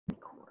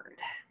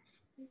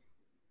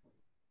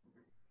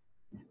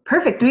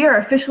Perfect. We are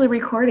officially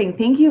recording.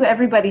 Thank you,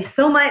 everybody,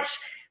 so much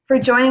for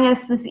joining us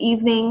this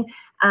evening.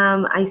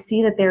 I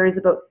see that there is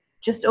about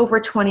just over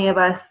 20 of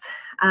us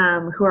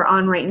who are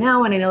on right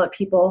now, and I know that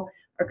people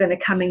are going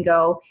to come and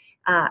go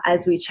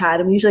as we chat.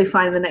 And we usually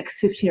find in the next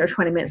 15 or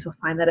 20 minutes, we'll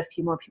find that a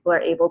few more people are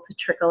able to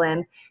trickle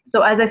in.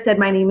 So as I said,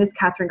 my name is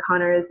Kathryn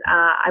Connors.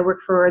 I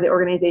work for the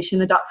organization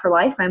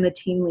Adopt4Life. I'm the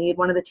team lead,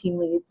 one of the team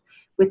leads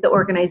with the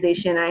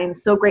organization. I am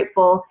so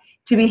grateful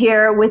to be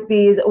here with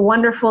these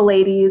wonderful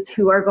ladies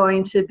who are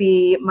going to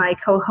be my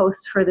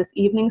co-hosts for this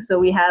evening. So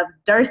we have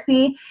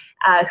Darcy,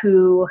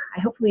 who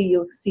hopefully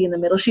you'll see in the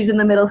middle. She's in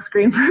the middle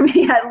screen for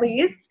me at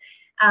least.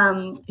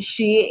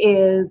 She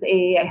is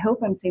I hope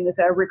I'm saying this,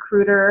 a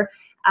recruiter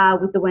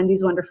with the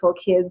Wendy's Wonderful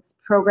Kids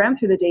program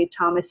through the Dave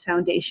Thomas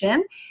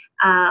Foundation.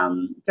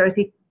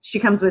 Darcy, she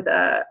comes with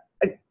a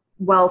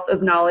wealth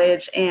of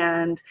knowledge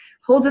and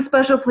holds a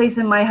special place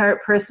in my heart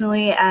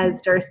personally, as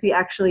Darcy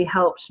actually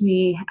helped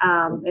me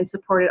and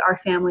supported our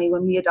family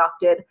when we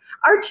adopted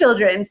our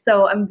children.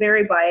 So I'm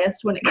very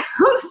biased when it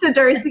comes to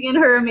Darcy and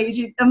her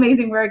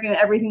amazing work and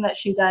everything that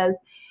she does.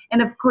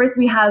 And of course,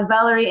 we have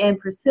Valerie and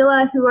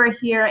Priscilla who are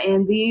here,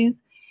 and these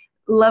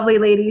lovely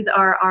ladies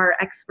are our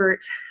expert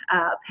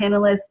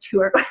panelists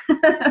who are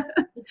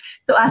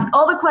so ask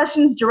all the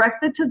questions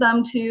directed to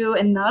them too,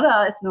 and not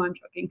us. No, I'm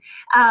joking.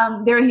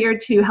 They're here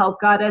to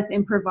help guide us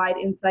and provide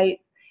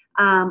insights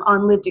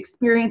on lived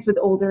experience with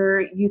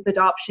older youth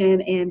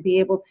adoption, and be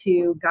able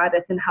to guide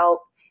us and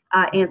help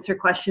answer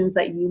questions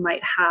that you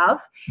might have.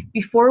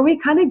 Before we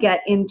kind of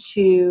get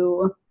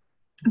into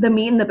the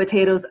meat and the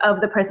potatoes of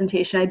the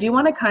presentation, I do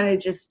want to kind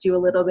of just do a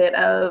little bit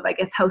of, I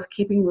guess,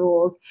 housekeeping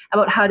rules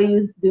about how to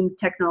use Zoom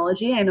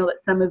technology. I know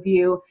that some of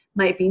you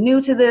might be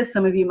new to this.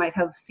 Some of you might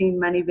have seen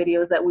many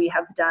videos that we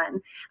have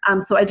done.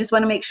 So I just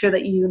want to make sure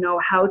that you know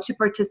how to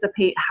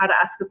participate, how to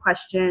ask a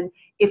question,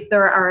 if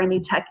there are any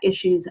tech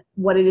issues,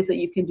 what it is that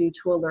you can do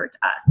to alert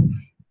us.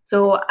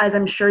 So as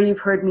I'm sure you've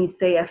heard me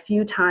say a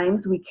few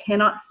times, we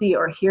cannot see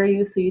or hear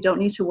you, so you don't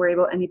need to worry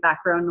about any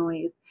background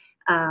noise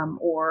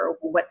or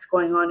what's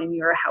going on in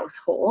your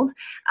household.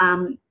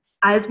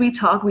 As we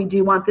talk, we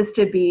do want this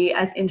to be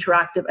as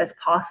interactive as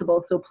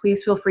possible, so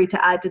please feel free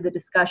to add to the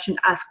discussion,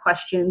 ask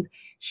questions,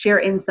 share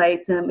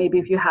insights, and maybe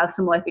if you have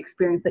some life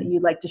experience that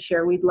you'd like to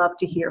share, we'd love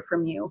to hear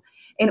from you.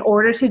 In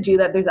order to do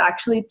that, there's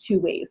actually two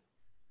ways.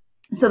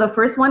 So the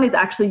first one is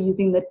actually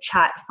using the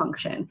chat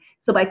function.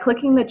 So by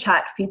clicking the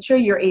chat feature,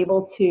 you're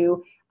able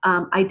to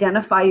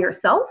identify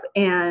yourself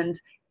and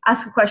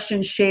ask a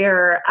question,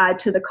 share, add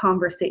to the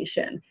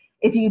conversation.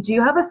 If you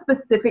do have a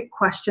specific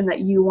question that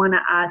you want to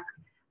ask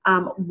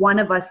one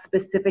of us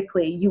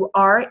specifically, you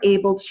are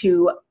able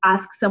to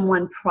ask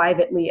someone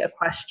privately a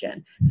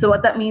question. So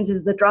what that means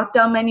is the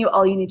drop-down menu,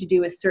 all you need to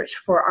do is search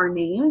for our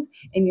names,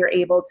 and you're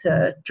able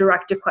to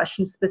direct a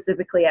question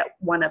specifically at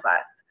one of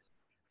us.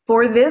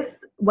 For this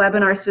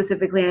webinar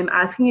specifically, I'm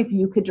asking if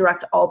you could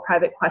direct all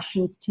private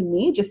questions to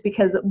me, just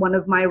because one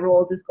of my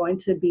roles is going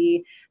to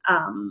be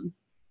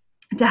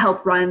to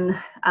help run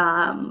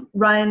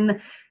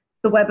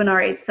the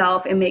webinar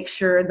itself and make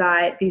sure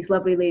that these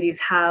lovely ladies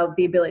have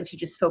the ability to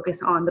just focus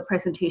on the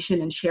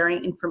presentation and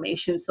sharing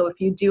information. So if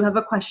you do have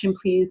a question,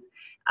 please,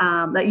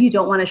 that you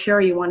don't want to share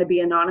or you want to be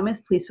anonymous,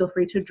 please feel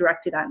free to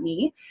direct it at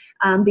me.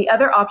 The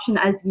other option,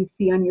 as you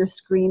see on your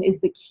screen,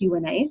 is the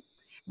Q&A.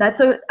 That's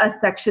a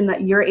section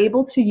that you're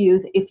able to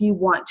use if you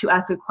want to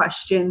ask a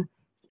question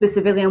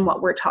specifically on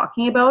what we're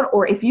talking about,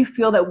 or if you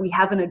feel that we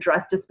haven't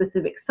addressed a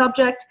specific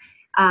subject,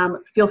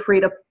 feel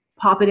free to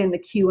pop it in the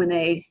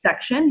Q&A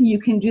section. You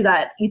can do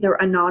that either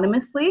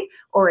anonymously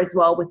or as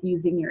well with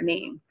using your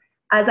name.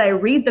 As I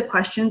read the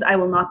questions, I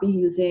will not be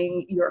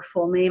using your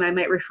full name. I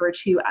might refer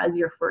to you as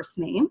your first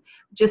name,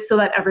 just so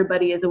that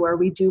everybody is aware.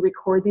 We do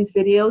record these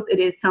videos. It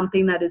is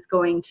something that is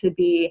going to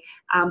be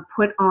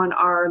put on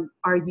our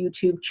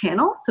YouTube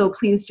channel. So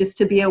please, just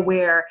to be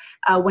aware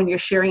when you're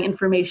sharing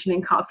information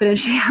in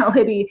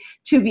confidentiality,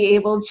 to be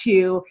able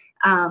to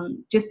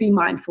just be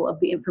mindful of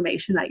the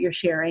information that you're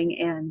sharing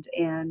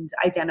and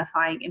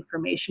identifying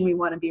information. We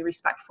want to be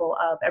respectful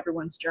of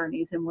everyone's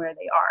journeys and where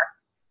they are.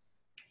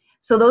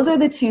 So those are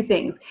the two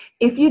things.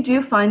 If you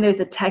do find there's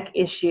a tech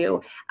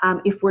issue,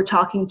 if we're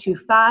talking too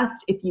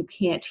fast, if you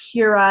can't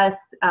hear us,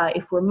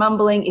 if we're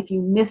mumbling, if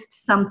you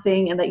missed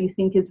something and that you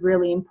think is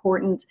really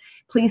important,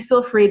 please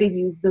feel free to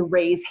use the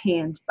raise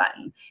hand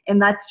button.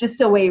 And that's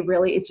just a way,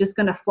 really, it's just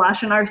going to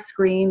flash on our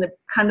screen, the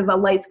kind of a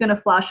light's going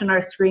to flash on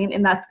our screen,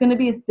 and that's going to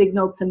be a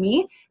signal to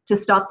me to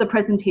stop the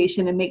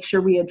presentation and make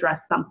sure we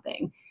address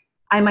something.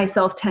 I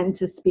myself tend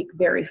to speak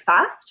very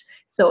fast,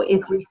 so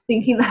if you're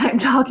thinking that I'm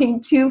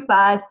talking too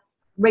fast,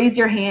 raise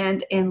your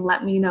hand and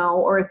let me know.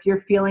 Or if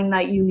you're feeling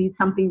that you need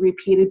something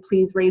repeated,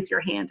 please raise your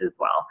hand as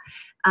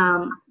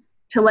well.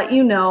 To let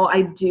you know,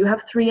 I do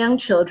have 3 young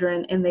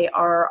children and they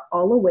are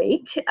all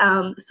awake.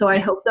 So I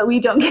hope that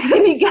we don't get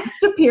any guest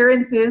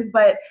appearances,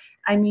 but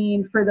I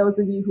mean, for those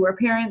of you who are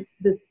parents,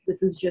 this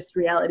is just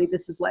reality.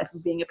 This is life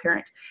of being a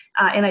parent.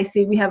 And I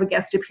see we have a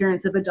guest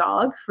appearance of a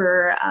dog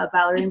for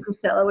Valerie and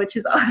Priscilla, which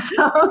is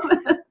awesome.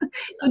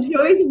 The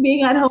joys of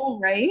being at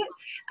home, right?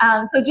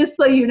 So just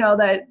so you know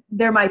that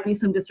there might be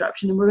some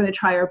disruption, and we're going to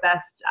try our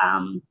best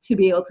to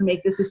be able to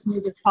make this as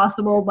smooth as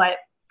possible. But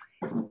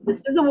this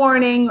is a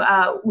warning.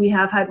 We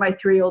have had my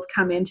 3-year-old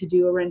come in to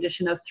do a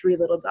rendition of Three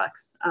Little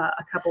Ducks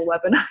a couple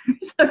webinars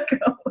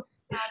ago.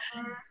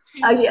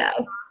 Yeah.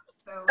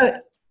 So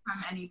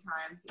from any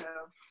time. So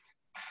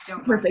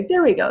don't perfect. Worry.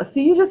 There we go. So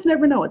you just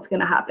never know what's going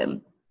to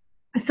happen.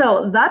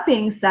 So that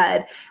being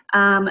said,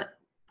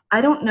 I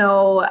don't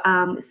know,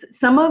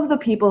 some of the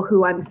people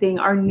who I'm seeing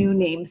are new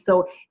names.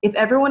 So if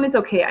everyone is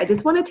okay, I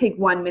just want to take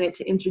 1 minute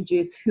to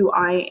introduce who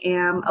I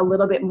am, a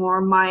little bit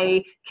more,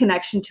 my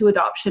connection to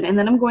adoption. And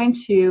then I'm going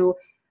to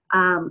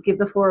give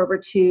the floor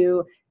over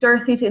to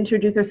Darcy to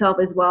introduce herself,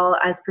 as well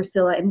as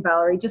Priscilla and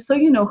Valerie, just so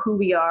you know who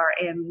we are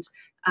and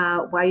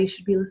why you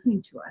should be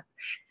listening to us.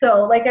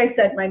 So like I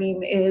said, my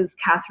name is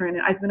Kathryn,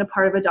 and I've been a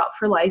part of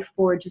Adopt4Life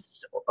for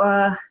just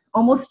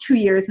almost 2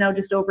 years now,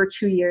 just over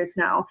 2 years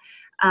now.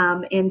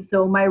 And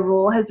so my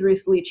role has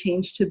recently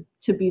changed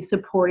to be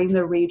supporting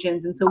the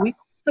regions. And so we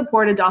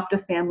support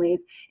adoptive families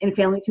and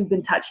families who've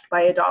been touched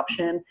by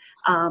adoption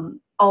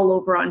all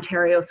over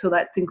Ontario. So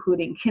that's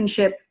including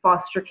kinship,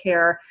 foster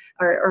care,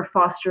 or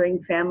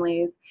fostering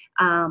families,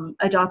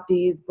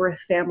 adoptees, birth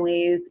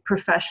families,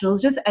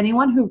 professionals, just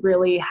anyone who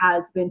really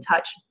has been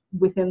touched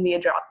within the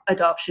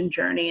adoption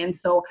journey. And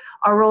so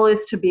our role is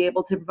to be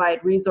able to provide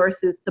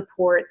resources,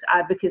 supports,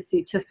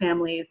 advocacy to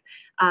families,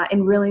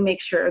 and really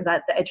make sure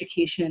that the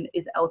education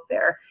is out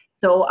there.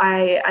 So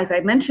as I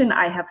mentioned,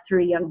 I have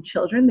 3 young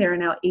children. They are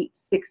now 8,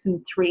 6,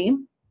 and 3,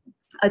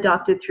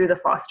 adopted through the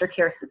foster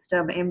care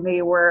system, and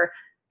they were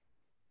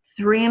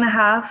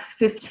 3.5,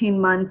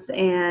 15 months,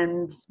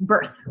 and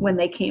birth when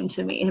they came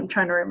to me. I'm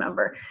trying to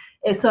remember.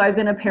 So I've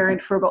been a parent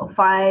for about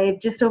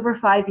just over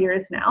 5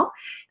 years now.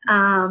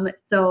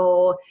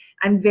 So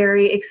I'm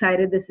very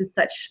excited. This is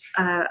such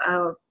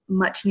a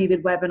much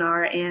needed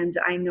webinar, and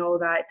I know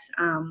that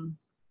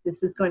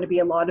this is going to be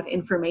a lot of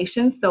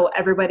information. So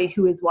everybody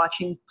who is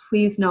watching,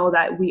 please know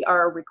that we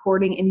are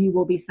recording and you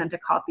will be sent a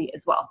copy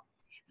as well.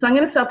 So I'm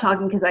going to stop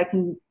talking because I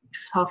can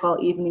talk all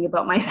evening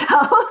about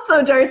myself.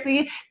 So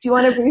Darcy, do you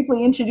want to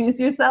briefly introduce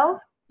yourself?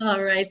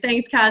 All right,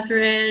 thanks,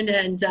 Kathryn,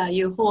 and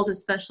you hold a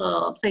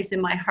special place in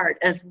my heart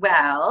as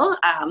well.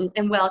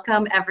 And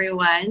welcome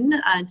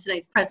everyone on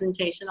tonight's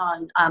presentation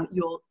on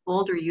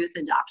older youth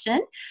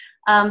adoption.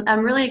 I'm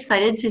really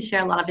excited to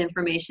share a lot of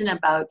information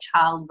about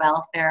child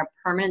welfare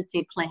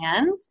permanency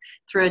plans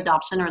through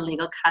adoption or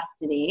legal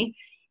custody,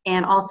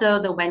 and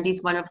also the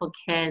Wendy's Wonderful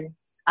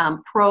Kids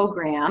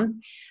program.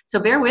 So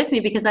bear with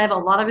me because I have a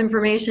lot of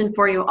information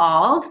for you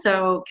all.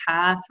 So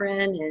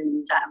Kathryn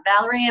and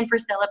Valerie and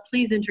Priscilla,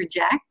 please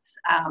interject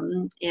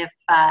if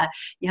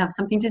you have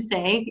something to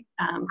say,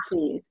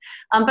 please.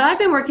 But I've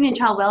been working in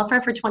child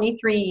welfare for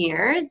 23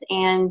 years,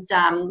 and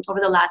over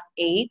the last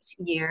 8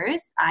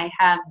 years, I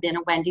have been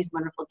a Wendy's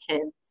Wonderful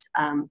Kids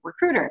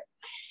recruiter.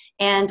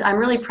 And I'm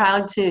really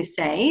proud to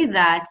say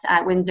that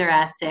at Windsor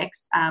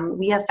Essex,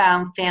 we have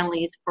found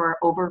families for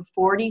over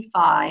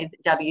 45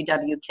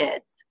 WW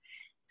kids.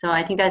 So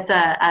I think that's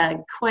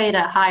quite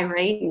a high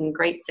rate and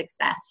great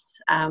success.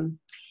 As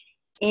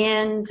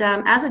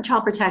a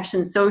child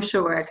protection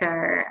social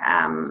worker,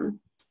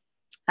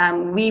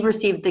 we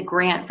received the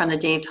grant from the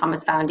Dave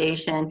Thomas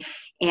Foundation,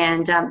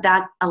 and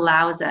that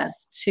allows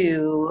us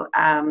to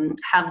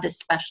have this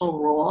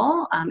special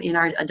role in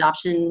our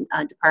adoption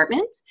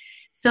department.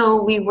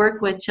 So we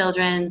work with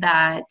children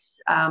that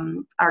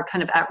are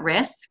kind of at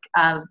risk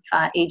of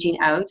aging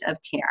out of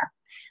care.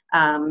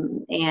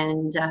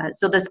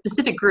 So the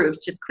specific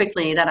groups, just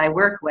quickly, that I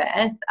work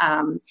with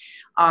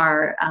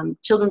are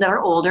children that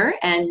are older,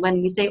 and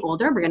when we say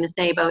older, we're going to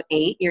say about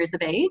 8 years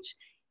of age,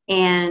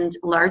 and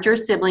larger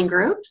sibling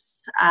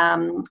groups.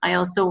 I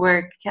also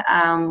work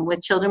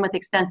with children with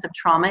extensive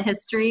trauma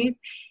histories,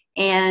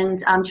 and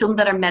children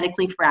that are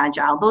medically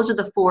fragile. Those are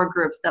the 4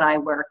 groups that I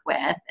work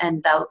with,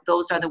 and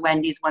those are the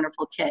Wendy's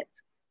Wonderful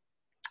Kids.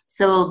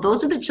 So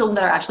those are the children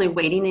that are actually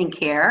waiting in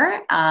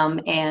care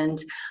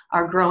and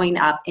are growing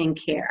up in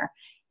care.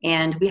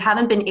 And we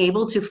haven't been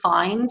able to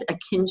find a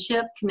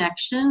kinship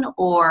connection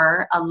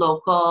or a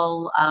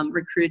local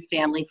recruited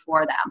family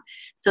for them.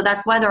 So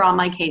that's why they're on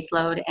my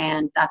caseload,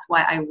 and that's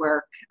why I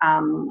work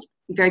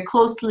very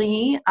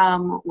closely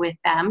with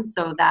them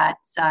so that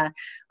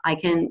I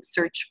can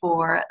search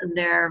for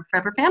their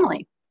forever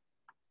family.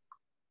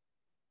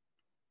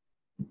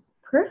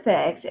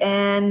 Perfect.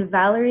 And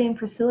Valerie and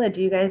Priscilla,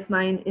 do you guys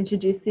mind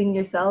introducing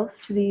yourselves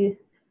to the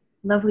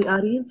lovely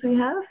audience we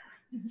have?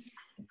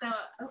 So,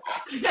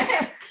 do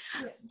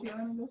you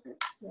want to go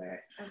first? Sure.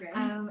 Okay.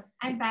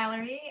 I'm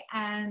Valerie,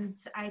 and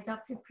I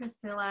adopted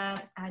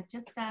Priscilla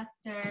just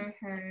after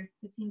her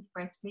 15th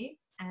birthday,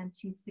 and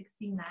she's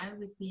 16 now.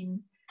 We've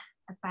been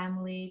a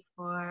family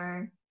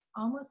for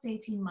almost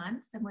 18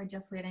 months, and we're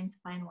just waiting to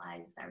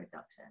finalize our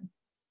adoption.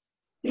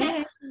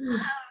 Yeah.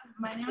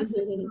 My name is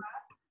Priscilla.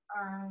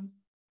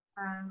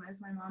 As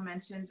my mom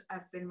mentioned,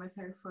 I've been with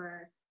her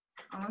for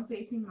almost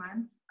 18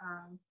 months.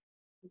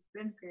 It's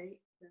been great.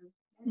 So.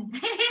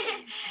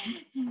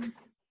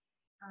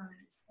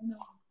 No.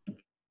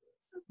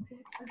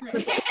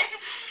 Okay.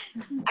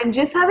 I'm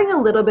just having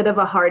a little bit of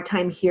a hard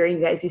time hearing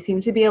you guys. You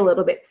seem to be a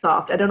little bit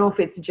soft. I don't know if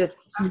it's just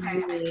Okay.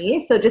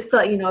 me. So just to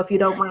let you know, if you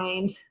don't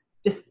mind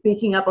just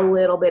speaking up a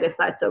little bit, if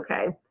that's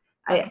okay.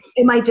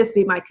 It might just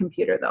be my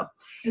computer though.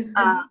 Is it good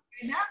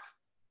now?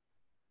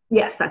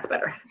 Yes, that's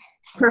better.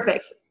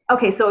 Perfect.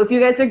 Okay, so if you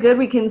guys are good,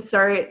 we can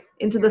start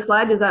into the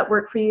slide. Does that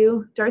work for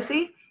you,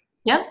 Darcy?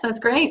 Yes, that's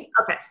great.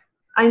 Okay.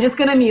 I'm just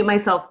going to mute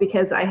myself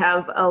because I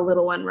have a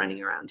little one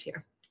running around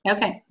here.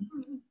 Okay.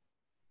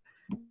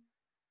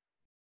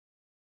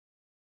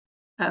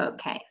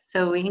 Okay,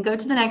 so we can go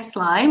to the next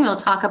slide. We'll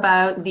talk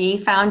about the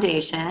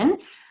foundation.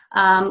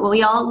 Well,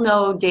 we all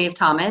know Dave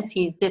Thomas.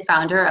 He's the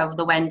founder of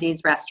the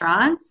Wendy's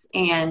restaurants,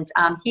 and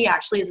he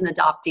actually is an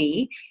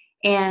adoptee.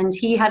 And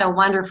he had a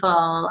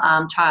wonderful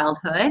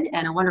childhood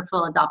and a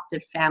wonderful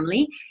adoptive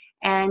family.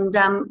 And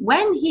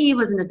when he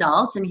was an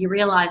adult and he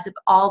realized of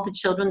all the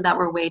children that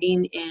were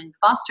waiting in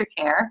foster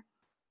care,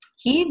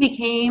 he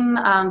became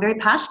very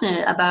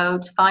passionate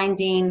about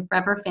finding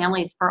forever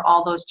families for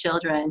all those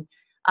children.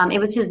 It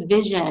was his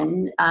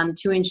vision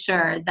to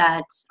ensure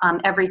that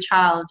every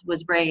child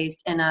was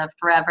raised in a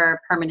forever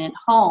permanent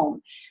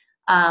home.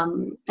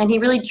 And he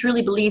really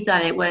truly believed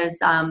that it was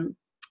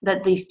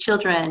that these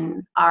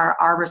children are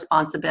our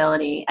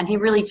responsibility. And he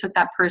really took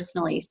that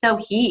personally. So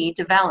he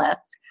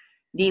developed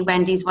the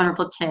Wendy's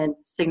Wonderful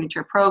Kids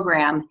signature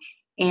program.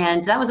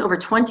 And that was over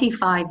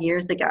 25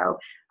 years ago.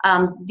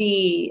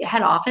 The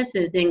head office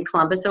is in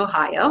Columbus,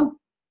 Ohio.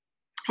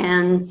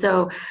 And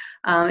so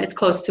it's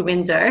close to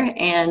Windsor.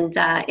 And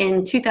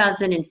in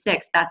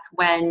 2006, that's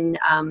when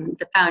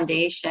the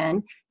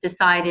foundation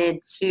decided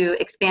to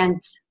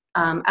expand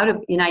out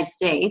of the United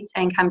States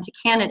and come to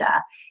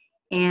Canada.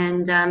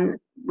 And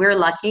we're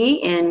lucky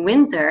in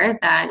Windsor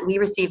that we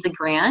received the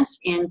grant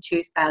in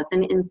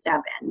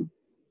 2007.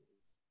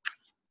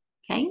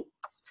 Okay.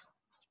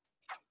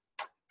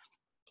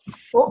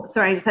 Oh,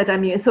 sorry, I just had to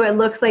unmute. So it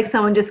looks like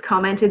someone just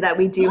commented that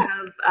we do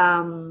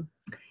have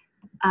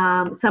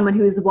someone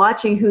who's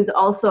watching who's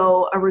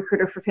also a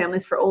recruiter for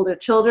families for older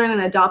children, an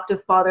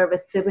adoptive father of a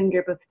sibling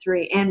group of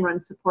 3, and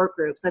runs support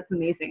groups. That's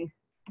amazing.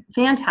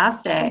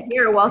 Fantastic.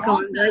 You're welcome.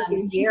 I'm glad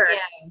you're here.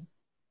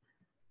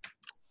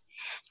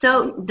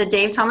 So the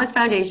Dave Thomas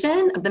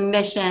Foundation, the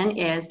mission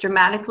is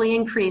dramatically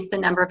increase the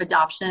number of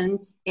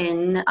adoptions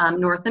in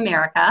North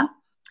America.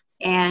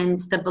 And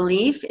the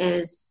belief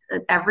is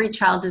that every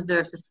child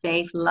deserves a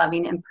safe,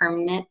 loving, and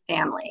permanent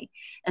family,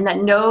 and that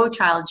no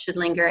child should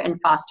linger in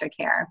foster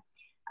care.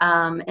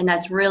 And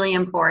that's really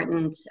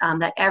important,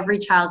 that every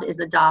child is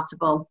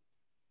adoptable.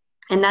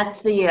 And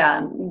that's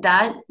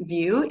that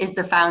view is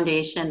the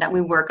foundation that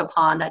we work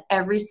upon, that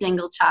every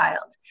single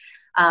child,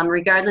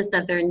 regardless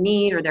of their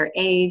need or their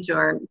age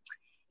or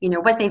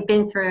what they've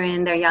been through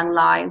in their young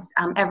lives,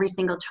 every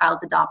single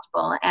child's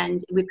adoptable. And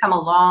we've come a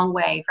long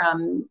way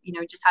from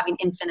just having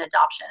infant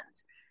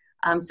adoptions.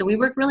 So we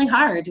work really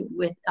hard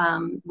with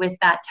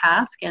that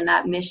task and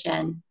that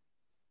mission.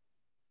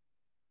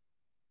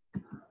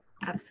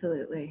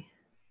 Absolutely.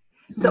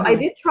 So I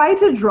did try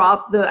to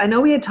drop I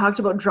know we had talked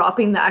about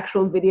dropping the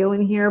actual video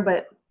in here,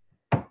 but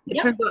it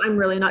turns out I'm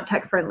really not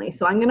tech friendly.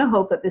 So I'm going to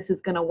hope that this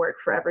is going to work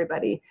for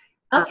everybody.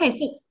 Okay,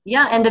 so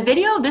yeah, and the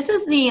video, this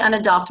is the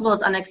Unadoptable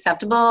is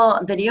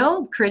Unacceptable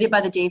video created by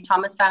the Dave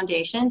Thomas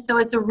Foundation. So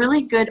it's a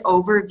really good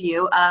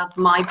overview of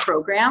my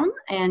program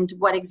and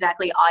what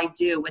exactly I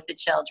do with the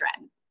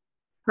children.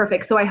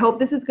 Perfect. So I hope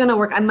this is going to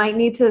work. I might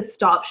need to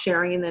stop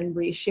sharing and then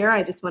reshare.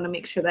 I just want to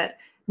make sure that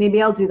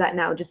maybe I'll do that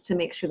now just to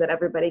make sure that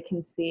everybody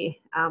can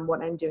see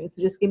what I'm doing.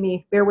 So just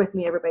bear with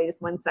me, everybody,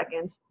 just 1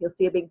 second. You'll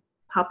see a big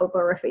pop-up of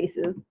our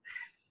faces.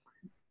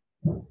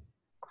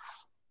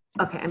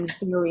 Okay, I'm just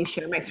going to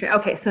reshare my screen.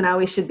 Okay, so now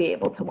we should be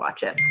able to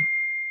watch it.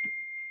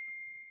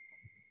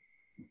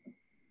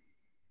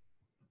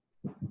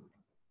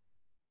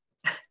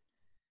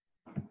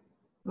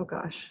 Oh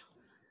gosh.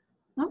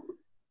 Oh.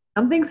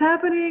 Something's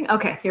happening.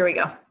 Okay, here we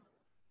go.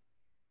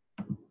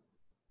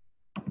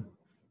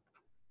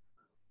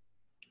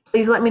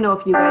 Please let me know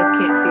if you guys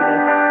can't see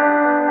this.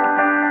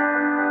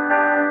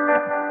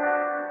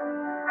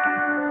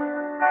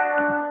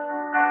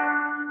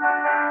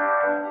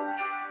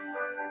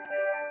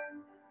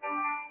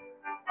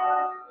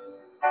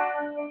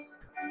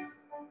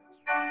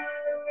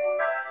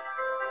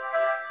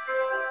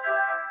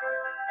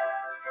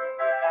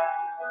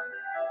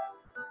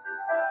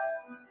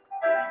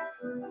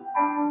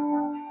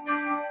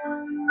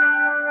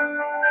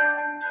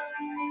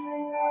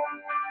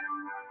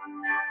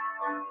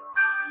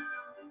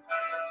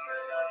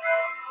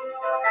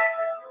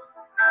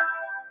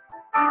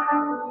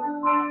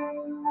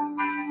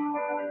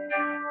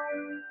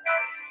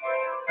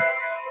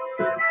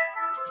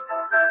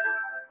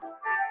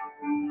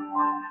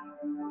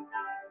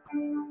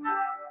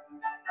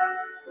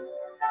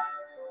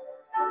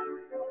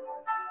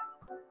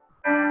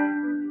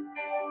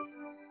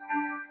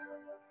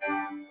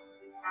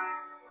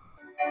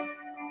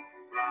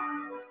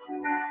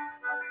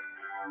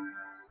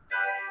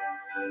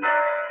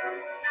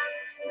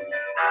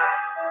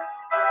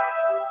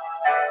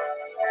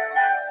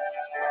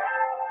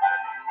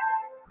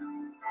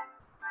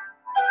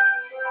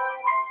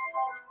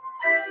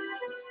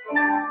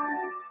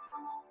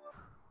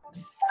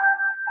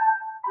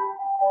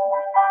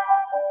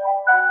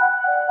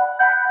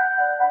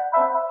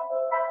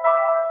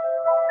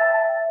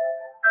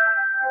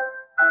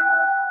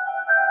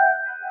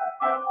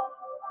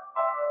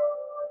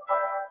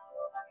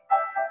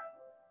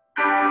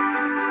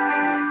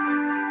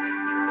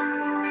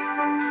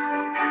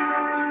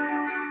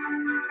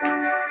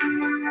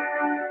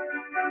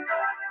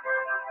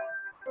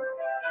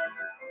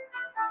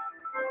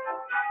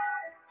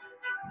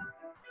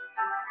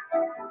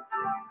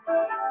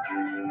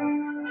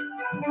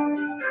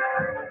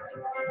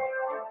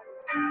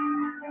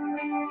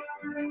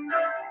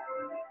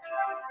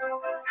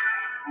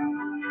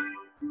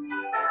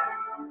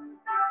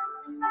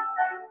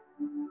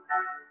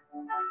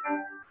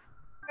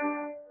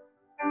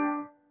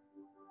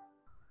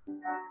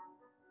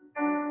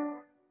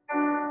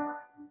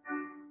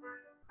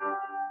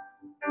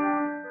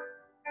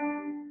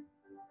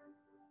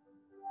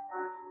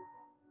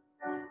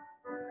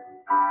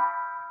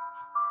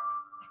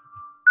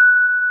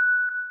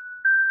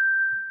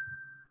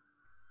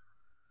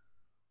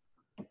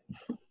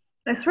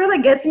 I swear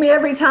that gets me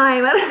every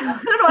time. I don't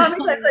know how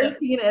many times I've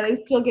seen it.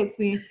 It still gets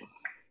me.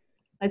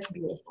 That's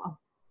beautiful.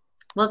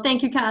 Well,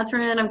 thank you,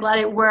 Kathryn. I'm glad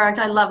it worked.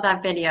 I love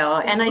that video.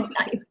 And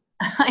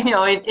I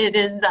know it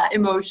is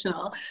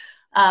emotional.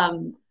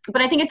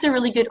 But I think it's a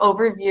really good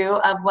overview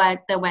of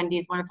what the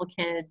Wendy's Wonderful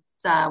Kids,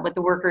 what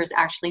the workers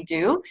actually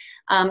do.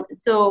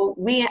 So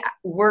we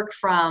work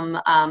from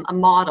a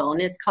model,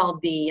 and it's called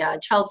the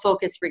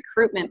child-focused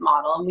recruitment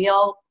model. And we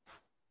all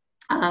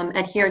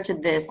adhere to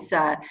this.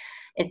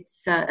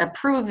 It's a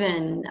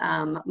proven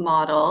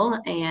model,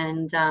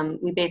 and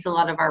we base a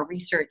lot of our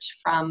research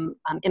from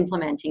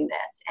implementing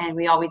this. And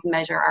we always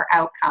measure our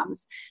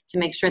outcomes to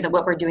make sure that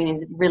what we're doing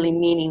is really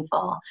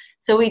meaningful.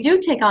 So we do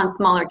take on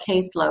smaller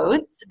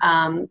caseloads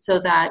so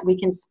that we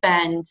can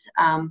spend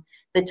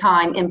the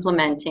time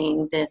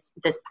implementing this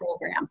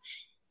program.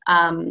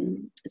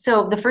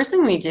 So the first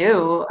thing we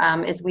do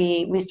is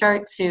we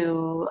start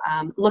to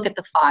look at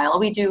the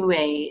file. We do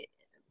a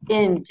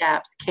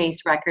in-depth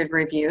case record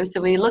review. So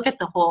we look at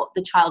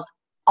the child's,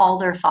 all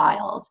their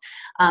files,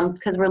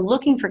 because we're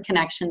looking for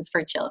connections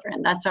for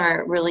children. That's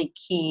our really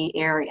key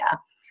area.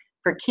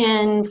 For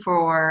kin,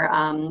 for,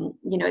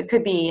 it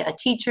could be a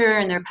teacher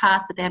in their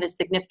past that they had a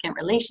significant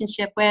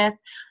relationship with.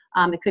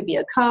 It could be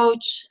a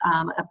coach,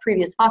 a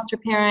previous foster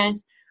parent,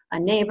 a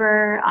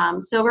neighbor.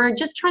 So we're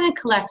just trying to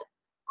collect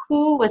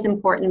who was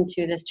important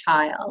to this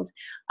child.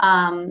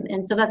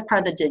 And so that's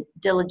part of the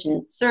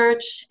diligent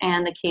search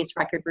and the case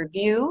record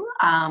review.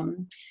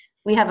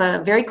 We have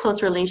a very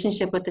close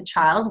relationship with the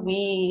child.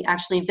 We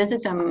actually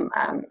visit them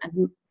as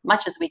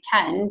much as we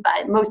can,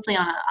 but mostly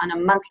on a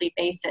monthly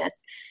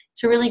basis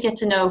to really get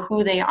to know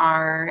who they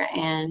are,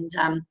 and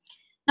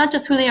not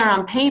just who they are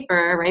on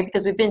paper, right?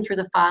 Because we've been through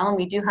the file and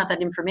we do have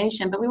that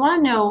information, but we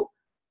want to know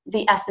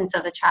the essence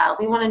of the child.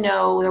 We want to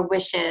know their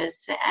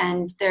wishes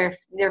and their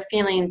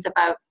feelings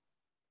about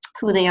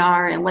who they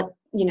are and what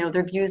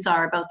their views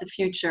are about the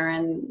future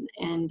and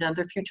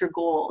their future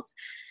goals.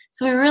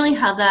 So we really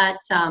have that.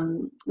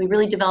 We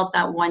really develop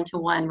that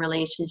one-to-one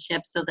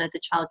relationship so that the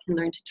child can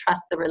learn to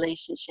trust the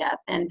relationship,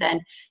 and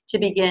then to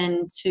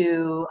begin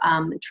to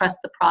trust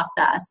the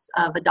process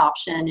of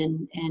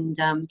adoption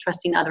and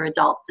trusting other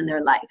adults in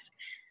their life.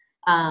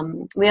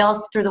 We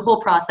also, through the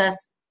whole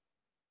process,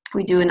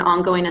 we do an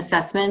ongoing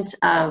assessment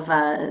of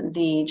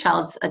the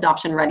child's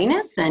adoption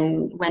readiness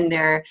and when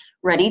they're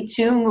ready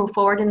to move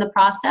forward in the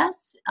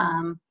process.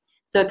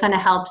 So it kind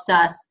of helps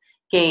us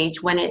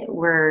gauge when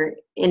we're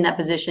in that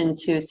position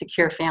to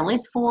secure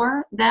families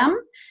for them,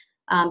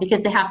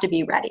 because they have to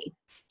be ready.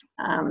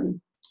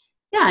 And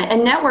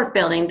network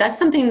building, that's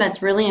something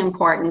that's really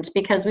important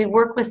because we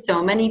work with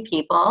so many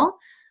people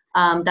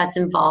that's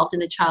involved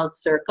in the child's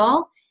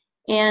circle.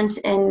 And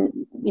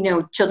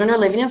children are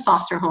living in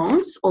foster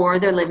homes or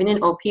they're living in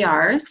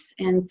OPRs.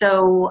 And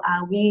so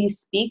we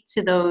speak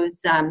to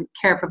those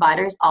care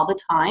providers all the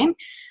time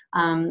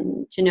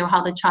to know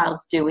how the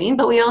child's doing.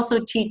 But we also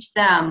teach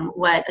them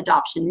what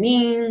adoption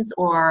means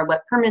or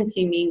what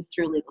permanency means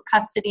through legal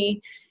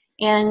custody,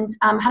 and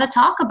how to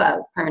talk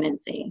about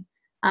permanency.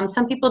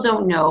 Some people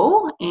don't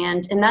know,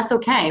 and that's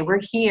okay.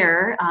 We're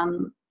here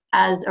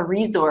as a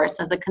resource,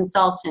 as a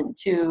consultant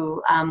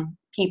to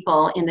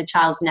people in the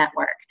child's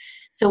network.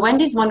 So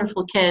Wendy's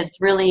Wonderful Kids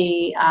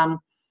really,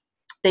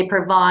 they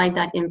provide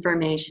that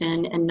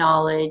information and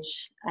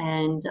knowledge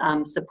and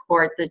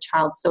support the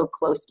child so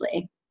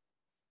closely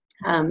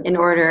in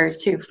order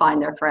to find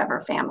their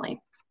forever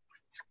family.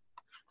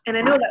 And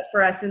I know that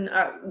for us, and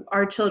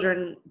our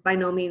children by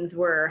no means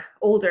were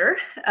older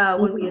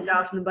when we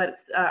adopted them, but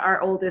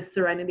our oldest,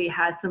 Serenity,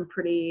 had some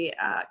pretty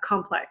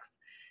complex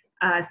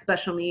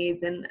special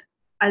needs. And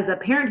as a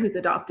parent who's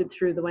adopted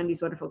through the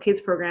Wendy's Wonderful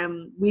Kids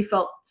program, we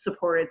felt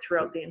supported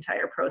throughout the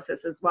entire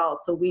process as well.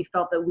 So we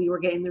felt that we were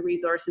getting the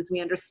resources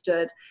we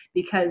understood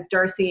because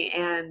Darcy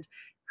and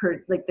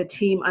the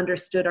team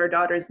understood our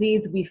daughter's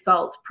needs. We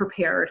felt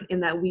prepared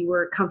in that we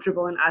were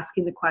comfortable in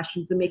asking the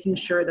questions and making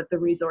sure that the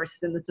resources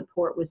and the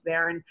support was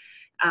there. And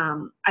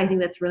I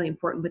think that's really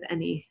important with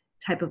any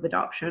type of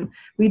adoption.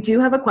 We do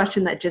have a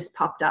question that just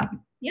popped up.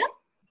 Yep.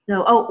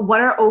 So,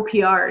 what are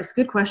OPRs?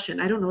 Good question.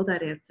 I don't know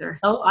that answer.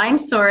 Oh, I'm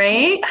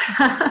sorry.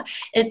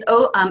 It's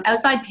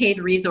outside paid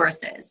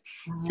resources.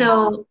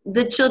 So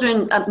the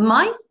children,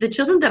 the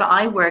children that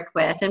I work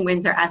with in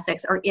Windsor,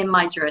 Essex, are in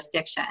my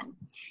jurisdiction.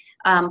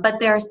 But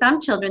there are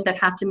some children that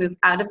have to move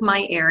out of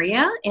my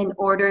area in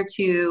order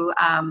to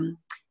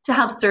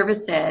have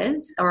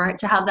services or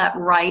to have that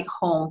right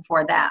home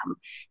for them.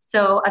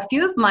 So a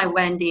few of my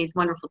Wendy's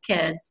Wonderful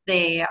Kids,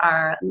 they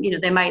are,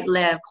 they might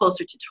live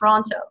closer to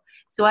Toronto.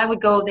 So I would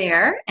go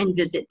there and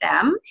visit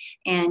them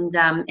and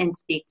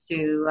speak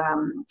to,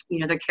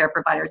 their care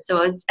providers.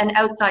 So it's an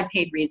outside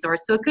paid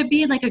resource. So it could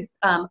be like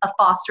a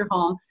foster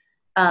home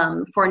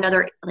for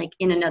another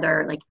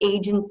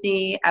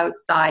agency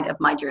outside of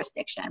my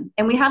jurisdiction.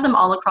 And we have them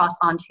all across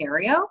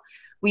Ontario.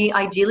 We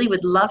ideally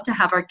would love to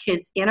have our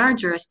kids in our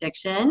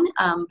jurisdiction,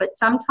 but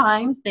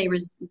sometimes they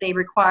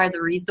require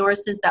the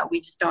resources that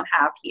we just don't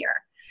have here.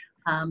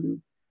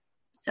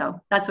 So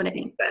that's what it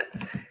means.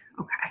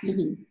 Okay.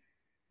 Mm-hmm.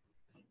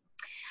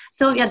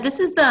 So yeah, this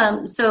is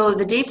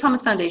the Dave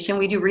Thomas Foundation.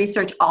 We do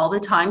research all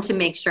the time to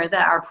make sure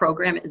that our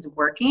program is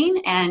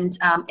working, and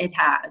it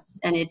has,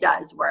 and it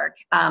does work.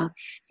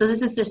 So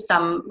this is just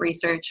some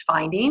research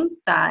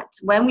findings that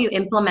when we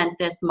implement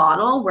this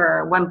model,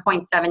 we're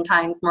 1.7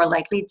 times more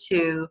likely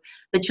the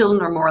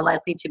children are more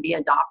likely to be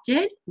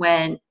adopted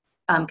when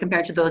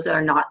compared to those that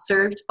are not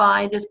served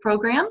by this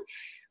program.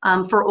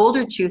 For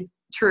older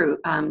children,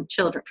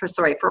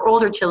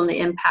 the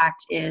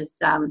impact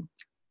is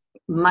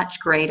much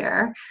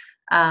greater.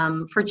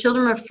 For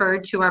children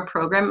referred to our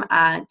program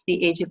at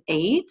the age of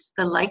 8,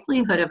 the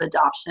likelihood of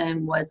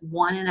adoption was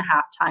 1.5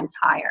 times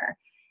higher.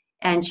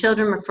 And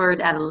children referred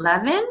at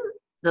 11,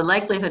 the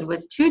likelihood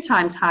was 2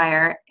 times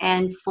higher.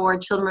 And for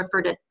children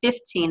referred at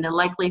 15, the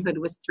likelihood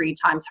was 3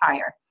 times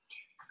higher.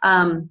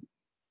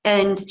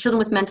 And children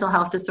with mental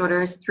health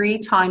disorders, 3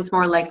 times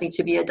more likely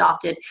to be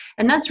adopted.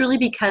 And that's really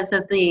because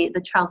of the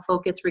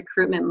child-focused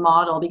recruitment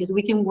model, because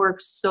we can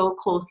work so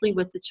closely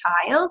with the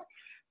child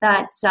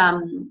that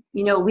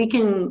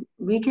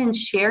we can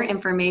share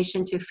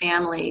information to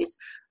families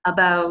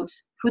about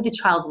who the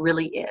child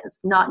really is,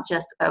 not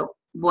just about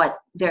what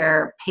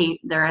their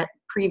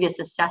previous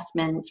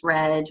assessments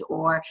read,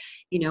 or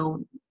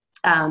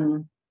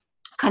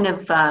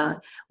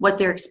what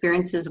their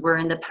experiences were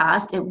in the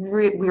past.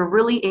 We're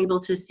really able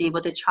to see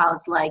what the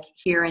child's like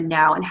here and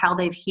now, and how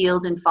they've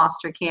healed in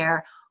foster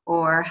care,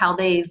 or how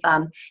they've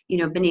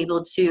been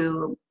able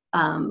to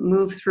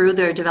move through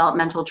their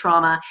developmental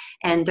trauma,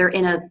 and they're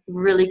in a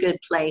really good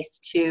place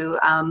to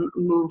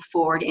move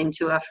forward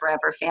into a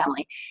forever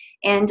family.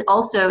 And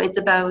also, it's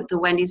about the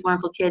Wendy's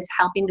Wonderful Kids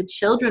helping the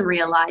children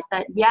realize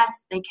that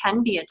yes, they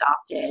can be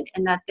adopted,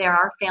 and that there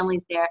are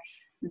families there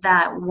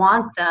that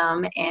want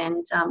them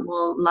and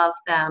will love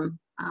them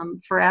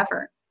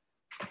forever.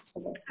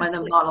 So that's why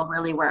the model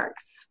really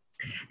works.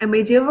 And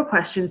we do have a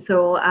question.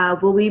 So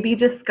will we be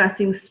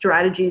discussing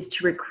strategies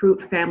to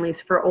recruit families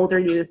for older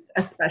youth,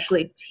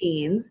 especially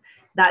teens?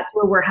 That's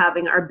where we're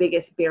having our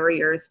biggest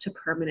barriers to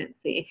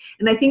permanency.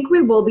 And I think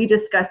we will be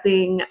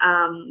discussing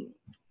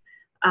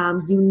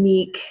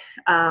unique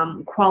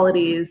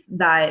qualities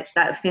that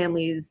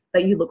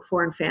you look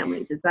for in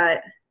families.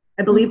 I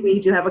believe we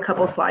do have a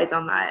couple slides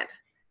on that.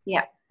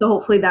 Yeah. So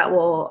hopefully that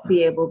will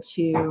be able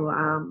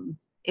to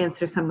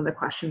answer some of the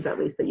questions, at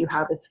least, that you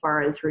have as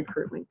far as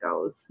recruitment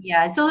goes.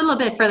 Yeah, it's a little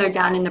bit further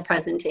down in the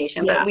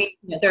presentation, but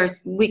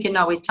we can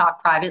always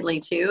talk privately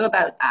too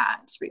about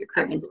that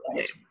recruitment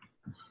strategy.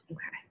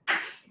 Okay.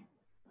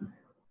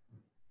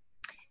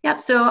 Yep,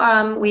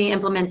 so we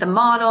implement the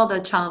model, the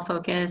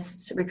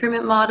child-focused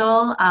recruitment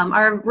model.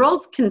 Our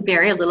roles can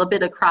vary a little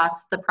bit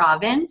across the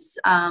province,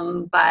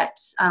 but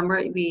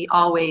we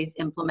always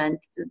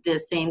implement the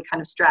same kind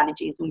of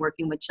strategies when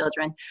working with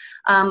children.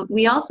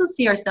 We also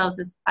see ourselves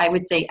as, I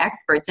would say,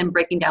 experts in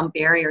breaking down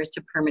barriers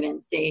to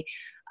permanency.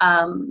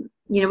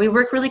 We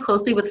work really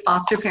closely with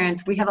foster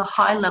parents. We have a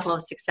high level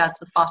of success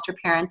with foster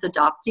parents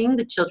adopting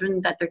the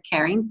children that they're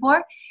caring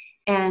for.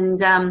 And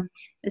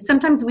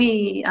sometimes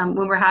when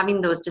we're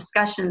having those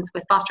discussions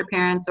with foster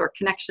parents or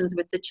connections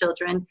with the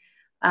children,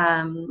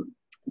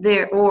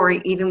 or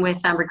even with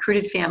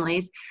recruited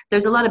families,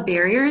 there's a lot of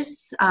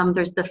barriers.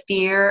 There's the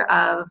fear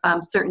of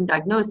certain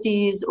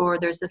diagnoses, or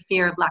there's the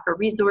fear of lack of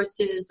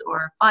resources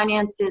or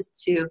finances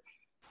to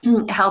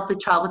help the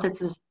child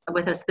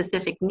with a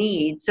specific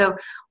need. So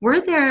we're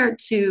there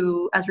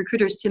as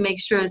recruiters to make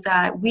sure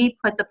that we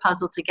put the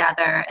puzzle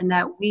together, and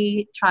that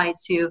we try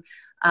to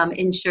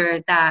ensure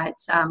that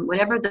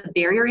whatever the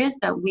barrier is,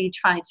 that we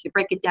try to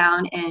break it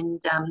down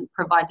and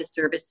provide the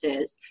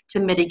services to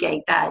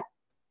mitigate that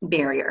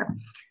barrier.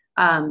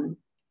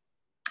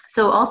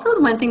 So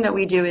also, one thing that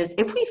we do is,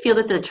 if we feel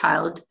that the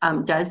child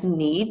does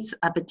need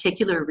a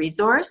particular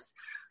resource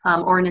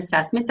or an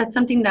assessment, that's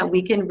something that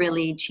we can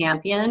really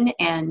champion,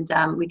 and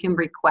we can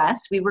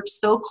request. We work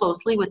so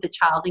closely with the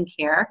child and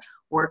care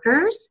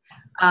workers,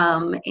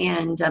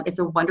 and it's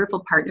a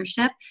wonderful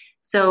partnership.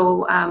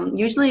 So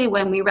usually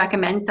when we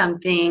recommend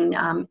something,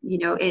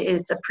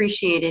 it's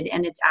appreciated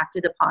and it's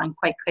acted upon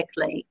quite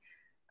quickly.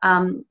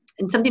 And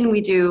something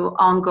we do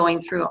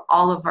ongoing through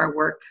all of our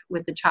work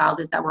with the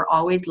child is that we're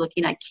always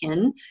looking at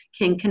kin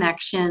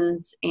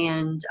connections,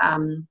 and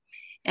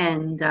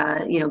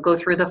go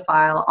through the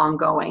file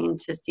ongoing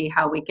to see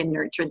how we can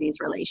nurture these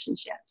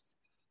relationships.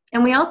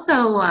 And we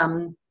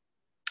also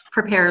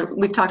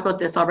we've talked about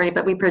this already,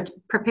 but we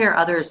prepare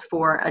others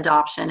for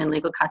adoption and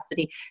legal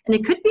custody. And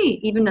it could be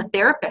even a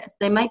therapist.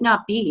 They might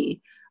not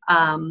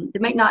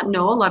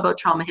know a lot about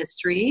trauma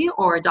history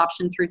or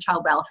adoption through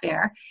child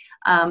welfare,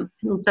 and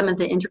some of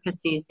the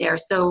intricacies there.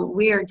 So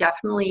we are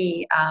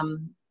definitely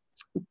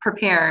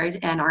prepared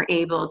and are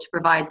able to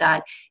provide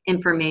that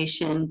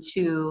information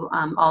to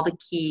all the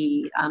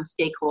key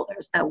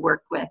stakeholders that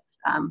work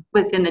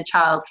within the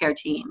child care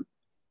team.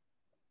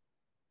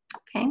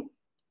 Okay.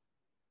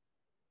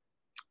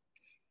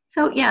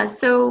 So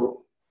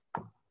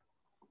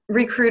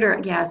Recruiter,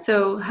 yeah.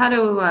 So how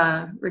do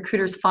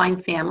recruiters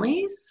find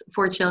families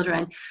for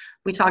children?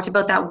 We talked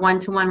about that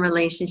one-to-one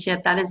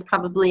relationship. That is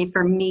probably,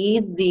 for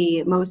me,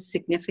 the most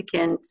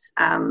significant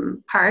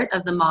part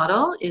of the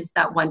model is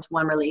that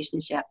one-to-one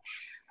relationship.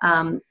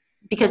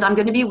 Because I'm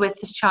going to be with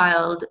this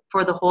child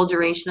for the whole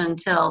duration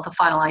until the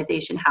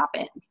finalization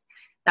happens.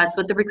 That's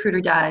what the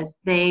recruiter does.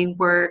 They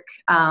work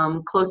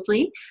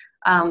closely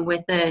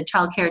with the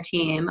child care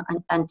team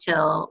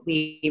until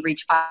we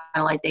reach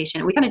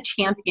finalization. We kind of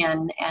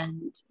champion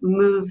and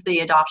move the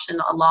adoption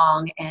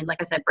along and,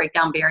 like I said, break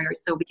down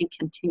barriers so we can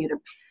continue to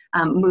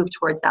move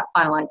towards that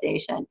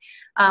finalization.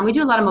 We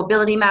do a lot of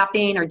mobility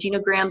mapping or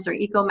genograms or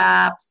eco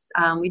maps.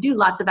 We do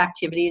lots of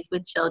activities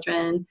with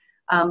children,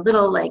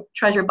 little like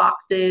treasure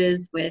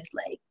boxes with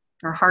like,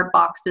 or heart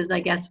boxes, I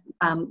guess,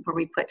 where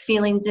we put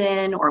feelings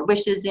in or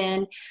wishes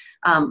in,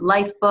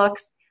 life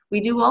books. We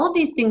do all of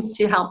these things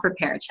to help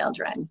prepare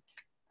children.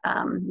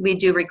 We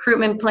do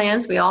recruitment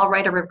plans. We all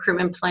write a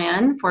recruitment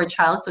plan for a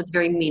child, so it's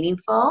very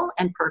meaningful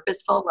and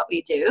purposeful what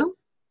we do.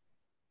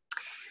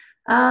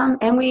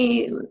 And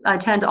we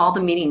attend all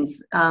the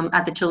meetings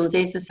at the Children's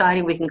Aid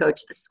Society. We can go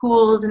to the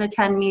schools and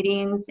attend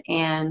meetings,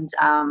 and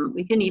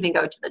we can even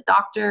go to the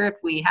doctor if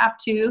we have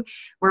to.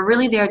 We're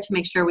really there to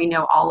make sure we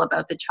know all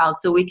about the child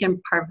so we can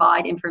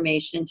provide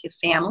information to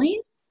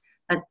families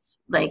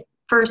that's like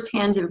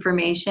firsthand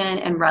information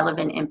and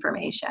relevant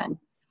information,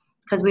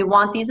 because we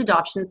want these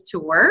adoptions to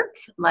work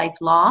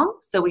lifelong.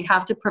 So we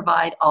have to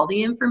provide all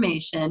the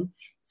information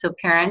so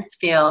parents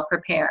feel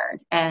prepared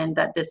and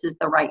that this is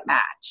the right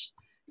match.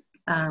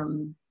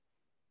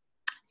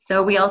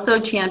 So we also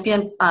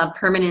champion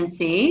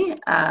permanency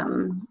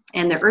and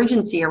the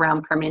urgency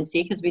around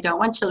permanency, because we don't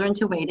want children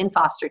to wait in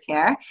foster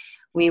care.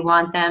 We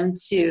want them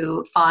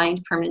to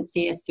find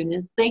permanency as soon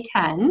as they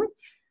can.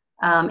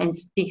 And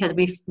because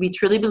we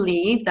truly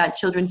believe that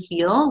children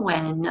heal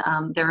when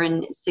they're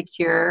in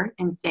secure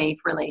and safe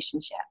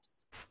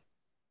relationships.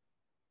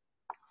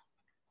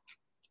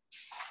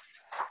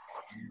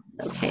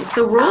 Okay,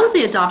 so role of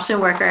the adoption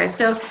worker.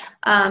 So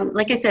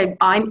like I said,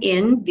 I'm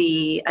in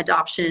the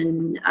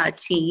adoption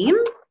team,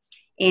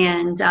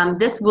 and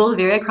this will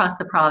vary across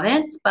the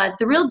province, but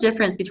the real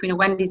difference between a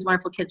Wendy's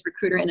Wonderful Kids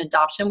recruiter and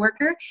adoption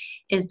worker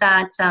is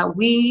that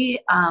we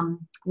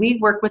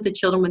work with the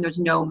children when there's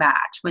no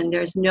match, when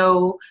there's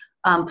no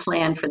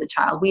plan for the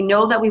child. We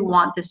know that we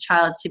want this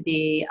child to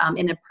be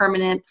in a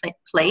permanent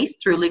place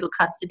through legal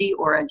custody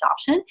or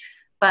adoption,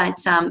 but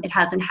it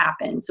hasn't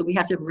happened. So we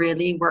have to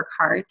really work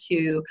hard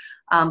to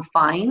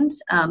find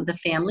the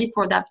family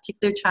for that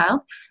particular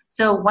child.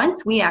 So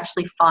once we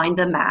actually find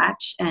the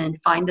match and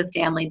find the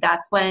family,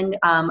 that's when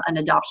an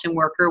adoption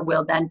worker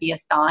will then be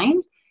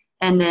assigned,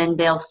 and then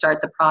they'll start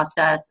the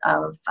process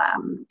of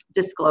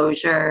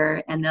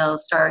disclosure, and they'll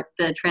start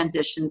the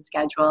transition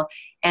schedule,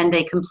 and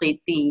they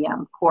complete the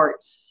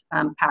court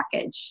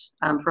package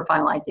for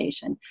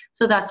finalization.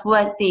 So that's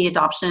what the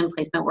adoption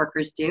placement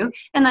workers do,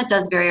 and that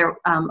does vary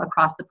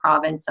across the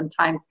province.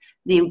 Sometimes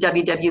the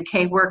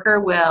WWK worker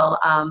will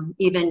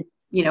even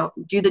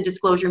do the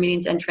disclosure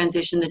meetings and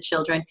transition the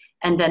children,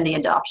 and then the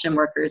adoption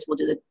workers will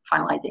do the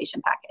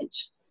finalization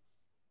package.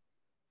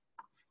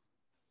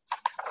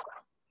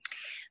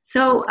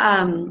 So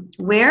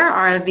where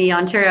are the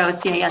Ontario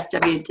CAS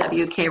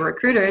WWK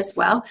recruiters?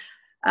 Well,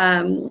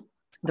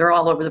 they're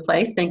all over the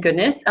place, thank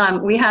goodness.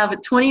 We have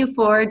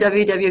 24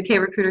 WWK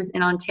recruiters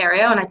in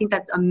Ontario, and I think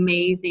that's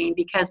amazing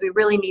because we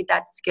really need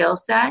that skill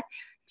set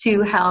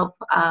to help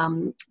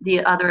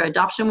the other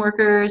adoption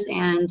workers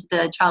and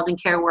the child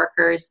and care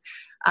workers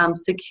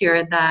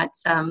secure that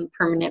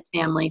permanent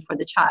family for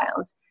the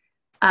child.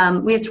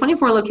 We have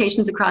 24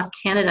 locations across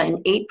Canada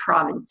in 8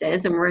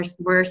 provinces, and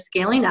we're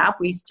scaling up.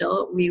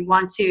 We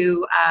want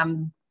to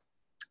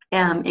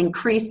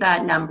increase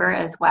that number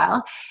as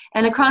well.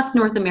 And across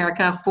North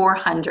America,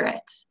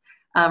 400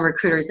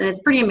 recruiters, and it's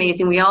pretty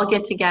amazing. We all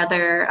get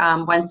together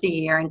once a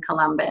year in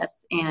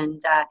Columbus, and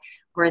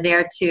we're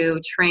there to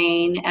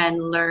train and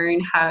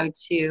learn how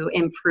to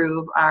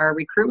improve our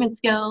recruitment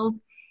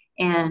skills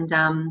and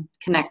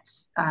connect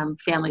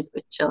families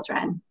with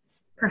children.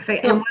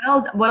 Perfect. And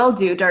what I'll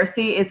do,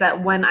 Darcy, is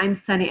that when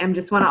I'm sending, I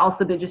just want to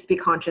also be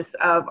conscious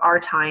of our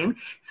time.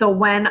 So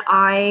when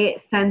I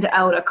send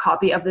out a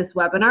copy of this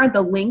webinar, the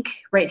link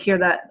right here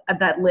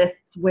that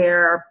lists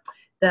where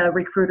the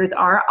recruiters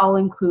are, I'll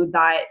include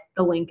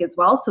the link as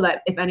well, so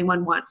that if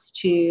anyone wants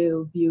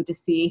to view to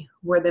see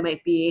where they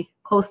might be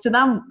close to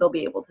them, they'll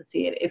be able to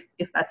see it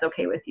if that's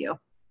okay with you.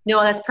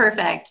 No, that's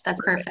perfect. That's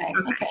perfect.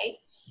 Okay.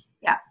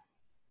 Yeah.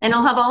 And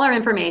I'll have all our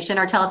information,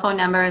 our telephone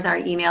numbers, our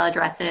email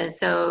addresses.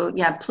 So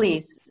yeah,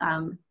 please,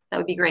 that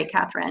would be great,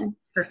 Kathryn.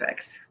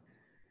 Perfect.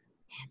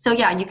 So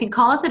yeah, you can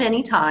call us at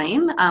any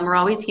time. We're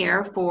always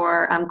here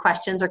for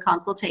questions or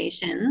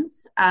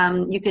consultations. I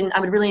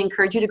would really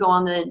encourage you to go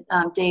on the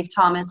Dave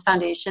Thomas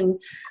Foundation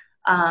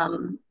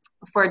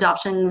for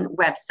Adoption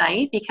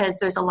website, because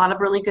there's a lot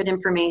of really good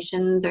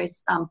information.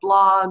 There's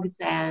blogs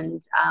and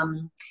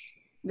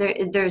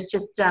there's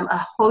just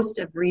a host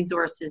of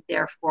resources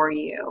there for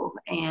you.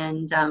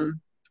 And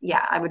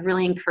yeah, I would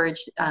really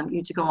encourage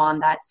you to go on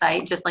that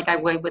site, just like I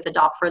would with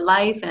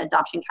Adopt4Life and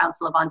Adoption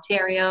Council of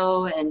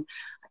Ontario and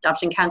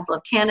Adoption Council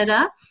of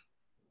Canada.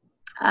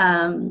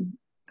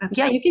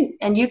 Yeah,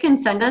 you can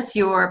send us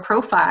your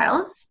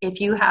profiles if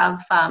you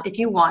have, if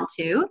you want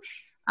to.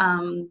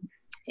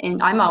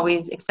 And I'm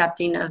always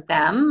accepting of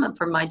them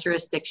for my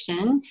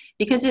jurisdiction,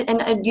 because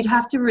and you'd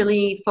have to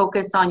really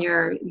focus on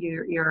your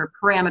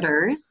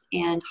parameters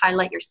and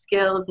highlight your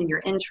skills and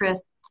your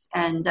interests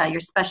and your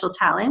special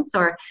talents,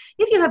 or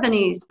if you have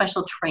any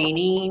special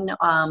training,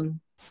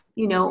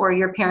 you know, or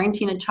you're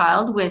parenting a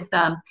child with,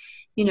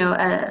 you know,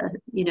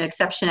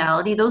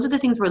 exceptionality. Those are the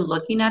things we're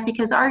looking at,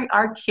 because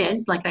our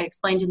kids, like I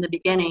explained in the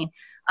beginning,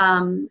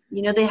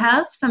 you know, they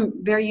have some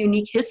very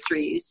unique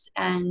histories,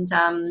 and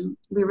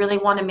we really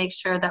want to make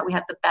sure that we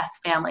have the best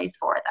families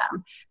for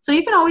them. So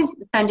you can always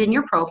send in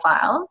your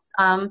profiles.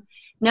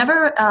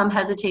 Never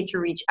hesitate to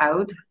reach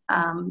out.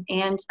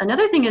 And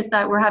another thing is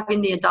that we're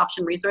having the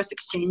Adoption Resource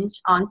Exchange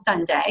on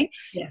Sunday.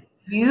 Yeah.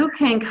 You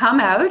can come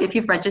out. If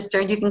you've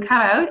registered, you can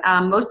come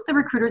out. Most of the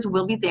recruiters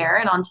will be there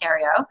in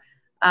Ontario.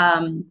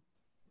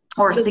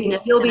 Or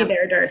significant. You'll be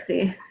there,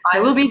 Darcy. I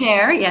will be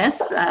there,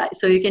 yes.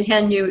 So you can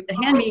hand me.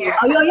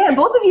 Oh yeah,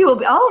 both of you will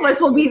be. All of us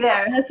will be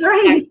there. That's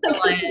right.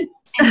 Excellent.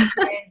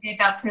 The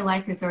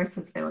Adopt4Life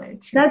Resources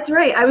Village. That's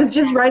right. I was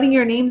just writing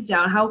your names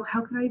down. How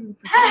could I even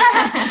forget?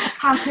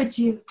 How could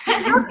you?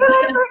 How could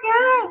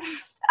I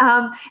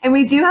forget? And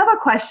we do have a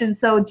question.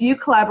 So, do you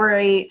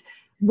collaborate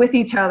with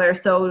each other?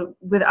 So,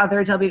 with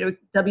other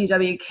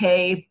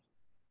WWK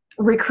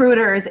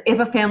recruiters, if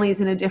a family is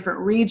in a different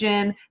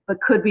region but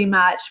could be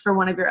matched for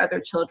one of your other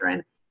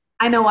children?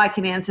 I know I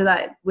can answer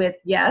that with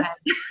yes,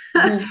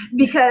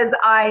 because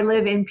I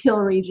live in Peel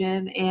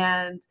region,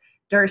 and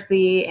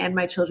Darcy and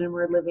my children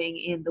were living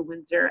in the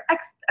Windsor,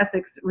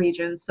 Essex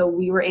region, so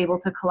we were able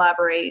to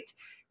collaborate.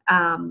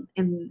 And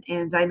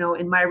I know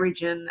in my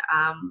region,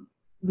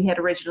 we had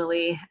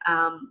originally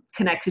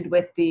connected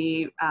with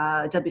the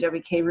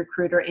WWK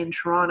recruiter in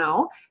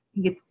Toronto. I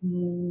think it's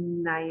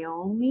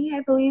Naomi, I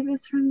believe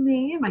is her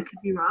name. I could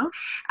be wrong.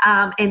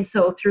 And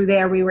so through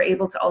there, we were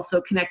able to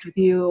also connect with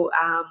you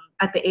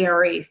at the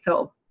ARE.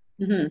 So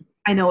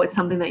I know it's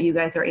something that you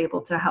guys are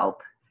able to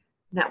help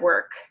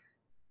network.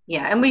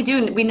 Yeah, and we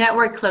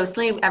network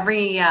closely.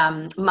 Every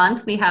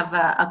month we have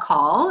a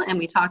call, and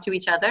we talk to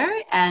each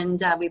other,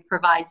 and we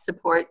provide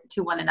support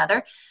to one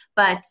another.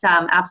 But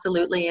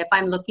absolutely, if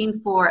I'm looking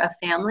for a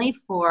family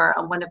for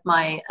one of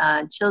my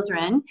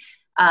children,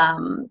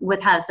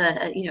 has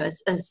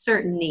a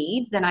certain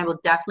need, then I will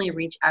definitely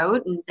reach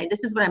out and say,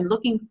 this is what I'm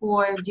looking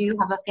for. Do you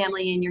have a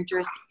family in your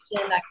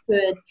jurisdiction that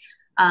could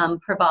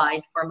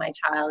provide for my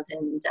child?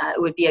 And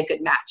it would be a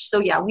good match. So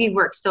yeah, we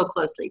work so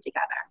closely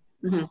together.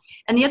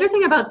 And the other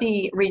thing about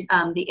the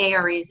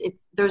AREs,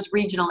 there's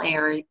regional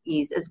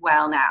AREs as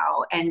well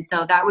now. And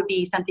so that would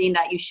be something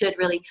that you should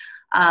really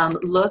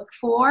look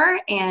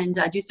for and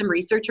do some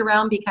research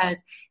around,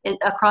 because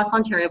across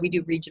Ontario, we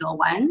do regional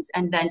ones,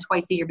 and then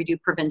twice a year we do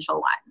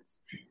provincial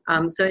ones.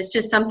 So it's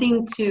just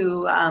something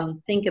to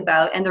think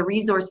about. And the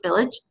Resource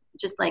Village,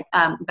 just like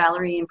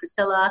Valerie and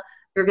Priscilla,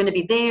 you're going to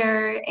be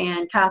there,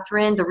 and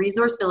Kathryn, the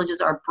Resource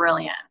Villages are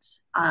brilliant.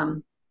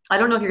 I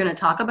don't know if you're going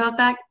to talk about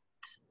that,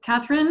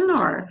 Kathryn,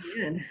 or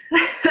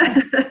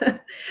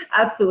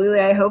Absolutely.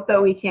 I hope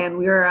that we can.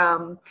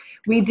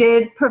 We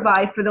did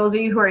provide, for those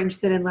of you who are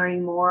interested in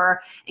learning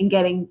more and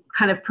getting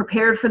kind of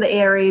prepared for the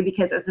area,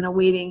 because as an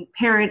awaiting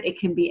parent, it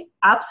can be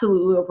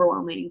absolutely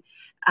overwhelming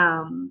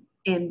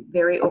and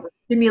very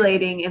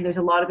overstimulating, and there's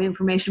a lot of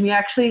information. We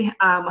actually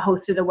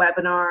hosted a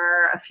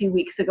webinar a few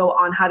weeks ago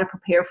on how to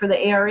prepare for the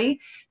ARE.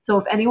 So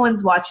if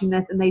anyone's watching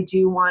this and they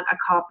do want a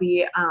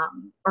copy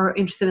or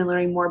interested in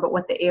learning more about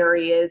what the ARE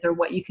is or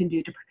what you can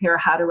do to prepare,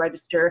 how to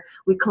register,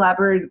 we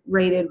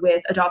collaborated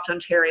with Adopt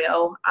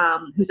Ontario,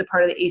 who's a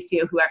part of the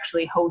ACO, who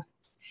actually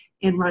hosts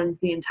and runs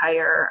the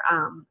entire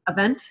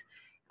event.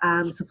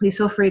 So please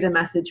feel free to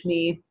message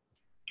me,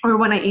 or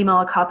when I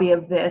email a copy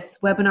of this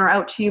webinar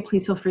out to you,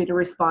 please feel free to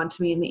respond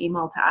to me in the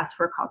email to ask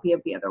for a copy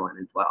of the other one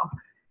as well.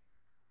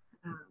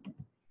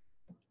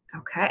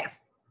 Okay.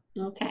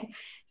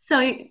 So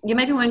you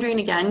might be wondering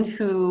again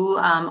who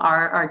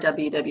are our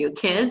WW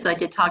kids. I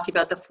did talk to you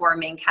about the 4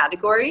 main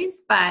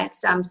categories, but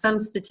some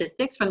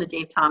statistics from the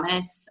Dave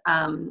Thomas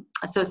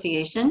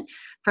Association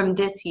from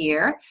this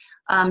year.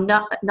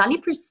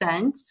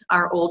 90%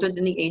 are older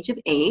than the age of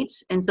 8.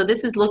 And so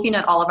this is looking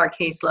at all of our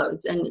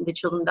caseloads and the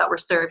children that we're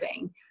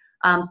serving.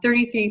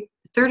 33%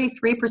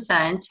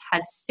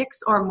 had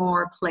 6 or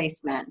more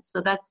placements.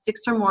 So that's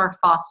 6 or more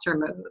foster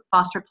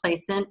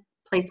placement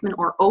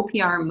or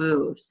OPR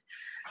moves.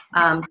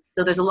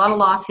 So there's a lot of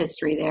loss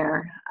history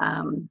there.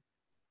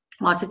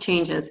 Lots of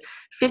changes.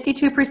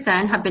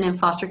 52% have been in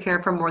foster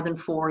care for more than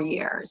 4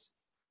 years.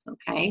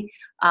 Okay,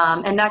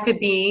 and that could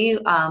be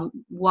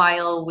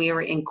while we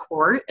were in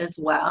court as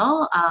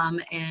well,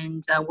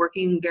 and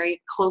working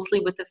very closely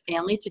with the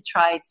family to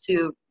try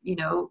to,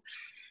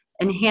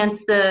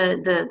 enhance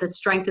the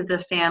strength of the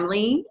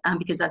family,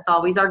 because that's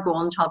always our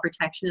goal in child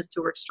protection, is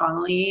to work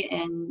strongly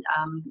and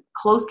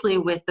closely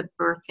with the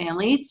birth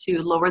family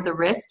to lower the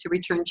risk to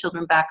return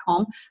children back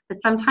home.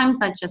 But sometimes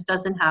that just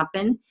doesn't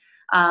happen.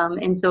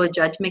 And so a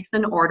judge makes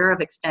an order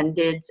of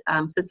extended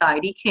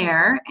society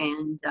care,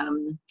 and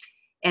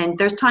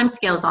there's time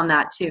scales on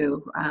that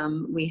too.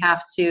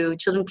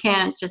 Children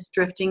can't just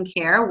drift in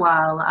care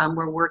while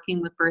we're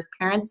working with birth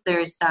parents.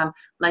 There's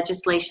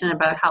legislation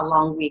about how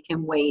long we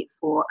can wait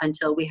for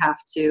until we have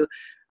to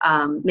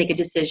make a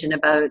decision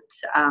about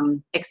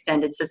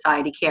extended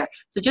society care.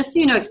 So just so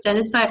you know,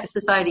 extended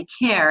society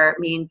care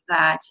means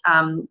that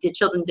the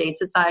Children's Aid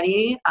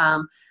Society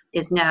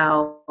is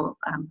now,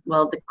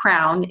 the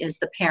Crown is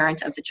the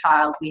parent of the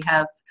child. We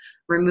have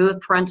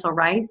removed parental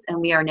rights, and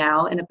we are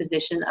now in a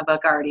position of a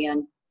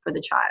guardian for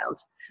the child.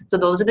 So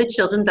those are the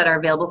children that are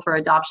available for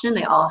adoption.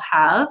 They all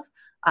have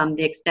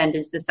the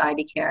extended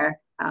society care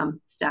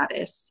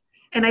status.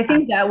 And I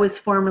think that was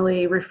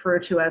formerly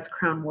referred to as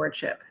Crown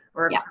Wardship,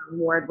 or Yeah. Crown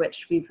Ward,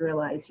 which we've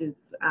realized is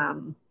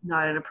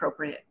not an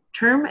appropriate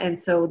term. And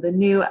so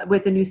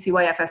with the new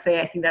CYFSA,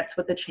 I think that's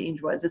what the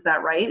change was. Is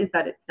that right? Is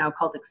that it's now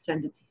called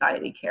extended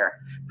society care?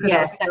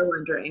 Yes. Those who are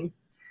wondering.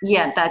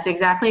 Yeah, that's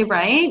exactly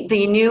right.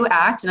 The new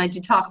act, and I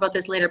did talk about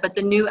this later, but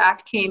the new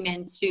act came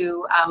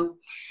into,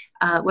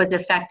 was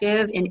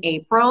effective in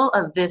April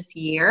of this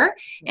year.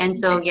 And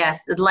so,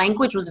 yes, the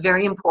language was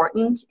very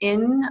important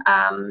in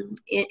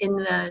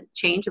the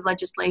change of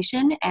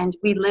legislation. And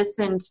we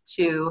listened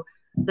to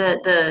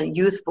the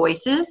youth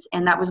voices,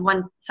 and that was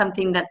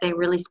something that they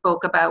really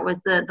spoke about, was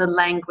the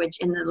language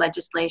in the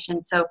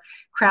legislation. So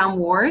Crown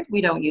Ward,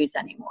 we don't use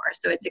anymore.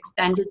 So it's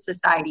extended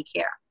society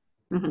care.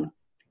 Mm-hmm.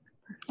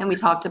 And we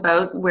talked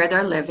about where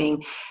they're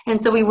living.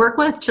 And so we work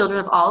with children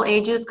of all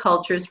ages,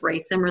 cultures,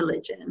 race, and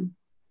religion.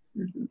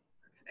 Mm-hmm.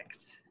 Perfect.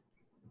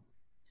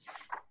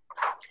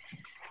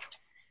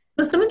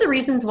 So some of the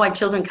reasons why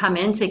children come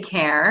into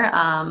care,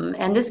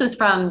 and this is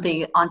from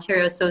the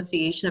Ontario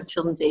Association of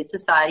Children's Aid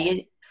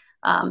Society.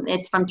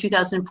 It's from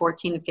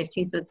 2014 and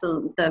 15, so it's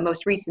the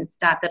most recent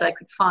stat that I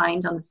could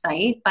find on the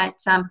site. But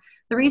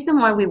the reason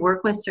why we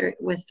work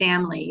with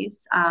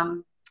families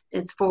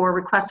is for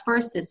requests for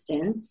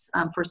assistance,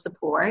 for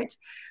support,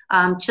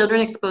 children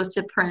exposed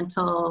to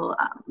parental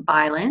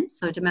violence,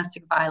 so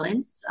domestic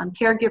violence,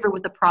 caregiver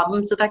with a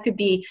problem, so that could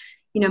be,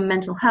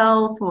 mental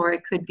health, or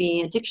it could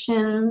be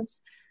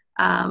addictions,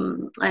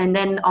 and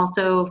then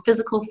also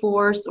physical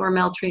force or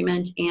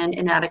maltreatment and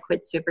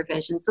inadequate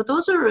supervision. So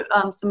those are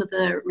some of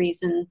the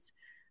reasons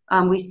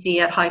we see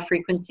at high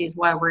frequencies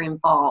why we're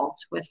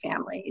involved with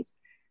families.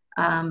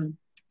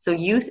 So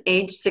youth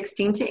age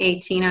 16 to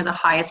 18 are the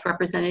highest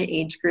represented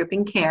age group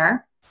in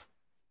care.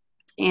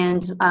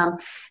 And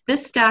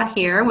this stat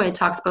here, when it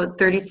talks about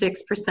 36%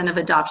 of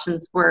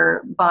adoptions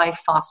were by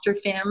foster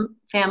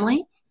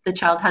family the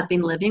child has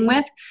been living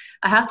with,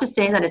 I have to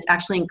say that it's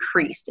actually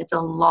increased. It's a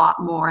lot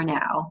more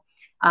now.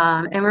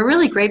 And we're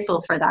really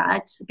grateful for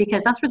that,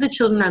 because that's where the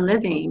children are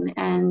living.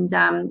 And,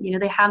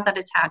 they have that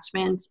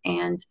attachment,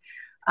 and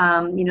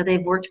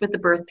they've worked with the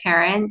birth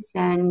parents,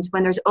 and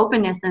when there's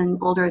openness in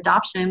older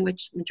adoption,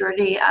 which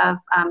majority of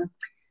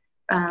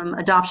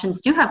adoptions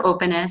do have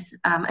openness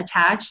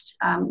attached,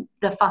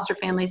 the foster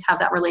families have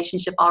that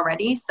relationship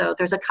already, so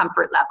there's a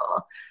comfort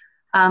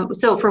level.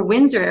 So for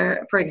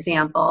Windsor, for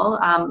example,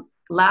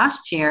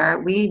 last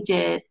year we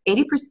did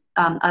 80%,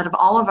 out of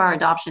all of our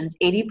adoptions,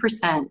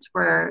 80%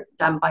 were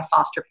done by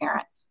foster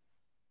parents.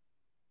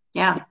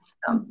 Yeah,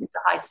 so it's a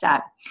high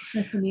stat.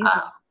 That's amazing.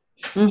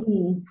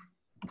 Mm-hmm.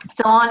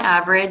 So on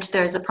average,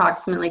 there's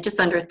approximately just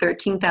under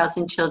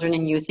 13,000 children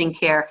and youth in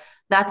care.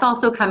 That's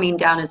also coming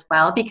down as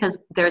well, because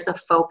there's a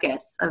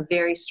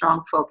very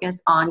strong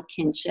focus on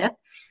kinship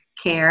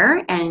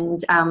care,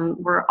 and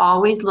we're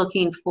always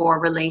looking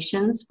for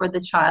relations for the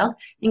child.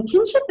 And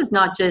kinship is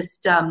not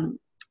just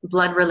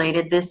blood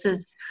related. This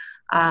is,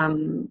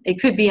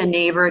 it could be a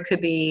neighbor, it could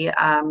be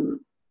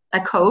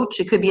a coach,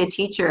 it could be a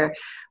teacher.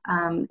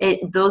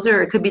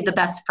 It could be the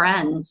best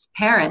friends,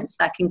 parents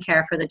that can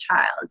care for the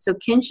child. So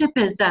kinship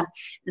is a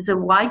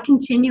wide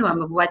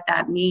continuum of what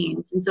that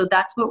means. And so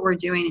that's what we're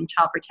doing in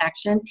child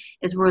protection,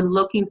 is we're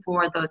looking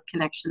for those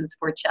connections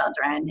for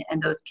children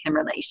and those kin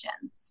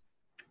relations.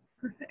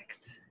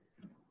 Perfect.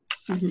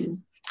 Mm-hmm.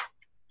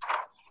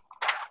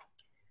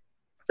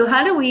 So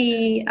how do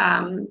we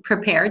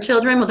prepare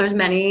children? Well, there's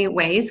many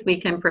ways we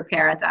can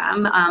prepare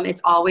them.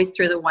 It's always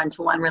through the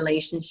one-to-one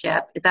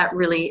relationship. That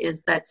really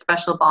is that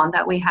special bond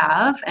that we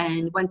have.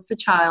 And once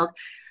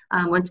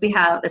we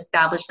have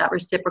established that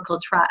reciprocal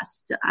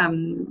trust,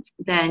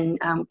 then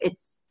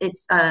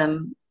it's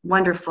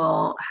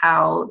wonderful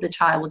how the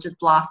child will just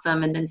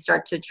blossom and then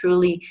start to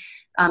truly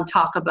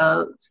talk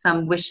about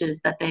some wishes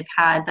that they've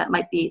had that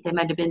they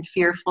might have been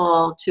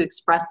fearful to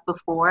express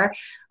before.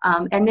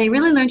 And they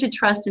really learn to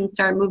trust and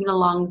start moving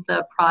along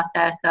the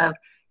process of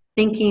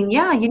thinking,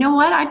 yeah, you know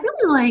what, I'd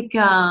really like,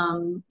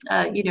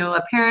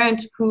 a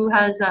parent who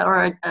has,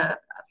 or a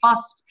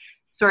foster,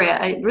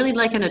 I really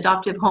like an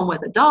adoptive home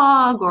with a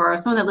dog, or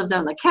someone that lives out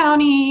in the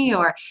county,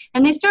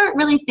 and they start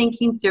really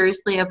thinking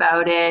seriously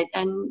about it.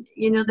 And,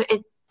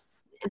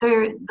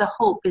 the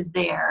hope is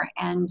there,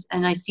 and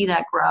I see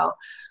that grow.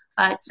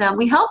 But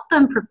we help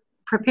them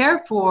prepare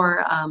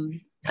for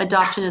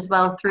adoption as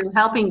well through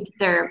helping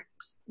their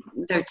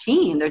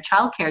team, their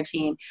childcare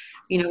team.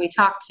 We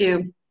talk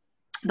to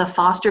the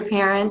foster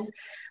parents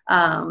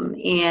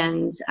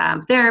and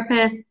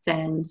therapists,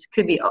 and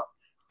could be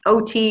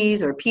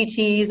OTs or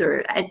PTs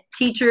or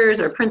teachers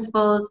or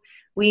principals.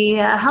 We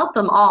help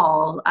them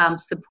all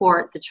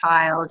support the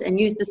child and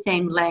use the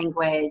same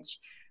language.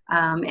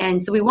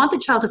 And so we want the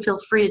child to feel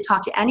free to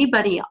talk to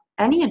anybody,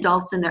 any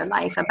adults in their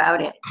life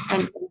about it,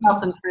 and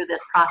help them through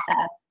this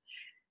process.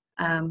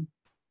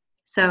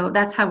 So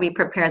that's how we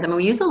prepare them.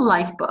 We use a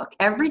life book.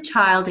 Every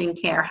child in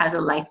care has a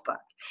life book,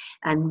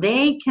 and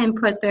they can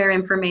put their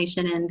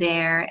information in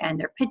there and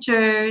their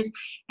pictures.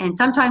 And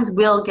sometimes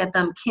we'll get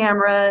them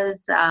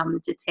cameras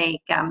to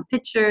take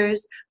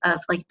pictures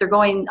of, like, they're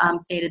going,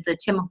 say, to the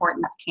Tim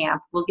Hortons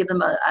camp. We'll give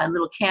them a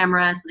little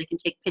camera so they can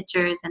take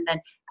pictures and then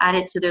add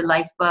it to their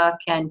life book.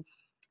 And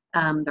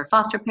their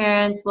foster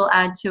parents will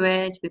add to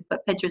it. We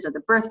put pictures of the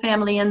birth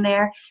family in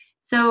there.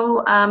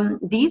 So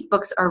these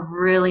books are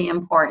really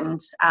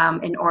important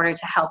in order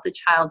to help the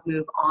child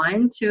move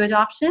on to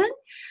adoption.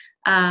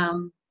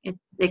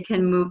 They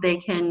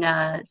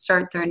can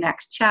start their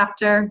next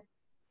chapter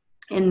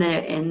in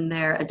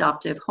their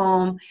adoptive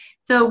home.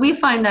 So we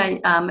find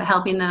that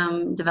helping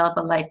them develop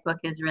a life book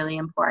is really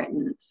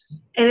important.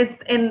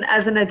 And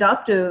as an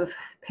adoptive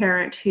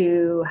parent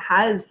who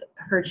has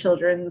her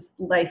children's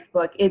life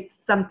book, it's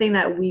something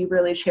that we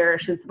really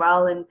cherish as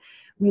well, and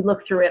we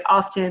look through it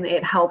often.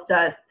 It helped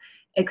us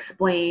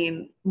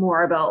explain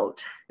more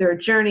about their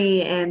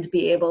journey and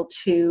be able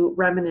to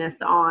reminisce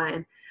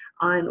on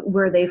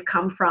where they've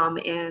come from.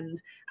 And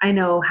I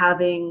know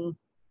having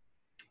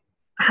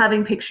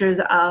pictures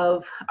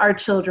of our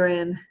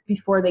children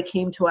before they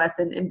came to us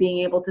and being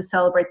able to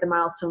celebrate the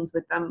milestones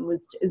with them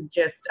is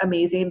just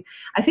amazing.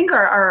 I think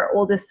our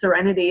oldest,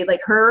 Serenity,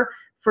 like, her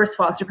first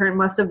foster parent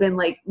must have been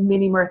like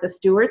mini Martha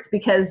Stewart's,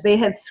 because they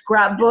had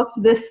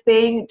scrapbooked this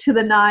thing to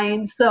the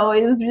nines. So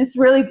it was just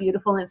really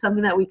beautiful, and it's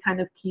something that we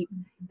kind of keep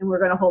and we're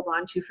going to hold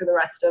on to for the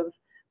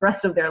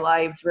rest of their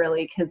lives,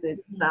 really, because it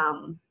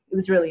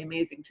was really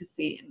amazing to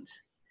see. And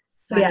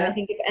so yeah, I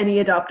think if any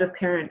adoptive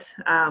parent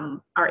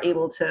are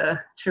able to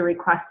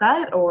request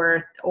that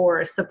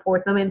or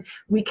support them, and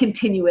we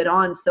continue it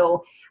on.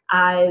 So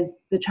as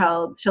the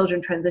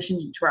children transition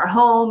into our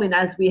home, and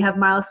as we have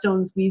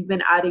milestones, we've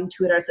been adding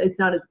to it. It's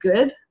not as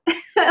good.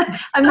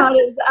 I'm not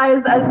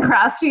as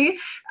crafty,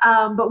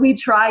 but we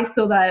try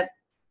so that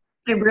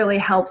it really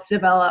helps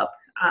develop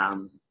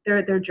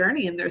their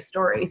journey and their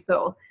story.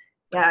 So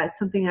yeah, it's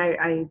something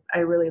I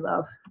really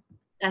love.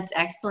 That's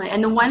excellent.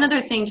 And the one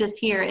other thing just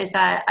here is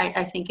that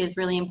I think is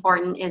really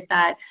important is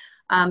that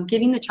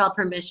giving the child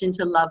permission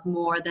to love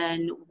more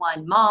than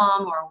one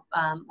mom or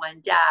one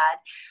dad.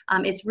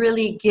 It's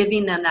really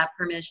giving them that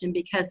permission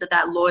because of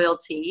that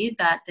loyalty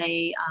that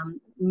they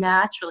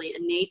naturally,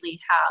 innately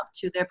have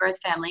to their birth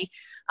family.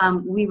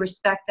 We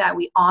respect that,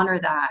 we honor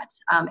that,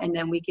 and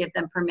then we give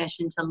them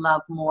permission to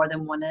love more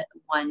than one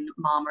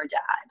mom or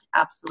dad.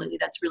 Absolutely,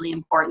 that's really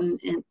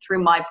important. And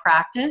through my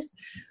practice,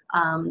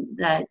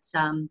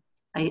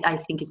 I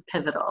think is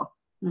pivotal.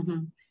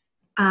 Mm-hmm.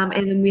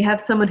 And then we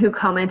have someone who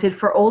commented,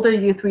 for older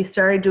youth, we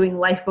started doing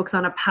life books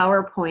on a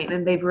PowerPoint,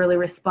 and they've really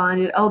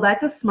responded, oh,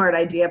 that's a smart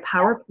idea,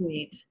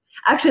 PowerPoint.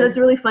 Actually, that's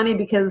really funny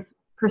because,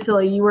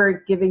 Priscilla, you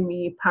were giving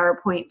me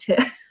PowerPoint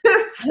tips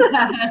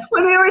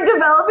when we were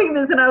developing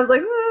this, and I was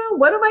like,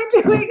 what am I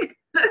doing?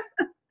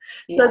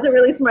 So it's a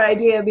really smart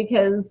idea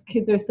because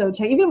kids are so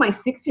tech. Even my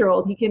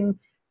 6-year-old, he can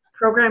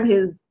program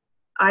his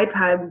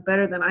iPad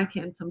better than I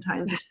can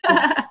sometimes.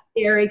 It's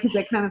scary because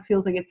it kind of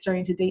feels like it's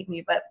starting to date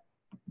me, but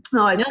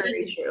no, it's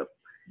very true.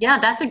 Yeah,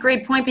 that's a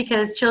great point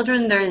because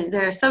children,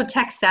 they're so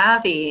tech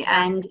savvy,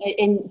 and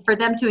for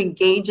them to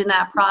engage in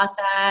that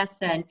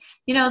process, and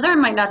there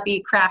might not be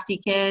crafty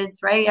kids,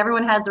 right?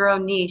 Everyone has their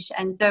own niche,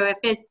 and so if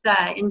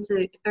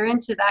they're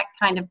into that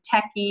kind of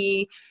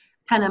techie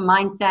kind of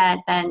mindset,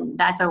 then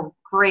that's a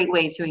great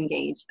way to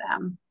engage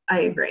them.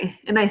 I agree,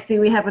 and I see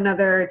we have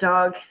another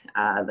dog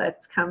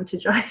that's come to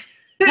join.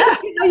 You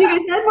guys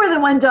had more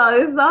than one dog.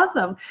 This is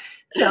awesome.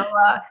 So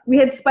we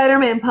had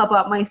Spider-Man pop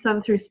up. My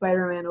son threw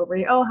Spider-Man over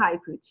here. Oh, hi,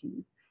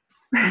 Poochie.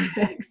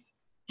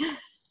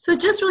 So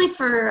just really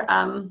for,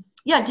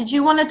 did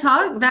you want to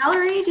talk?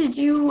 Valerie, did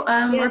you?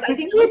 Yes, I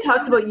think we had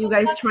talked about you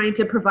guys trying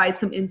to provide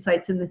some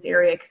insights in this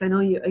area, because I know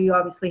you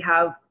obviously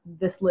have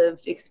this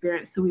lived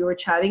experience. So we were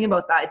chatting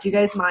about that. Do you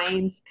guys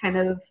mind kind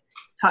of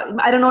talking?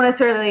 I don't know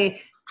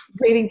necessarily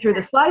reading through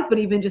the slides, but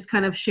even just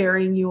kind of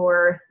sharing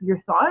your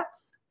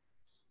thoughts.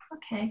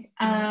 Okay.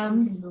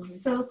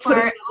 So Put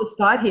it on the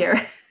spot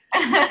here.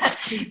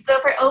 So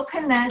for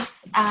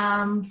openness,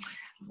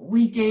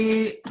 we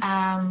do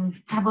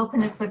have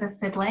openness with a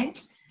sibling,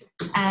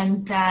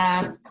 and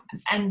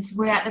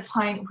we're at the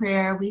point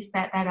where we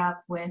set that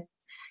up with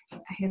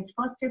his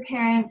foster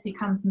parents who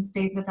comes and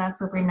stays with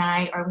us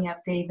overnight, or we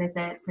have day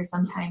visits, or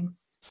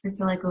sometimes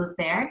Priscilla goes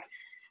there.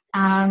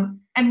 And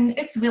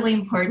it's really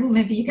important.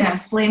 Maybe you can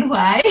explain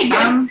why.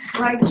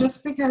 Like,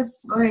 just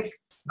because, like,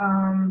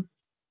 I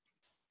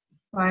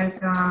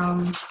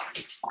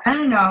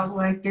don't know,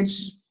 like,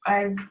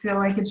 I feel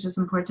like it's just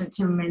important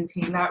to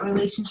maintain that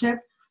relationship.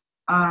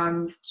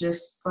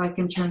 Just like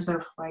in terms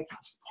of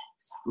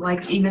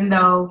like even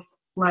though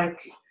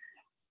like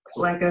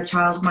a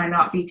child might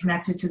not be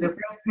connected to their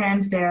birth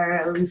parents, they're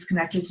at least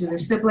connected to their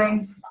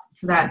siblings,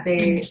 so that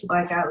they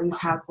like at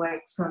least have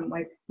like some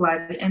like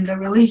blood in the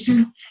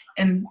relation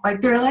in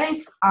like their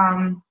life.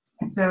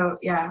 So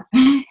yeah.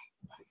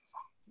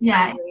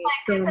 Yeah,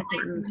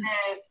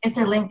 it's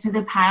a link to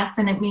the past,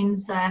 and it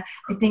means I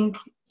think,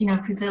 you know,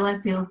 Priscilla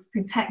feels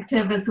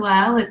protective as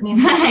well. It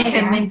means that she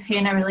can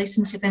maintain a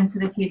relationship into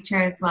the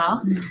future as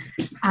well.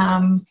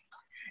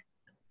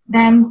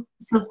 Then,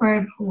 so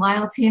for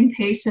loyalty and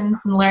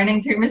patience and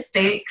learning through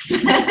mistakes,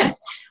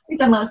 we've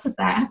done lots of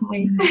that, haven't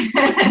we?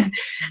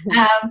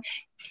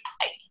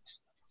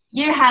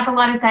 You had a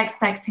lot of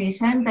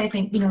expectations. I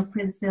think, you know,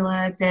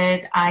 Priscilla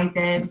did, I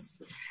did.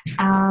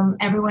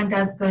 Everyone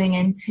does going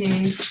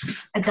into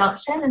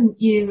adoption, and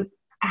you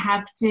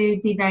have to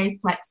be very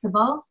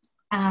flexible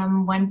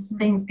once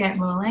things get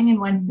rolling and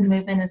once the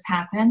move-in has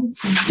happened.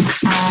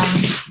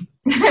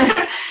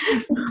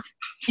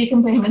 You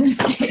can blame a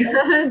mistake.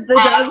 The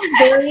dog's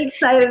very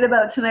excited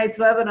about tonight's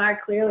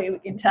webinar. Clearly, we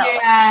can tell.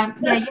 Yeah.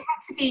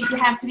 You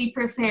have to be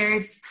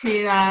prepared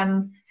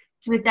to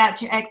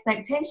adapt your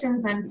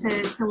expectations and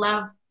to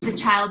love the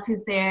child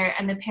who's there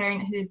and the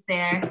parent who's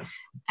there,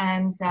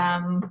 and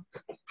kind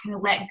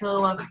of let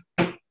go of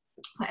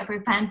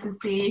whatever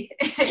fantasy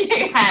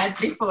you had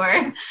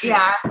before.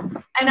 Yeah.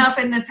 And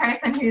often the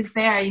person who's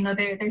there, you know,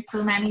 there's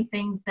so many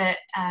things that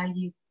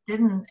you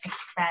didn't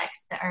expect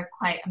that are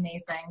quite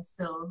amazing.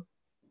 So,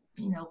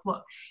 you know,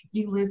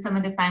 you lose some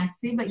of the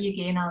fantasy, but you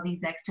gain all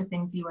these extra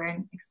things you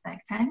weren't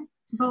expecting.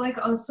 But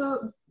like,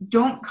 also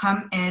don't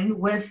come in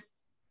with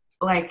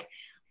like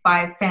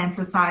by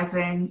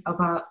fantasizing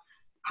about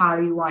how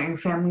you want your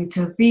family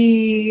to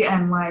be,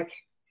 and like,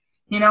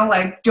 you know,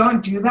 like,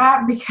 don't do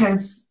that,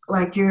 because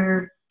like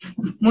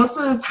most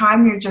of the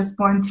time you're just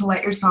going to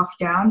let yourself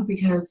down,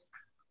 because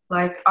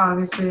like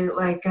obviously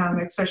like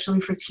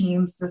especially for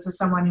teens, this is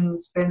someone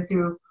who's been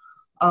through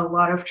a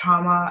lot of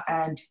trauma,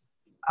 and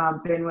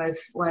been with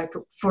like,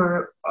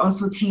 for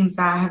also teens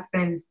that have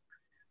been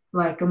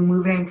like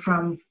moving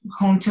from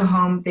home to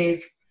home,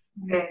 they've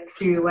been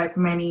through like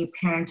many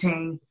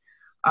parenting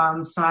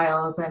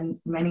styles and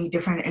many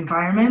different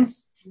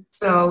environments.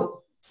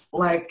 So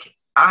like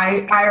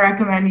I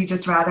recommend you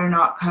just rather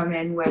not come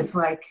in with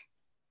like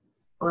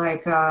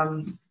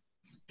too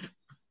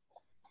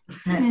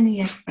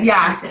many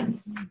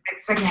expectations.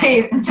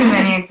 Too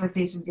many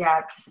expectations.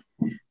 Yeah.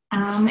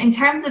 In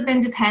terms of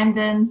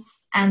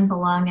independence and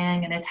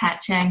belonging and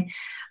attaching,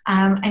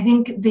 I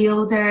think the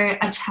older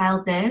a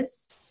child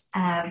is,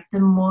 the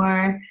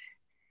more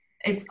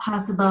it's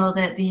possible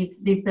that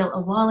they've built a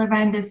wall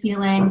around their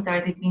feelings,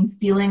 or they've been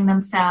steeling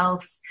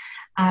themselves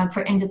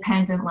for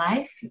independent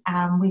life.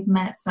 We've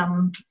met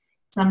some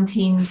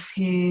teens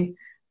who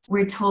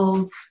were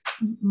told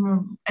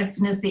as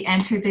soon as they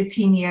entered their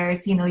teen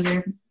years, you know,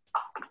 you're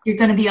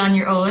going to be on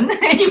your own.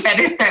 You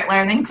better start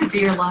learning to do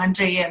your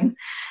laundry and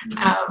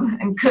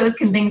cook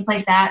and things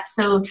like that.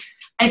 So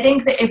I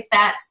think that if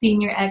that's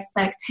been your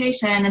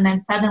expectation, and then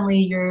suddenly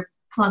you're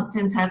plunked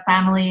into a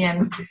family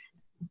and,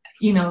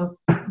 you know,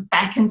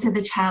 back into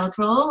the child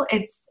role,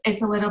 it's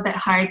a little bit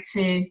hard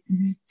to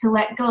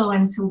let go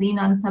and to lean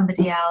on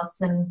somebody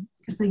else, and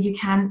so you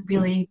can't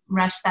really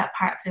rush that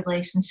part of the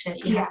relationship.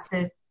 You have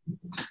to.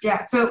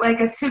 Yeah. So like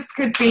a tip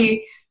could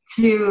be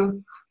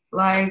to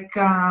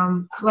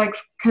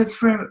because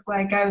for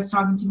like, I was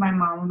talking to my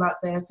mom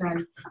about this,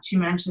 and she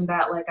mentioned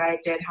that like I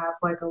did have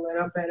like a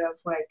little bit of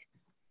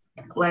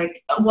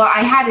well,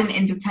 I had an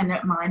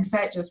independent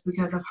mindset just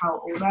because of how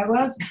old I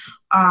was.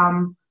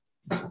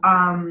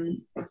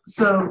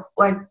 So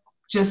like,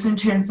 just in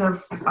terms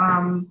of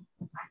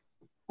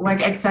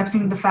like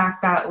accepting the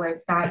fact that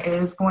like that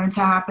is going to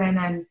happen,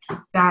 and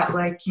that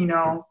like, you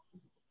know,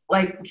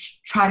 like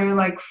try to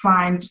like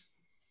find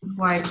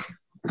like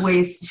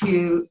ways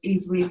to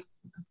easily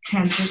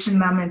transition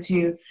them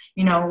into,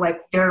 you know,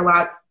 like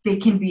they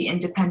can be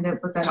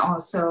independent, but then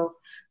also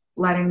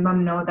letting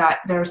them know that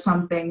there are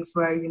some things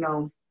where, you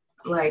know,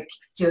 like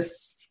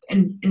just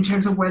in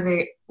terms of where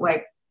they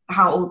like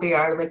how old they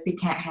are, like they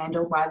can't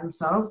handle by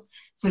themselves.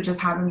 So just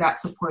having that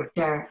support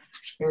there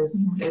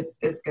is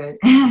good.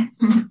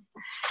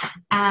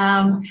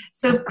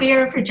 So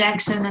fear of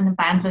rejection and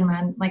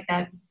abandonment, like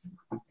that's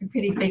a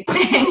pretty big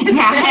thing.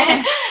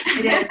 Yeah,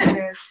 it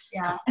is.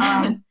 Yeah.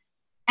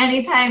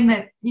 Anytime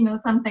that, you know,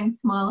 something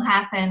small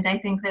happened, I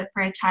think that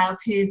for a child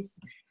who's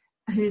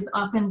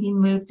often been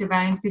moved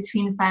around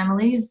between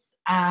families,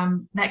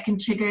 that can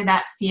trigger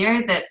that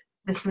fear that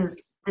this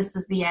is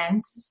the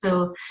end.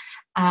 So,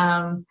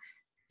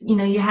 you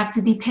know, you have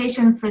to be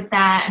patient with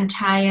that and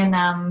try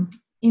and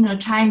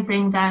try and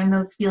bring down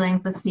those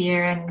feelings of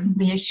fear and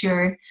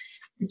reassure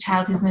the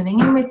child who's moving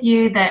in with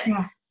you that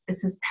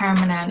this is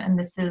permanent and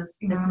this is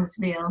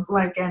real.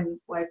 And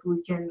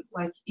we can,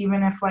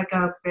 even if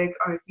a big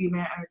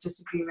argument or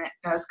disagreement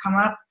does come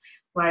up,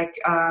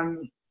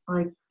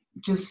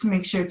 just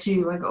make sure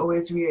to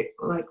always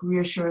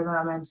reassure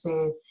them and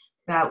say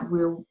that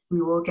we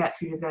will get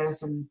through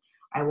this, and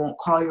I won't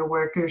call your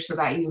worker so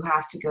that you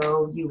have to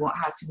go, you won't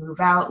have to move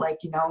out,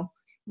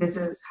 this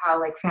is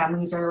how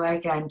families are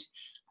and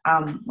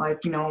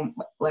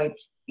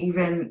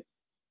even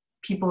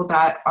people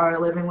that are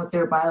living with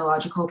their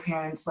biological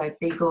parents,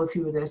 they go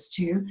through this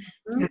too.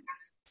 So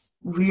just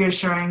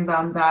reassuring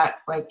them that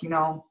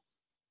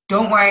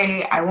don't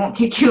worry, I won't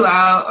kick you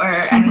out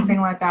or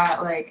anything like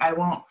that. I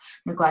won't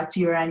neglect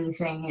you or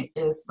anything. It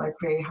is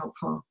very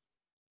helpful.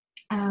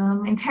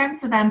 In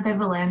terms of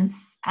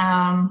ambivalence,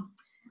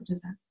 what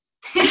is that?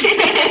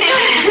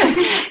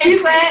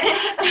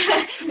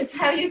 It's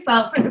how you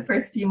felt for the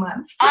first few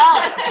months.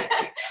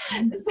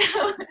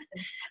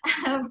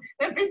 So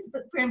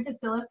when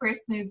Priscilla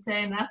first moved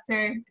in,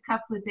 after a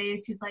couple of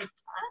days, she's like,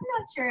 I'm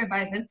not sure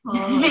about this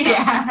whole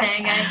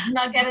thing. I'm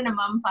not getting a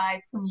mum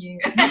vibe from you.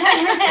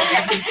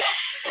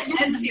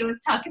 And she was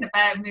talking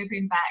about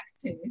moving back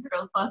to her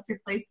old foster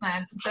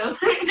placement. So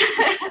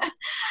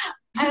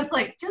I was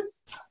like,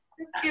 just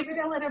give it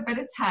a little bit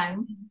of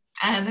time,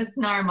 and it's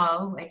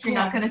normal. You're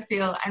not gonna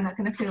feel. I'm not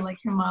gonna feel like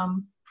your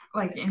mom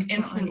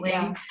instantly.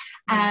 Yeah.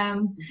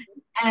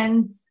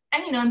 And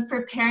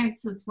for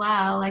parents as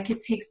well,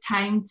 it takes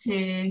time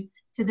to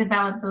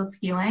develop those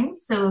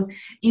feelings. So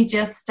you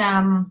just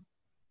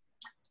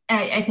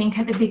I think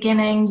at the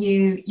beginning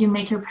you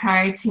make your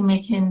priority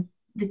making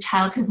the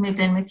child who's moved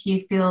in with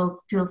you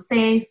feel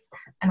safe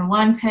and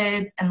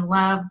wanted and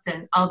loved,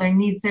 and all their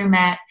needs are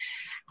met,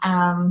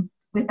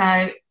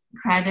 without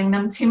crowding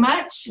them too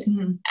much.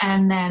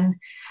 And then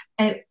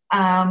a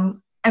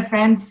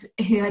friend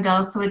who had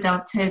also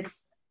adopted,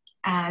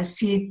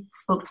 she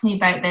spoke to me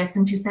about this,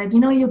 and she said,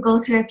 you'll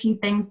go through a few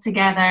things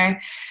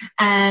together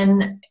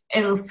and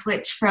it'll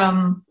switch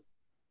from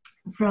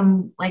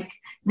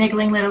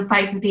niggling little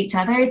fights with each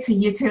other to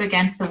you two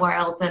against the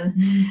world,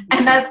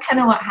 and that's kind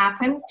of what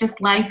happens.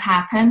 Just life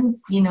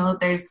happens.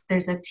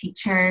 There's a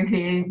teacher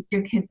who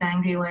your kid's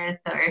angry with,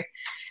 or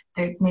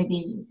there's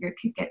maybe your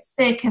kid gets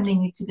sick and they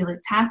need to be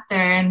looked after,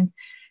 and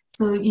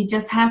so you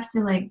just have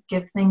to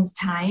give things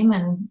time,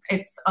 and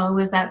it's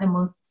always at the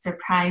most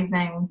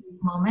surprising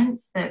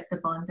moments that the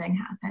bonding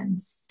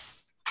happens.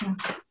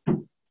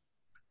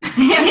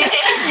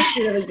 That's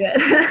really good.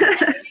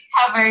 We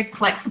covered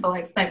flexible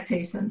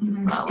expectations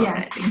as well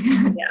already.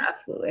 Yeah,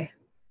 absolutely.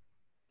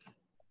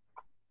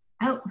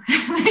 Oh,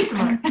 there's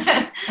more.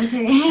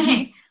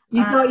 Okay.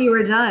 You thought you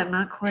were done,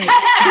 not quite.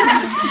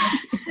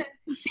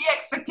 See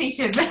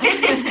expectations.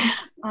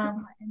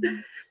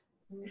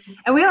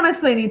 And we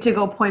honestly need to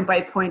go point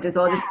by point as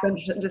well,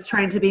 just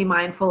trying to be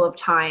mindful of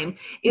time.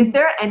 Is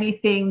there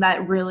anything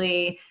that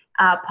really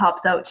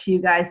pops out to you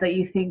guys that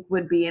you think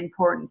would be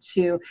important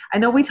to? I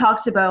know we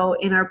talked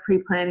about in our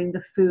pre-planning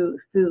the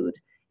food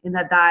in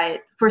the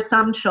diet. For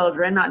some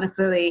children, not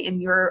necessarily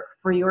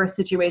for your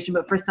situation,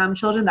 but for some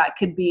children that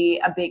could be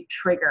a big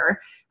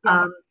trigger.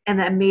 And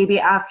then maybe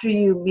after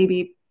you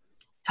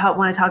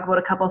want to talk about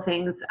a couple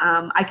things,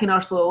 I can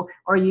also,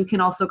 or you can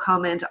also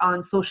comment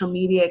on social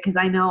media, because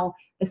I know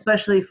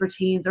especially for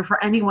teens or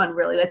for anyone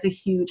really, that's a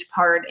huge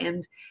part.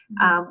 And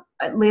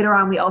later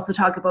on we also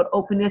talk about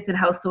openness and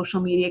how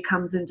social media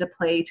comes into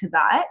play to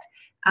that.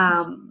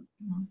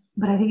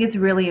 But I think it's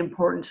really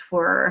important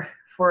for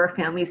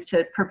families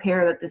to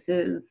prepare that this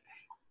is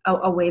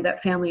a way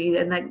that family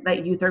and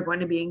that youth are going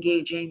to be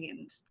engaging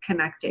and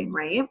connecting,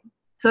 right?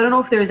 So I don't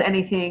know if there's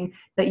anything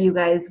that you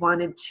guys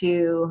wanted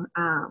to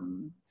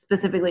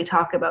specifically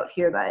talk about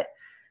here that.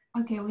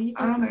 Okay, well, you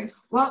go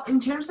first. Well, in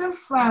terms of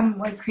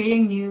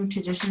creating new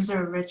traditions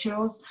or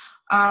rituals,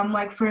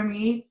 for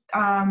me,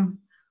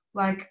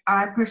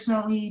 I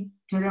personally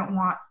didn't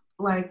want,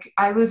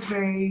 I was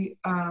very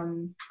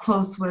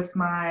close with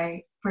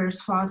my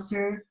first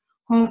foster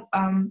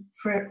home,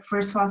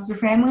 first foster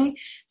family,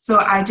 so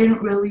I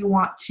didn't really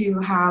want to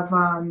have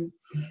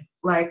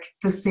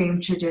the same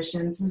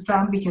traditions as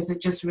them, because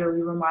it just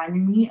really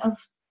reminded me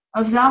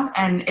of them,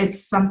 and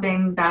it's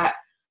something that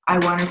I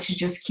wanted to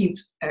just keep,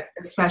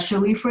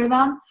 especially for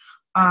them.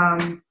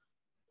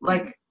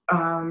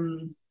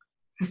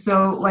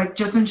 So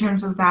just in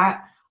terms of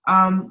that,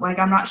 I'm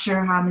not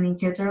sure how many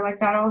kids are like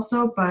that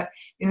also, but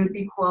it would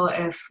be cool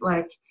if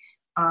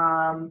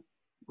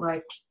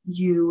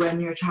you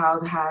and your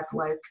child had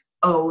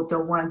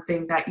the one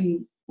thing that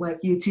you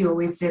two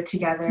always did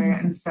together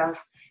and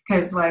stuff,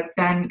 because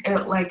then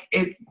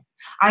it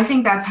I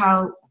think that's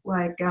how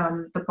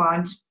the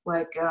bond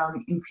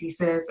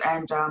increases,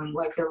 and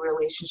the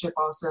relationship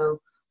also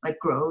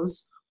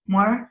grows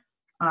more,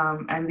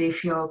 and they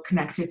feel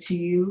connected to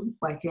you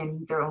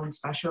in their own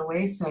special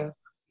way. So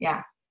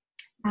yeah.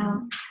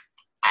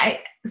 I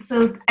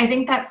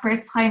think that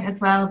first point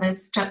as well, the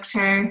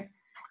structure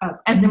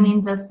as a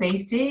means of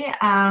safety.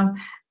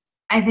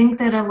 I think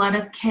that a lot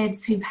of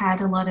kids who've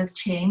had a lot of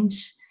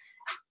change,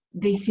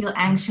 they feel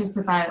anxious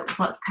about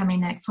what's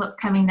coming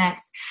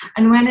next.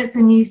 And when it's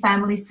a new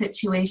family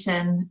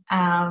situation,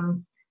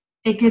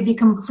 it could be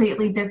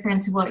completely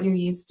different to what you're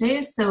used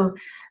to. So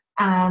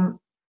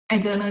I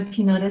don't know if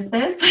you noticed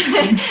this.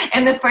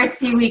 In the first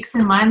few weeks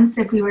and months,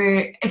 if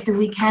the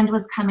weekend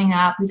was coming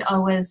up,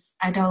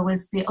 I'd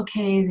always say,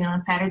 okay, you know,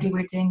 Saturday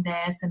we're doing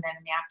this, and then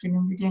in the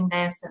afternoon we're doing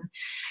this, and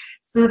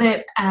so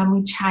that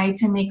we try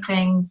to make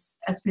things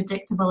as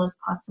predictable as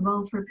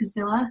possible for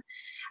Priscilla.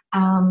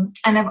 And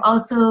I've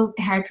also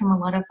heard from a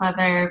lot of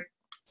other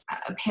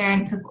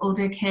parents of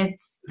older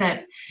kids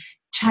that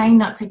trying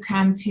not to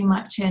cram too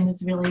much in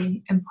is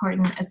really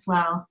important as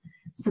well.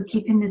 So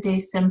keeping the day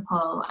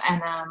simple,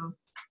 and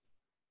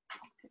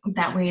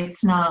that way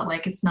it's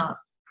not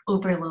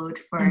overload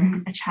for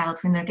a child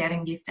when they're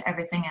getting used to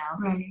everything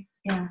else. Right.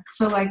 Yeah.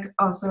 So like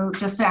also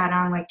just to add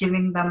on, like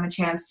giving them a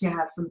chance to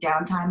have some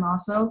downtime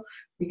also,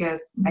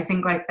 because I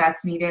think like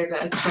that's needed,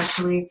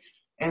 especially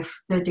if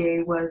the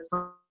day was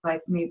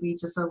like maybe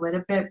just a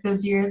little bit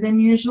busier than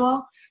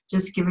usual,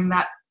 just giving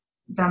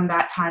them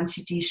that time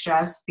to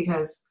de-stress,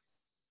 because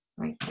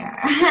like, yeah,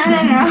 I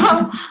don't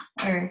know.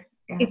 Or,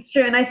 yeah. It's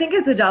true. And I think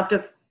as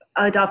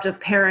adoptive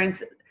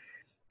parents,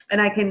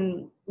 and I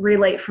can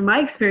relate from my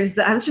experience,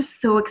 that I was just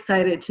so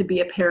excited to be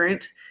a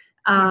parent,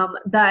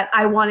 that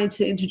I wanted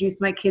to introduce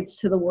my kids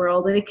to the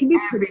world, and it can be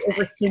pretty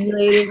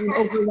overstimulating and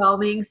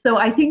overwhelming. So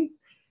I think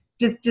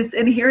just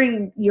in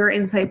hearing your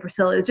insight,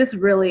 Priscilla, is just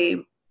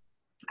really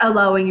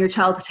allowing your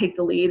child to take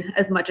the lead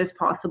as much as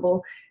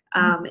possible,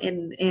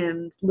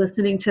 and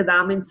listening to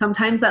them. And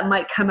sometimes that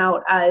might come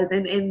out as,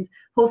 and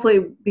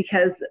hopefully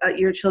because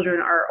your children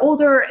are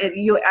older,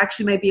 you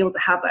actually might be able to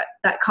have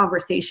that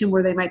conversation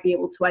where they might be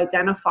able to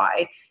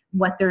identify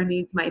what their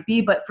needs might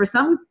be. But for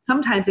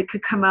sometimes it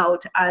could come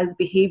out as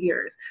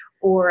behaviors,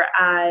 or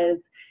as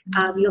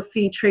you'll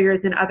see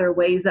triggers in other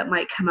ways that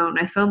might come out. And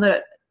I found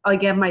that,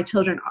 again, my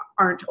children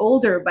aren't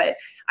older, but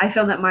I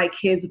found that my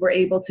kids were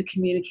able to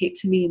communicate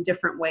to me in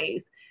different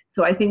ways.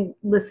 So I think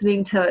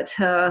listening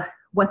to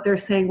what they're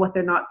saying, what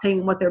they're not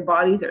saying, what their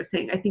bodies are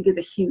saying, I think is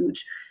a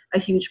huge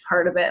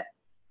part of it.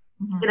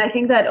 And I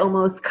think that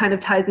almost kind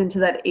of ties into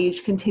that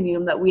age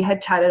continuum that we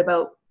had chatted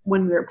about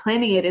when we were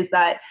planning it, is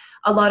that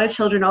a lot of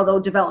children, although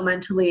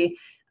developmentally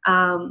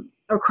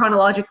or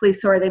chronologically,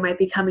 they might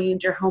be coming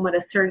into your home at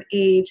a certain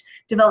age,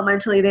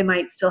 developmentally they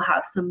might still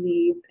have some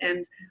needs.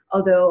 And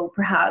although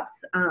perhaps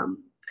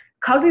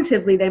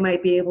cognitively they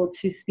might be able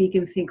to speak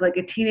and think like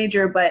a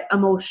teenager, but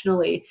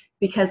emotionally,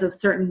 because of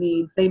certain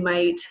needs, they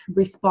might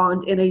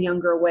respond in a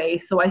younger way.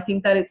 So I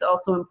think that it's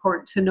also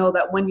important to know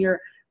that when you're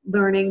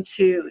learning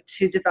to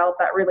develop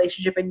that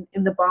relationship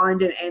in the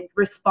bond and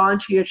respond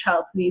to your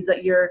child's needs,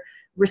 that you're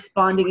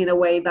responding in a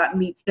way that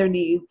meets their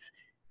needs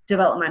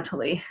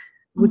developmentally.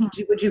 Would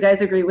you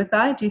guys agree with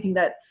that? Do you think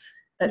that's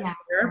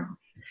fair?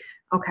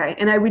 Okay.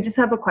 And we just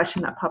have a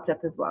question that popped up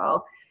as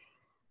well.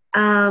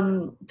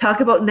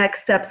 Talk about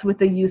next steps with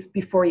the youth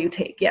before you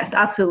take. Yes,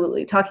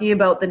 absolutely. Talking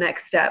about the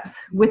next steps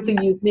with the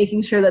youth,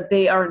 making sure that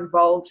they are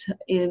involved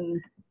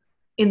in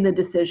the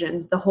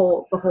decisions the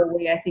whole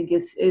way, I think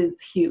is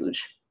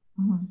huge.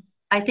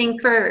 I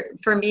think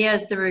for me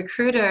as the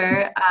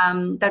recruiter,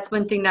 that's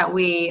one thing that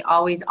we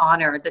always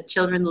honor. The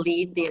children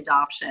lead the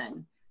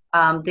adoption.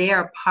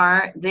 They're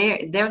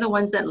the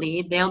ones that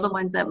lead. They're the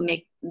ones that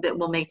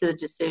will make the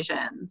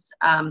decisions.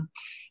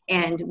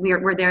 And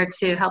we're there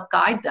to help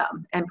guide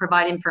them and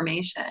provide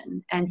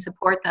information and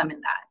support them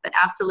in that. But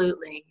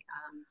absolutely,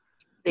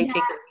 they take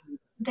the lead.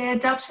 The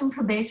adoption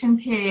probation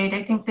period,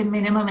 I think the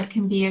minimum it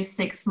can be is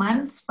 6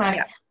 months, but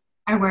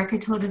our worker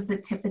told us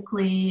that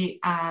typically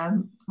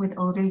with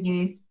older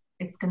youth,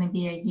 it's going to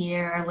be a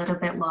year or a little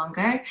bit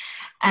longer.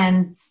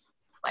 And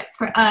like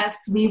for us,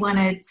 we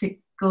wanted to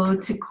go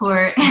to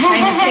court and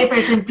sign the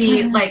papers and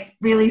be like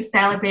really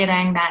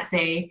celebrating that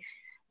day.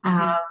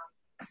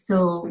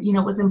 So, you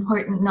know, it was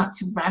important not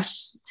to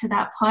rush to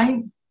that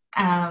point.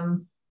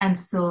 And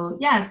so,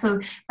 so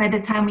by the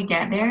time we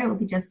get there, it will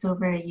be just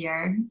over a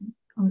year,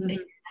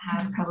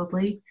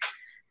 probably.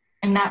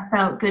 And that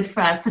felt good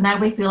for us. So now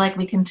we feel like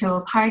we can throw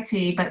a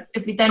party, but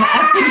if we done it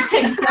after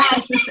 6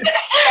 months.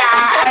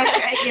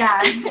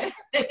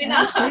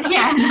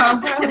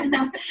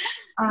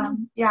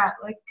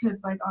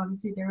 Because like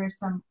obviously there were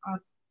some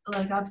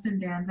like ups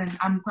and downs, and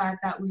I'm glad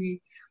that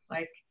we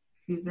like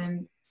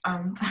Susan,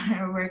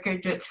 our worker,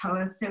 did tell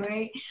us to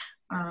wait.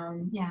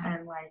 And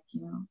like,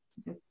 you know,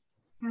 just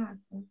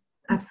so.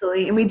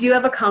 Absolutely. And we do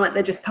have a comment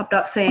that just popped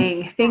up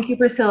saying, thank you,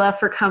 Priscilla,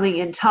 for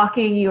coming and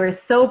talking. You are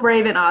so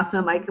brave and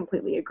awesome. I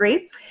completely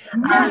agree.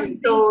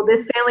 So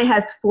this family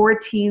has 4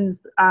 teens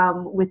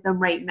with them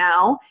right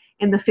now.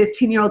 And the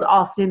 15-year-old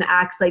often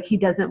acts like he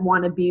doesn't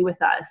want to be with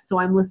us. So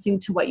I'm listening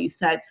to what you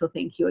said. So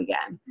thank you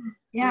again.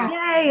 Yeah.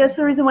 Yay. That's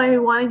the reason why we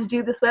wanted to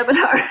do this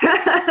webinar.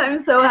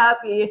 I'm so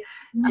happy.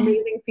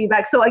 Amazing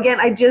feedback. So again,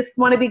 I just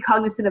want to be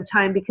cognizant of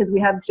time because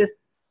we have just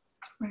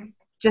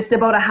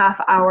about a half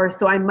hour.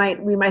 So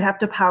we might have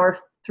to power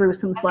through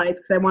some slides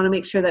because I want to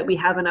make sure that we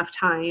have enough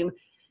time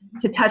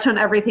touch on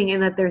everything,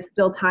 and that there's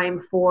still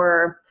time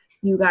for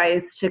you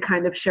guys to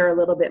kind of share a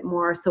little bit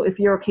more. So if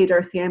you're okay,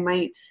 Darcy, I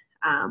might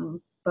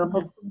bump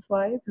up some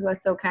slides, if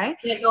that's okay.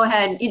 Yeah, go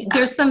ahead.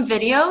 There's some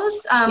videos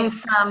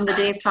from the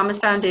Dave Thomas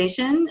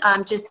Foundation.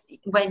 Just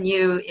when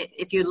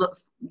if you look,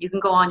 you can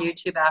go on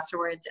YouTube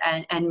afterwards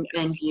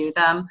and view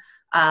them.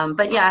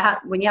 But yeah,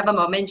 when you have a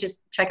moment,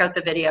 just check out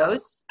the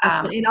videos.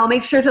 And I'll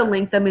make sure to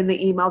link them in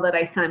the email that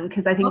I send,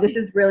 because I think this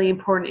is really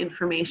important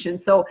information.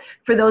 So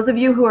for those of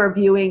you who are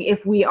viewing,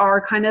 if we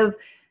are kind of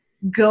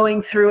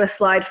going through a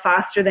slide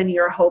faster than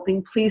you're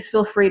hoping, please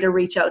feel free to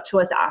reach out to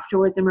us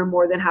afterwards, and we're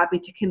more than happy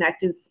to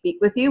connect and speak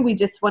with you. We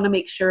just want to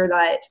make sure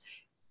that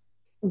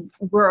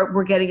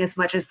we're getting as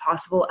much as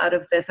possible out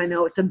of this. I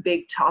know it's a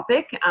big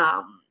topic,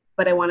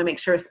 but I want to make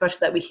sure especially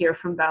that we hear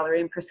from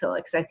Valerie and Priscilla,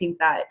 because I think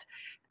that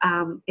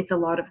it's a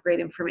lot of great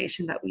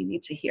information that we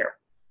need to hear.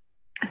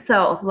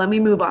 So let me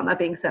move on. That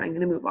being said, I'm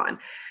going to move on.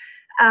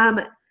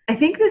 I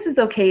think this is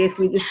okay if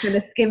we just kind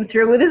of skim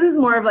through. This is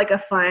more of like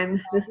a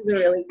fun, this is a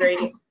really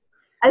great,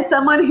 as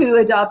someone who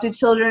adopted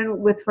children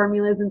with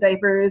formulas and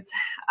diapers,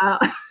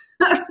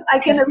 I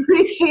can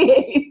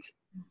appreciate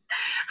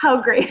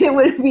how great it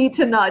would be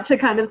to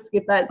kind of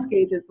skip that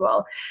stage as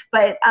well.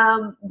 But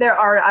there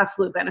are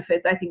absolute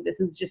benefits. I think this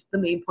is just the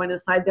main point of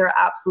the slide. There are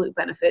absolute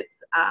benefits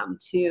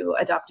to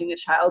adopting a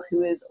child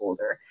who is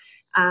older.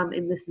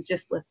 And this is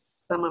just lists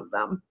some of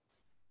them.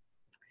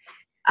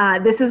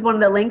 This is one of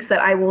the links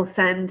that I will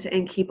send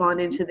and keep on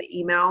into the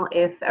email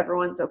if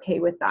everyone's okay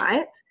with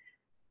that.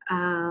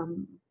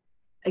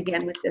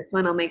 Again, with this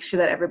one, I'll make sure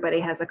that everybody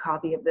has a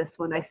copy of this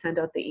when I send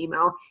out the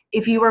email.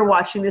 If you are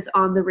watching this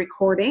on the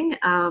recording,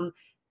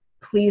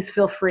 please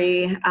feel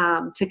free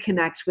to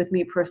connect with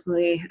me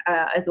personally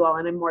as well,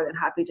 and I'm more than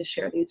happy to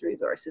share these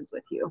resources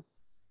with you.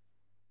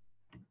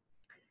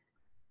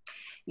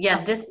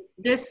 Yeah,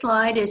 this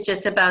slide is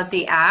just about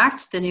the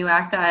act, the new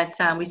act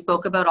that we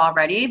spoke about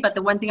already. But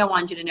the one thing I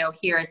want you to know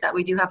here is that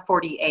we do have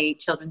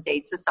 48 children's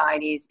aid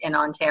societies in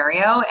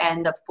Ontario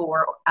and the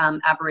 4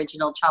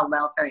 Aboriginal child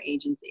welfare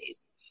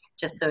agencies,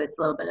 just so it's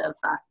a little bit of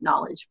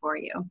knowledge for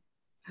you.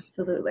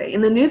 Absolutely.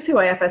 And the new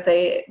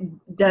CYFSA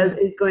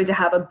is going to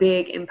have a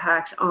big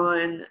impact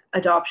on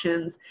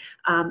adoptions.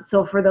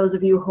 So for those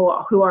of you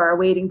who are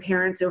awaiting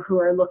parents or who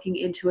are looking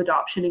into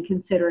adoption and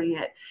considering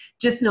it,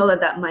 just know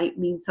that might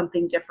mean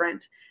something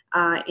different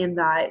in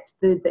that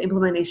the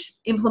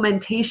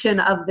implementation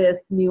of this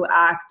new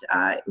act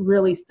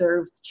really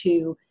serves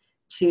to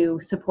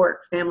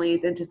support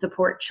families and to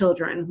support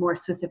children more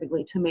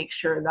specifically, to make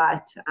sure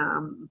that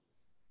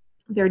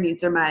their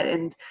needs are met.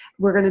 And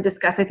we're going to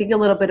discuss, I think, a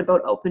little bit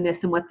about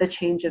openness and what the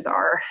changes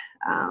are.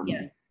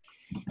 Yeah.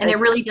 And it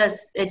really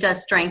does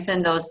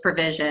strengthen those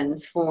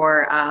provisions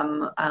for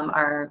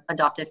our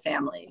adoptive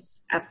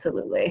families.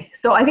 Absolutely.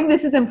 So I think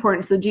this is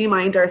important. So do you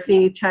mind,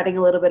 Darcy, chatting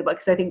a little bit about,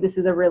 because I think this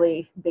is a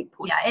really big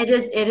point. Yeah,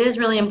 it is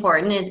really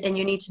important, and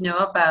you need to know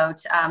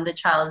about the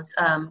child's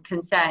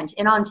consent.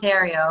 In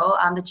Ontario,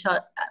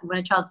 when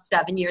a child's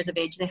 7 years of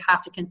age, they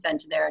have to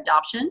consent to their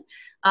adoption.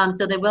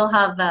 So they will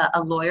have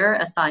a lawyer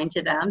assigned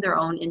to them, their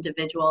own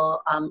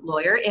individual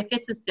lawyer. If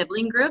it's a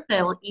sibling group,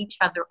 they will each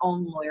have their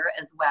own lawyer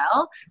as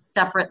well,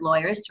 separate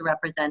lawyers to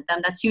represent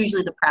them. That's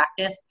usually the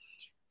practice.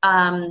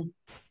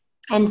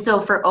 And so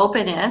for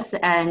openness,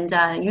 and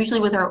usually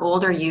with our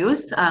older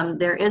youth,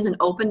 there is an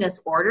openness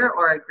order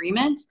or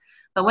agreement.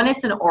 But when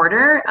it's an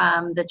order,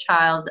 the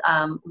child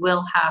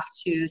will have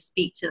to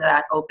speak to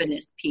that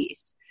openness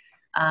piece.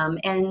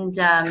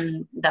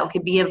 That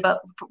could be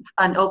about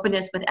an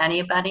openness with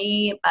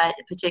anybody, but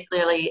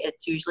particularly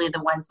it's usually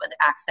the ones with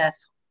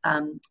access.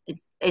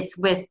 It's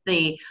with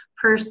the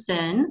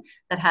person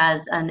that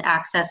has an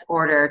access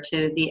order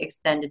to the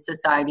extended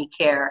society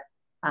care.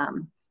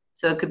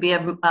 So it could be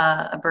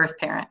a birth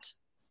parent.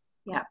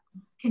 Yeah.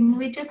 Can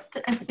we just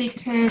speak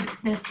to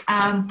this?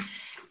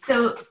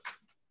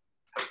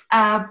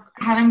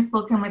 Having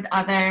spoken with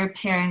other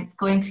parents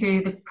going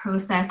through the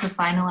process of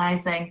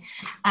finalizing,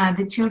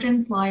 the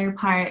children's lawyer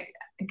part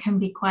can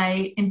be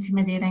quite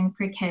intimidating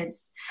for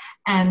kids,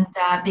 and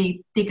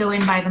they go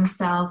in by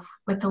themselves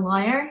with the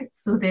lawyer,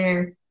 so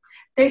they're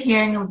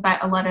hearing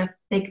about a lot of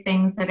big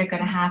things that are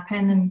going to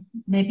happen and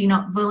maybe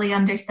not fully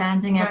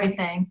understanding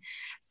everything.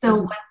 So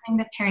one thing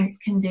that parents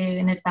can do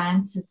in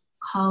advance is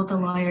call the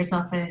lawyer's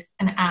office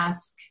and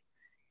ask,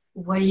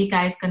 what are you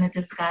guys going to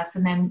discuss?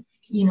 And then,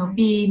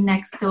 be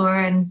next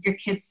door and your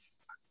kids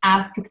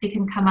ask if they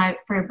can come out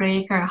for a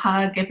break or a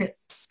hug if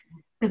it's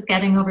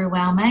getting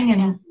overwhelming,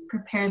 and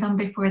prepare them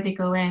before they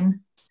go in.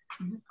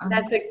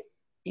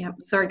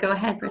 Sorry, go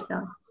ahead,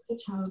 Priscilla. The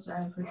child's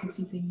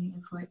advocacy thing,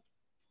 if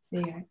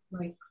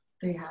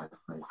they have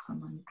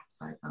someone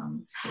beside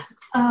them.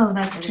 Oh,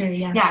 that's true.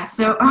 Yeah. Yeah.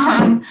 So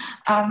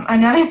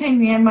another thing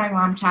me and my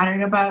mom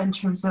chatted about in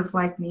terms of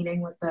meeting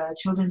with the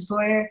children's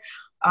lawyer,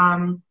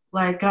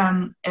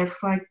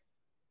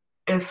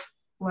 if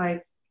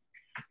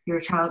your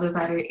child is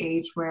at an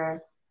age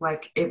where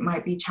it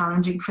might be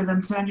challenging for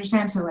them to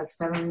understand, so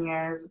 7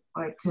 years,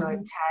 to 10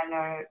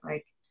 or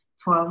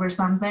 12 or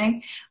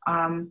something,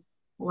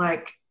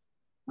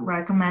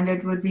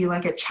 recommended would be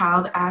like a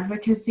child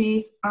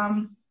advocacy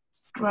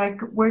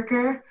like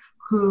worker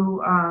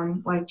who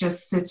like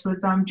just sits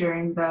with them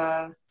during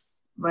the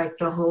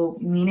whole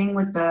meeting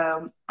with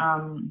the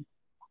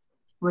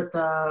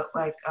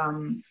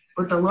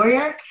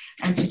lawyer,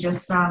 and to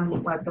just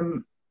let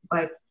them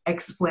like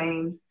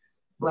explain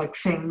like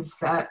things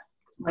that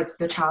like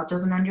the child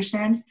doesn't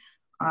understand.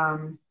 I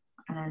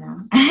don't know.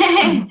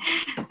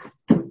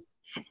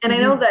 And I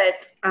know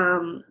that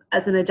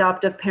as an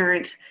adoptive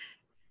parent,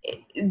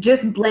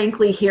 just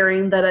blankly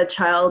hearing that a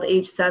child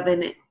age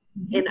 7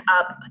 and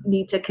up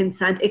need to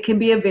consent, it can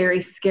be a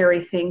very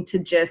scary thing to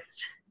just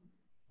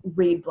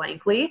read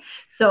blankly.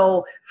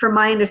 So from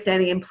my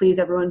understanding, and please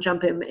everyone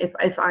jump in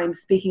if I'm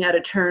speaking out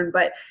of turn,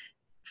 but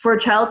for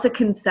a child to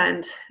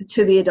consent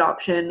to the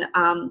adoption,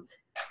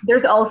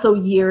 there's also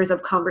years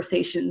of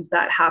conversations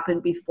that happen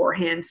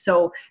beforehand.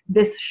 So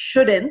this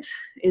shouldn't,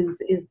 is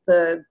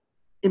the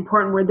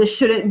important word, this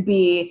shouldn't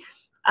be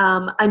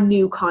a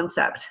new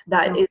concept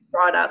that is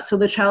brought up. So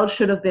the child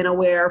should have been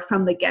aware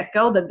from the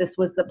get-go that this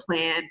was the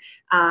plan,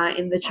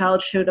 and the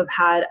child should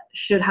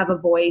have a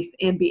voice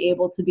and be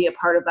able to be a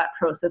part of that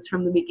process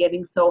from the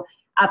beginning. So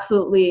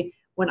absolutely,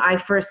 when I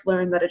first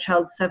learned that a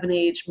child 7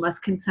 age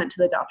must consent to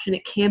the adoption,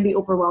 it can be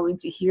overwhelming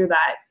to hear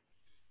that.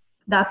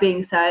 That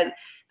being said,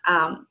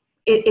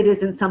 it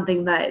isn't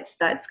something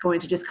that's going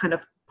to just kind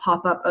of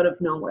pop up out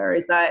of nowhere.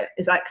 Is that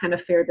kind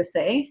of fair to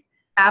say?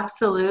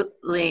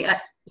 Absolutely.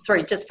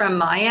 Sorry, just from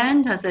my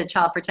end as a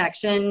child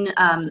protection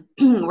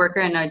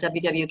worker and a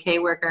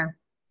WWK worker,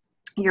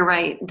 you're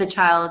right. The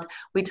child,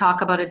 we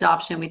talk about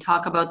adoption, we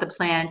talk about the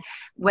plan.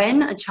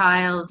 When a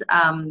child,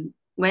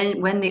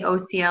 when the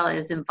OCL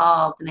is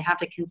involved and they have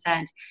to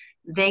consent,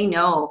 they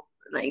know,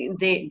 like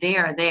they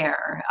are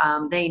there.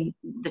 The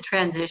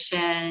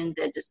transition,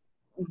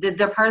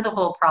 they're part of the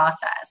whole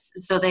process.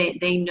 So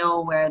they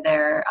know where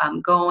they're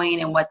going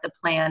and what the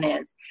plan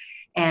is.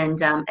 And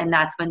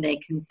that's when they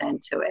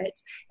consent to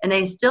it. And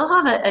they still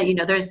have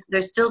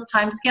there's still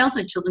time scales,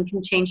 so children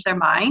can change their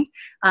mind.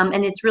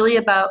 And it's really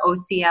about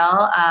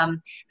OCL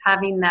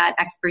having that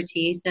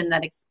expertise and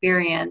that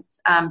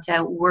experience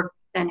to work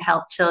and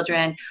help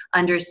children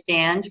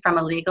understand from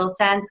a legal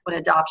sense what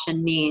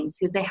adoption means,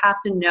 because they have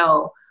to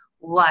know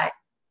what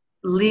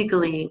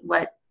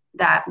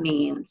that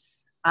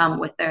means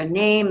with their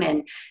name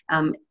and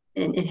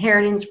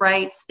inheritance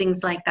rights,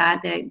 things like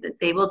that.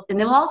 They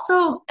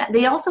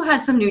also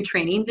had some new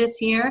training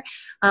this year,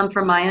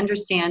 from my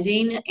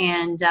understanding,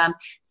 and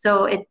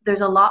so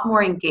there's a lot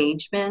more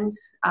engagement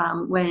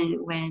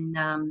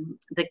when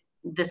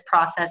this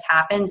process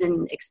happens,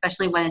 and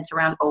especially when it's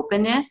around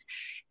openness.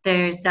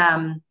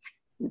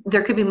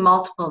 There could be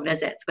multiple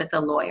visits with a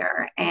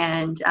lawyer,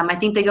 and I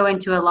think they go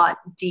into a lot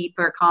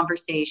deeper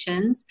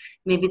conversations,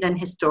 maybe than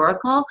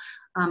historically,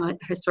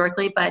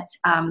 but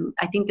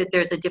I think that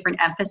there's a different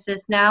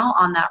emphasis now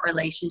on that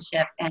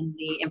relationship and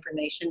the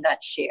information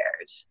that's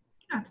shared.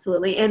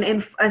 Absolutely.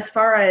 And as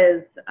far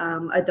as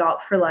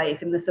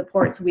Adopt4Life and the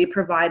supports we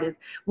provide, is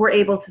we're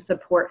able to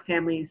support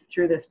families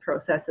through this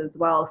process as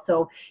well.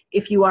 So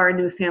if you are a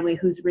new family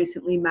who's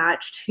recently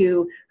matched,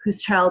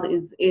 whose child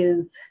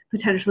is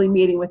potentially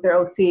meeting with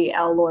their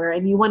OCL lawyer,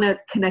 and you want to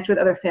connect with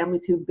other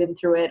families who've been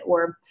through it,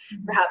 or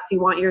perhaps you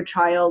want your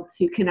child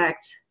to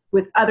connect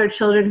with other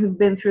children who've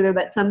been through there,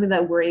 that's something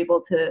that we're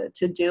able to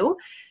do.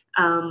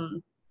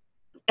 And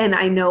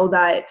I know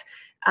that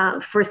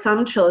for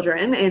some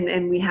children,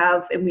 and we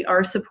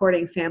are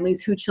supporting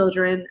families whose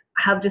children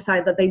have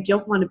decided that they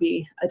don't want to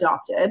be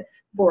adopted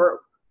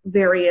for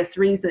various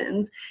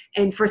reasons.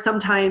 And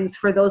sometimes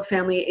for those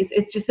families,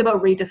 it's just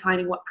about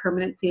redefining what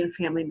permanency and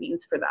family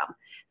means for them.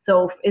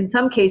 So in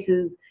some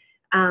cases,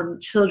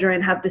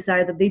 children have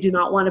decided that they do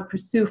not want to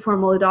pursue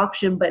formal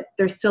adoption, but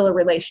there's still a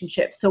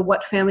relationship. So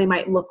what family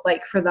might look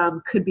like for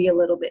them could be a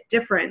little bit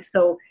different.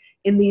 So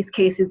in these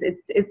cases,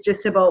 it's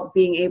just about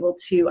being able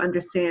to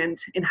understand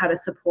and how to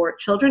support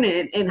children,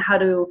 and how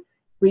to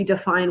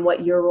redefine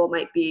what your role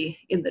might be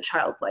in the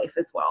child's life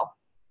as well.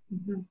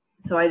 Mm-hmm.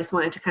 So I just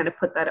wanted to kind of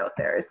put that out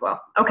there as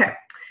well. Okay,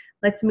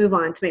 let's move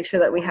on to make sure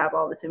that we have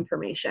all this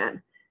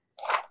information.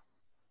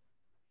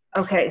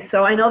 Okay,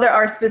 so I know there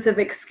are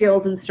specific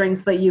skills and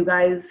strengths that you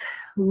guys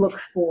look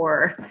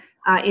for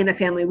in a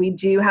family. We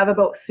do have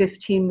about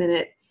 15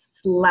 minutes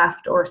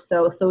left or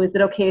so. So is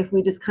it okay if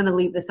we just kind of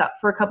leave this up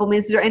for a couple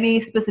minutes? Is there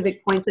any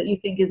specific points that you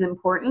think is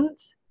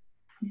important?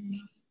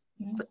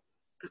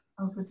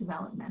 Over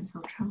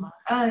developmental trauma.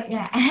 Oh,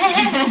 yeah.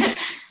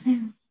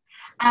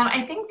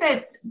 I think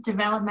that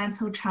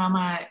developmental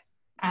trauma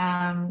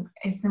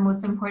is the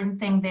most important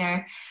thing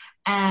there.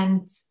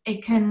 And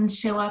it can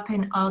show up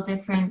in all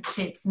different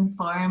shapes and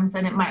forms,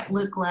 and it might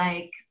look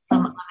like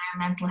some other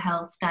mental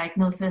health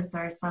diagnosis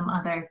or some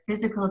other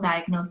physical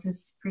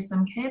diagnosis for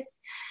some kids.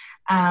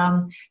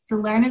 So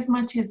learn as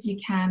much as you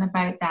can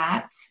about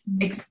that,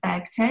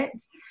 expect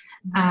it,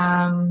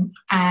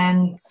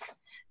 and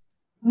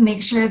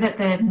make sure that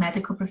the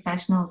medical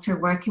professionals who are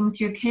working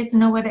with your kid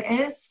know what it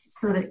is,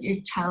 so that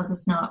your child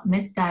is not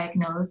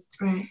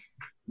misdiagnosed. Right.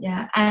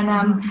 Yeah,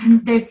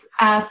 and there's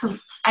so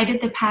I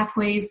did the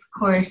Pathways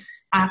course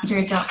after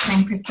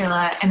adopting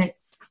Priscilla, and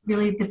it's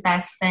really the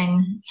best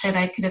thing that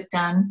I could have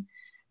done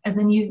as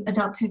a new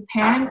adoptive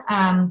parent.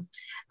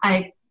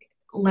 I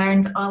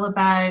learned all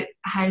about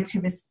how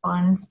to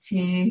respond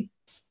to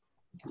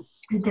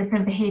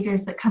different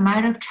behaviors that come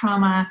out of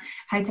trauma,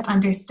 how to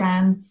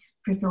understand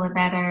Priscilla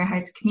better, how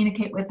to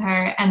communicate with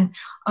her, and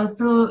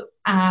also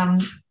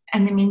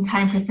in the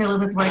meantime, Priscilla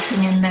was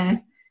working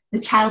in the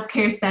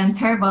childcare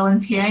centre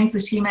volunteering, so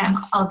she met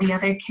all the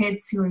other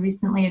kids who were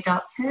recently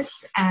adopted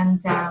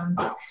and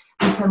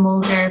some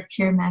older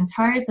peer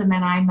mentors, and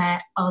then I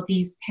met all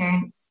these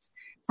parents,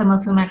 some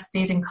of whom I've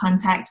stayed in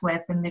contact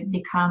with, and they've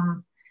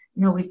become,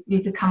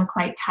 we've become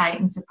quite tight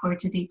and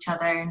supported each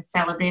other and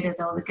celebrated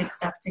all the good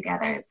stuff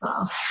together as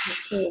well.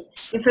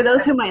 And for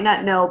those who might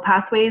not know,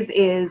 Pathways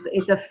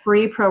it's a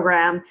free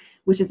program,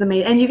 which is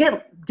amazing, and you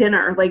get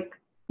dinner, like,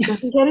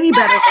 doesn't get any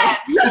better.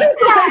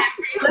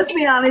 Let's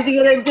be honest,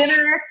 you get a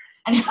dinner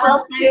and full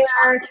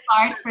chocolate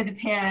bars for the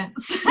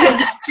parents.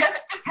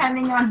 Just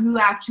depending on who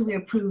actually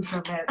approves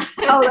of it.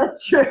 Oh,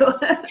 that's true.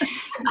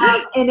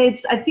 And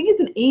I think it's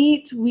an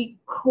 8-week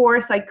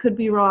course. I could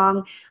be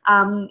wrong.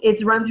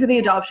 It's run through the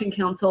Adoption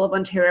Council of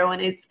Ontario,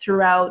 and it's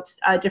throughout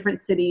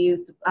different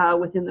cities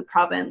within the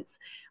province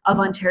of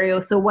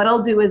Ontario. So what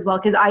I'll do as well,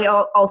 because I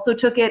also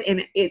took it,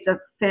 and it's a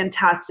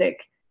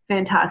fantastic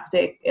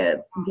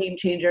game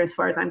changer as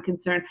far as I'm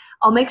concerned.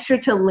 I'll make sure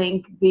to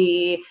link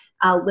the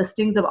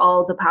listings of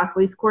all the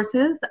Pathways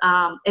courses.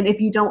 And if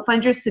you don't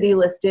find your city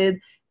listed,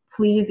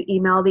 please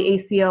email the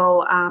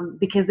ACO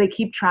because they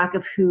keep track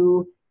of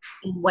who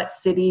in what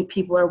city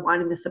people are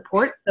wanting to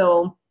support.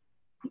 So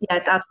yeah,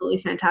 it's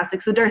absolutely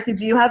fantastic. So Darcy,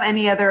 do you have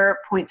any other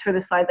points for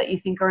the slide that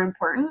you think are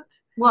important?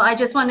 Well, I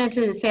just wanted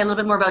to say a little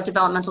bit more about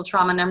developmental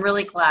trauma, and I'm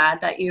really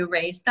glad that you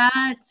raised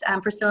that,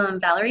 Priscilla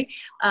and Valerie.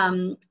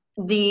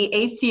 The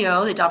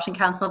ACO, the Adoption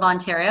Council of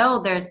Ontario,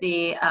 there's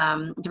the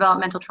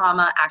Developmental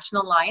Trauma Action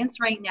Alliance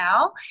right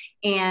now,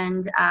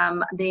 and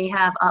they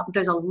have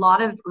there's a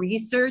lot of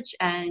research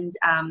and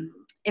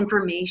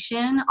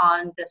information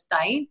on the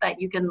site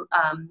that you can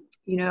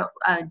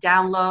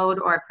download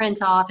or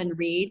print off and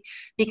read,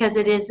 because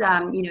it is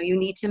you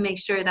need to make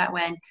sure that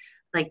when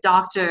like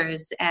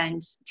doctors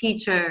and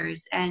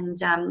teachers and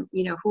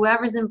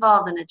whoever's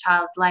involved in a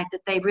child's life,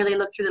 that they really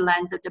look through the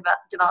lens of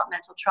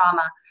developmental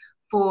trauma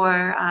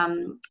for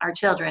our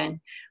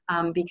children,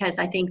 because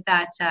I think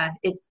that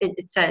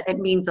it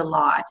means a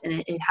lot,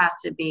 and it has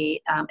to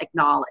be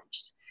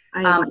acknowledged.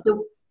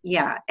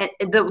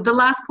 The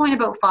last point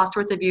about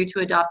foster with a view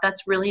to adopt,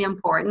 that's really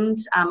important.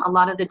 A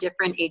lot of the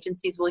different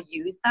agencies will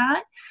use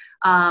that,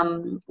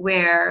 and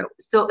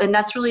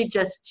that's really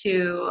just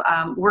to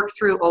work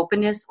through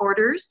openness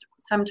orders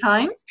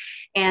sometimes,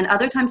 and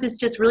other times it's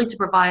just really to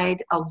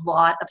provide a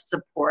lot of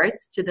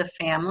supports to the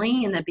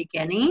family in the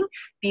beginning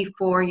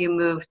before you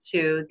move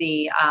to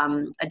the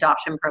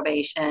adoption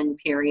probation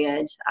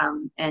period,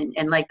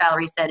 and like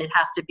Valerie said, it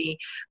has to be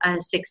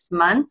 6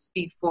 months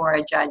before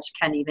a judge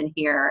can even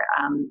hear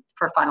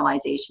for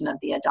finalization of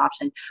the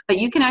adoption. But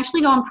you can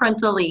actually go on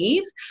parental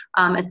leave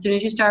as soon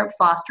as you start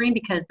fostering,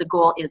 because the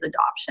goal is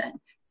adoption.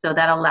 So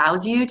that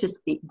allows you to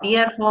be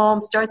at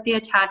home, start the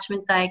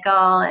attachment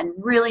cycle, and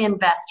really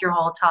invest your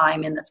whole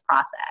time in this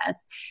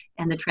process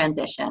and the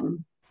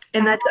transition.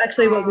 And that's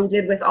actually what we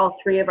did with all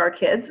 3 of our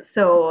kids.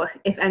 So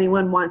if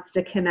anyone wants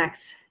to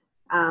connect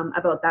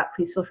about that,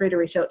 please feel free to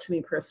reach out to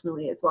me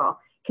personally as well,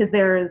 because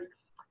there's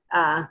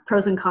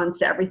pros and cons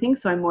to everything.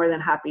 So I'm more than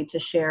happy to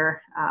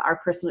share our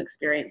personal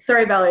experience.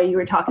 Sorry, Valerie, you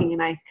were talking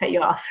and I cut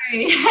you off.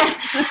 Sorry.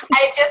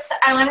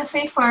 I want to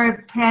say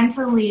for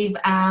parental leave,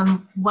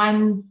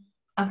 one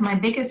of my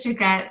biggest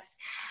regrets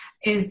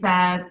is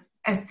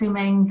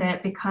assuming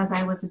that because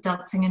I was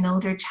adopting an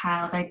older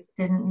child, I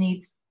didn't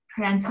need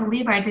parental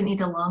leave, or I didn't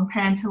need a long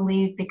parental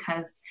leave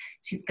because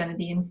she's going to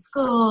be in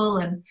school.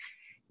 And,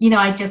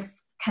 I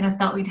just kind of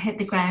thought we'd hit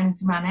the ground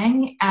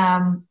running.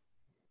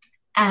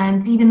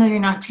 And even though you're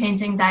not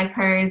changing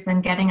diapers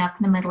and getting up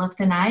in the middle of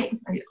the night,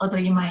 although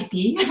you might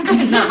be,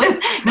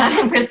 not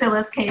in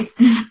Priscilla's case,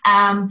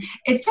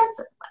 it's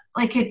just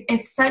like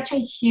it's such a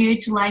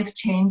huge life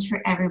change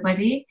for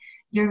everybody.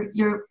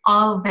 You're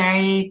all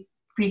very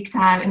freaked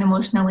out and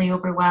emotionally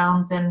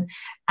overwhelmed, and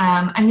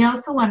you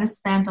also want to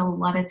spend a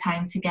lot of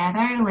time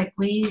together. Like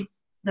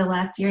the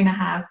last year and a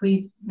half,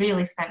 we've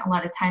really spent a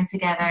lot of time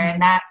together,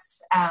 and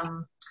that's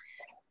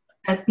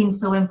been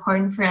so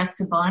important for us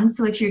to bond.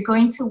 So if you're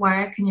going to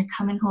work and you're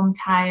coming home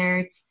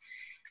tired,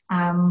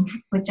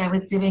 which I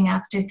was doing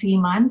after 3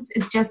 months,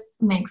 it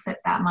just makes it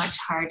that much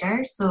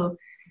harder. So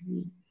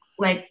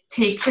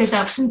take the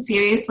adoption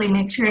seriously,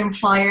 make sure your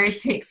employer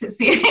takes it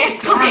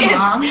seriously,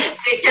 and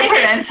take your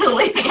parental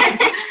leave.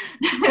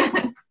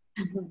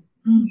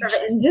 And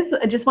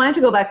I just wanted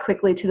to go back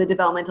quickly to the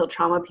developmental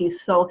trauma piece.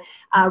 So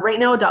right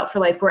now,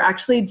 Adopt4Life, we're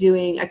actually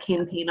doing a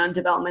campaign on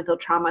developmental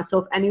trauma. So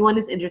if anyone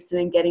is interested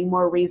in getting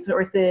more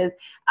resources,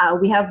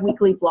 we have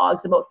weekly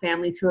blogs about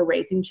families who are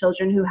raising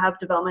children who have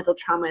developmental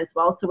trauma as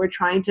well. So we're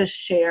trying to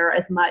share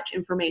as much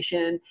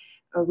information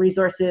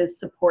resources,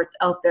 supports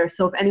out there.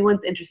 So if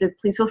anyone's interested,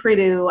 please feel free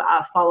to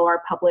follow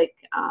our public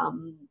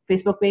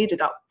Facebook page,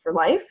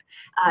 Adopt4Life,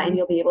 and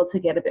you'll be able to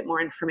get a bit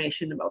more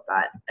information about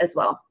that as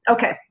well.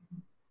 Okay,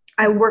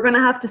 we're going to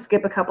have to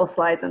skip a couple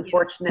slides,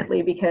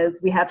 unfortunately, because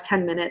we have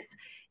 10 minutes,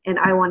 and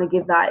I want to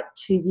give that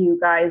to you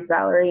guys,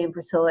 Valerie and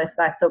Priscilla, if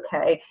that's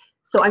okay.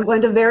 So I'm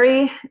going to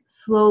very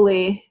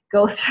slowly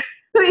go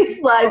through these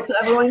slides so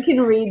everyone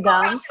can read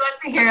them.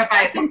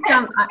 I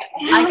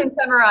can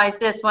summarize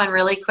this one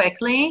really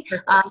quickly.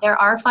 There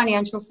are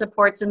financial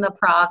supports in the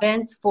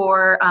province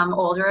for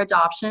older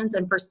adoptions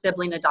and for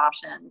sibling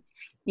adoptions.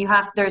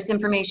 There's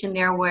information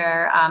there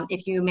where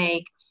if you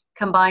make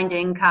combined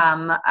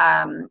income,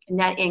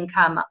 net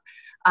income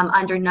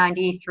under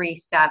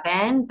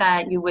 93.7,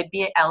 that you would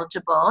be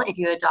eligible if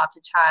you adopt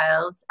a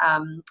child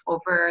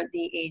over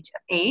the age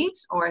of 8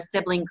 or a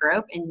sibling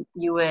group, and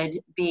you would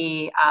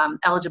be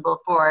eligible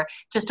for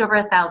just over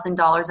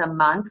 $1,000 a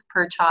month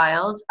per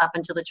child up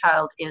until the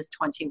child is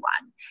 21.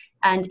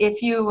 And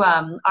if you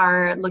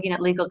are looking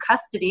at legal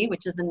custody,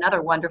 which is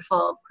another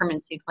wonderful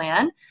permanency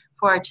plan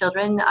for our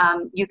children,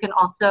 you can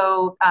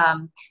also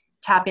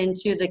tap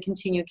into the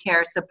Continued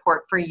Care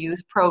Support for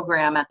Youth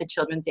program at the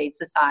Children's Aid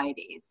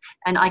Societies.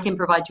 And I can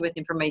provide you with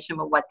information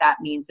about what that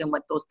means and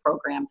what those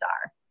programs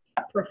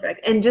are.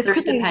 Perfect. And just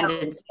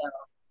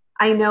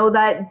I know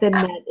that the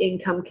net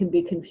income can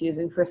be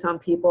confusing for some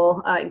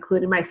people,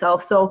 including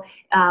myself. So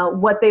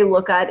what they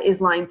look at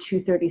is line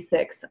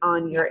 236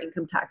 on your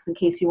income tax, in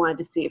case you wanted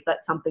to see if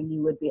that's something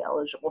you would be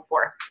eligible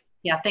for.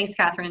 Yeah, thanks,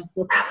 Kathryn.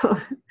 No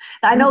problem.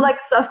 I know like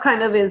stuff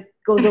kind of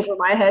goes over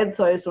my head,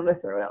 so I just want to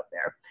throw it out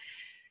there.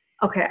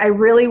 Okay, I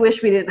really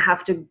wish we didn't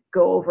have to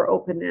go over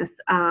openness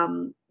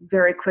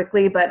very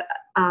quickly, but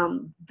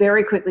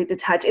very quickly to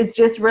touch is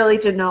just really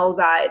to know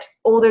that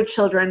older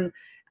children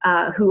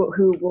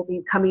who will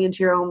be coming into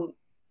your home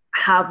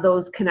have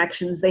those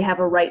connections. They have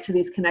a right to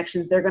these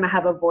connections. They're going to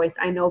have a voice.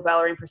 I know,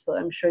 Valerie and Priscilla,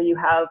 I'm sure you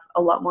have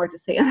a lot more to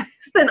say on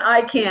this than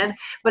I can,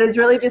 but it's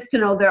really just to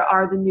know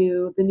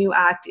the new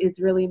act is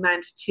really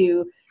meant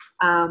to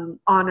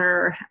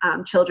honor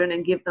children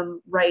and give them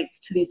rights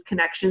to these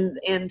connections,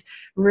 and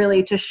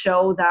really to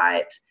show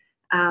that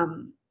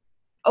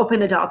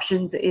open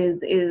adoptions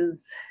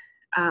is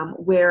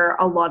where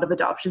a lot of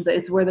adoptions,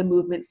 it's where the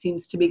movement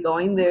seems to be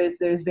going.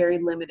 There's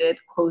very limited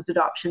closed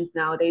adoptions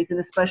nowadays, and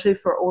especially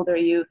for older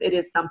youth, it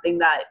is something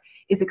that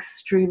is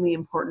extremely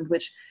important,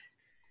 which,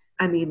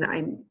 I mean,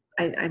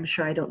 I'm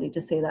sure I don't need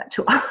to say that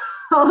to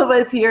all of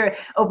us here.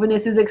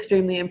 Openness is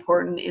extremely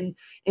important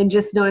in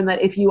just knowing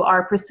that if you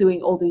are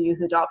pursuing older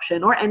youth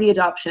adoption or any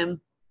adoption,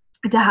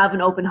 to have an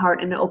open heart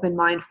and an open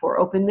mind for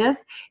openness,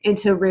 and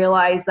to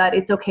realize that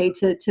it's okay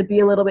to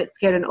be a little bit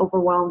scared and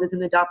overwhelmed as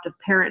an adoptive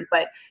parent,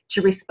 but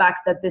to respect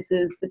that this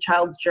is the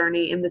child's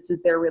journey and this is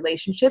their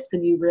relationships,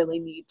 and you really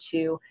need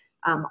to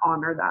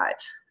honor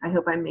that.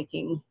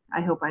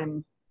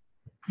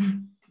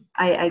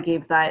 I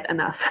gave that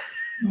enough.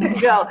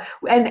 Go.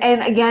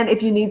 And again,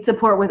 if you need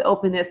support with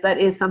openness, that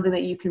is something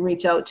that you can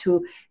reach out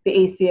to the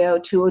ACO,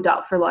 to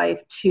Adopt4Life,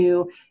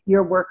 to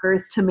your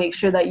workers, to make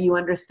sure that you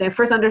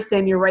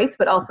understand your rights,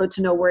 but also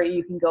to know where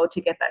you can go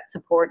to get that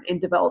support in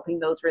developing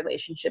those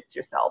relationships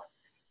yourself.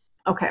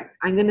 Okay,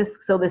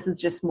 so this is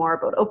just more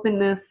about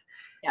openness.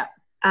 Yeah.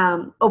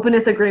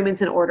 Openness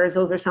agreements and orders,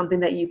 those are something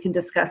that you can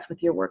discuss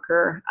with your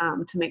worker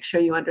to make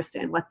sure you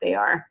understand what they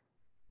are.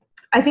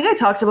 I think I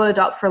talked about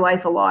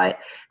Adopt4Life a lot.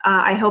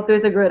 I hope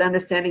there's a good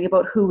understanding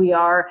about who we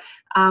are.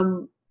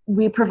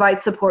 We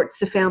provide supports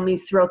to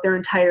families throughout their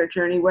entire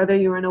journey, whether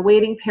you're an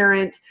awaiting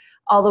parent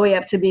all the way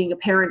up to being a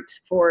parent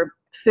for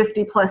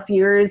 50 plus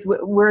years.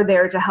 We're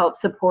there to help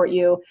support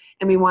you,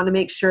 and we want to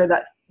make sure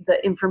that the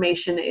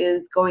information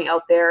is going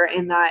out there,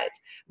 and that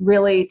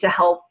really to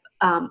help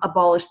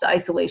abolish the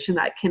isolation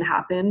that can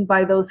happen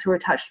by those who are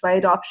touched by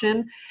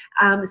adoption.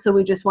 So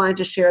we just wanted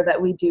to share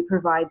that we do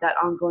provide that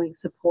ongoing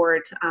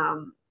support.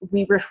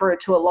 We refer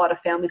to a lot of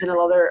families and a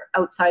lot of other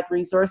outside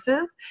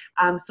resources.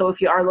 So if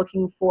you are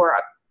looking for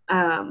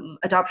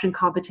adoption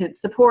competent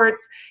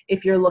supports,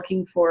 if you're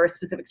looking for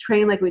specific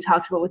training like we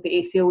talked about with the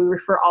ACO, we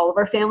refer all of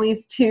our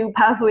families to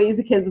Pathways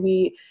because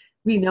we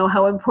know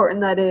how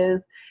important that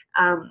is.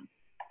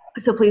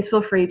 So please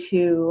feel free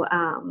to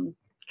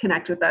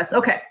connect with us.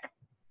 Okay.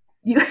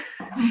 You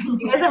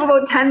guys have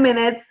about 10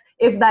 minutes,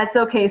 if that's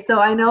okay. So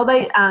I know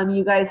that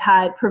you guys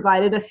had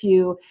provided a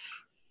few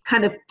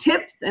kind of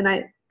tips, and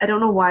I don't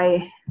know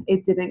why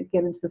it didn't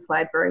get into the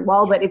slide very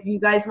well, but if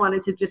you guys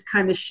wanted to just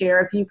kind of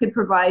share, if you could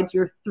provide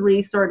your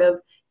 3 sort of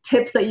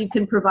tips that you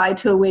can provide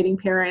to awaiting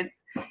parents,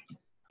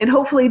 and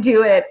hopefully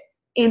do it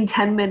in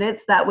 10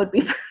 minutes, that would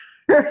be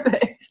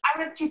perfect.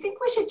 Do you think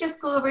we should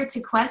just go over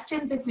to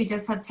questions if we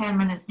just have 10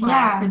 minutes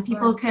left, and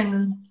people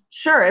can...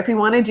 Sure, if you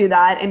want to do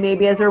that, and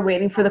maybe as we're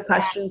waiting for the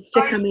questions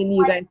to come in,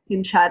 you guys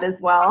can chat as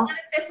well.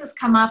 This has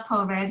come up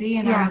already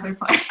in our other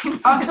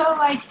points. Also,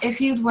 like, if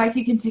you'd like,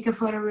 you can take a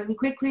photo really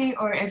quickly,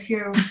 or if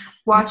you're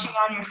watching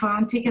on your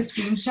phone, take a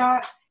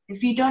screenshot.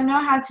 If you don't know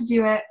how to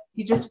do it,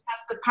 You just press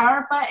the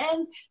power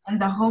button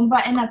and the home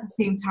button at the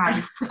same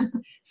time.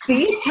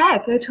 See,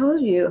 heck, I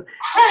told you.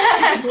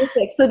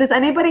 Perfect. So does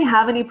anybody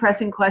have any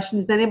pressing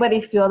questions? Does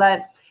anybody feel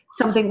that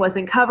something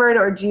wasn't covered,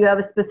 or do you have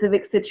a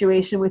specific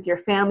situation with your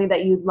family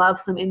that you'd love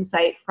some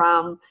insight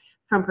from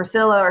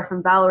Priscilla or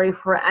from Valerie,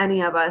 for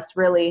any of us,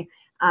 really?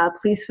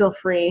 Please feel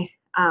free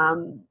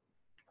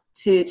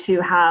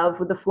to have,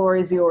 the floor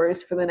is yours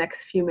for the next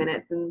few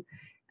minutes. And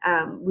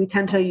we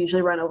tend to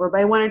usually run over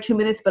by 1 or 2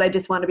 minutes, but I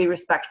just want to be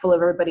respectful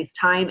of everybody's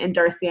time. And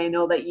Darcy, I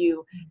know that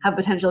you have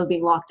potential of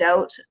being locked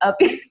out of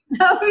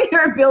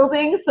your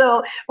building,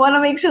 so want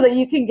to make sure that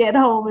you can get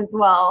home as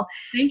well.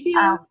 Thank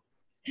you.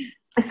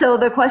 So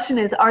the question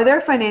is, are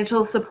there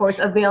financial supports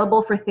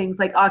available for things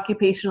like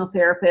occupational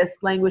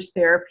therapists, language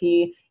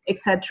therapy,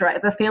 etc.,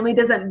 if a family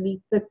doesn't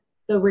meet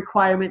the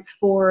requirements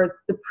for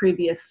the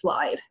previous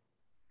slide?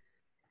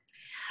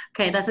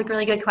 Okay, that's a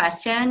really good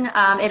question.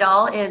 It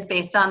all is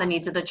based on the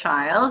needs of the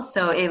child.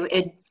 So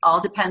it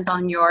all depends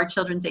on your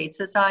Children's Aid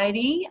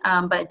Society,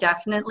 but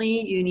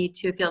definitely you need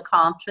to feel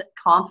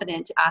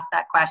confident to ask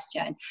that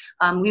question.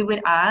 We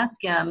would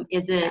ask,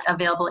 is it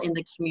available in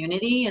the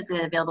community? Is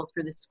it available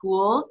through the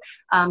schools?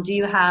 Do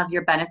you have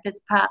your benefits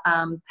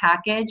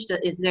packaged?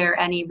 Is there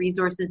any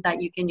resources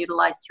that you can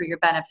utilize through your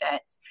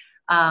benefits?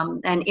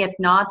 And if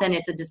not, then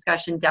it's a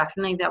discussion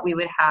definitely that we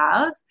would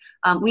have.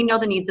 We know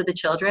the needs of the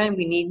children.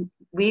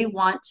 We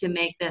want to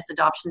make this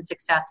adoption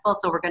successful,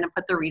 so we're going to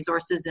put the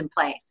resources in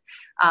place.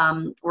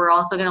 We're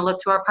also going to look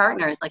to our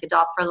partners like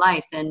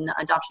Adopt4Life and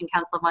Adoption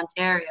Council of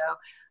Ontario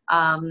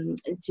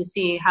to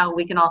see how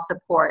we can all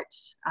support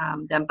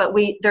them. But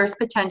there's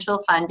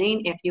potential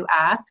funding if you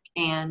ask,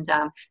 and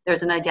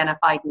there's an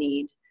identified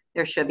need.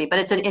 There should be, but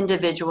it's an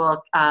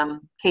individual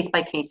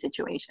case-by-case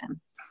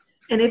situation.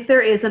 And if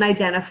there is an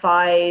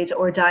identified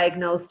or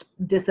diagnosed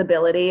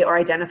disability or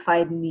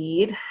identified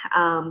need,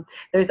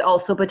 there's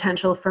also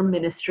potential for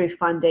ministry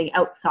funding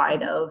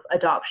outside of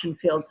adoption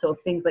fields. So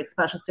things like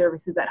special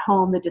services at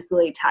home, the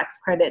disability tax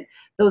credit,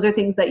 those are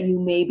things that you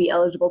may be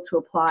eligible to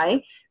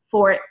apply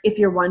for. If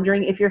you're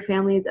wondering if your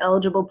family is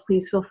eligible,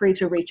 please feel free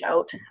to reach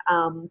out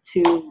to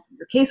your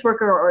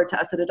caseworker or to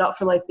us at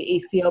Adopt4Life, the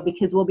ACO,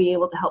 because we'll be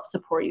able to help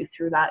support you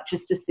through that,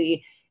 just to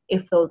see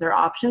if those are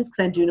options,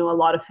 because I do know a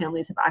lot of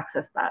families have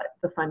accessed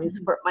the funding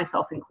support,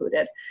 myself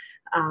included,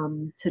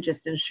 to just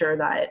ensure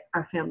that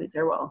our families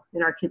are well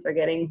and our kids are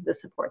getting the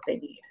support they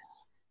need.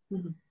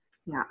 Mm-hmm.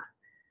 Yeah.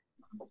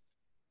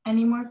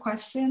 Any more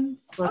questions?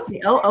 Let's see.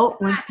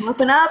 One's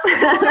popping up.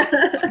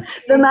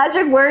 The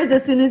magic words,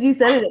 as soon as you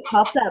said it, it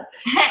pops up.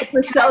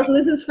 Priscilla, so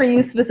this is for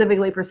you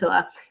specifically,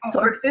 Priscilla. So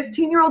our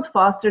 15-year-old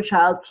foster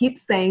child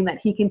keeps saying that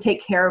he can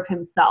take care of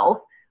himself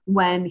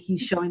when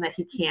he's showing that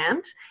he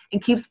can't,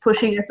 and keeps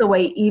pushing us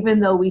away even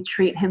though we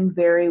treat him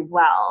very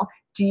well.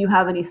 Do you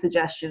have any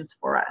suggestions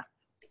for us?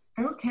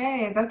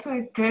 Okay, that's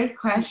a good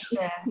question.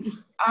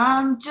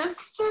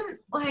 Just to,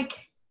 I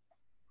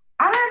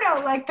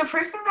don't know, the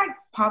first thing that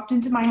popped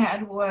into my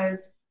head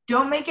was,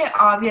 don't make it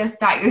obvious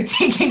that you're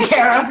taking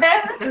care of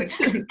him.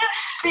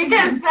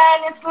 Because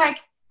then it's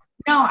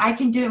no, I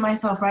can do it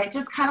myself, right?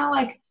 Just kind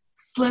of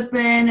slip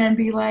in and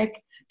be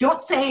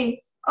don't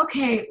say,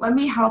 okay, let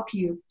me help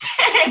you.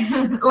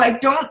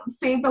 Don't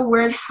say the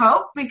word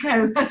help,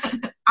 because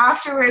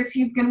afterwards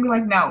he's going to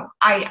be no,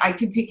 I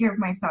can take care of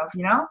myself,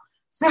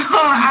 So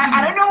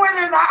I don't know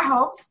whether that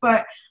helps,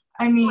 but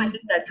I mean, I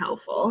think that's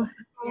helpful.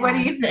 What do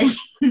you think?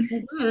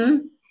 Mm-hmm.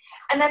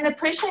 And then the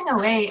pushing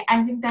away,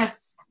 I think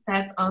that's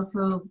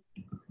also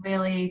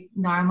really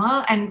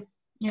normal. And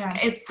yeah,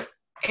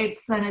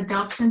 it's an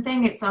adoption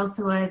thing. It's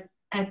also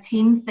a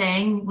team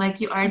thing.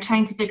 You are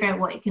trying to figure out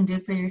what you can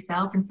do for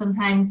yourself, and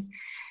sometimes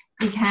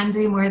you can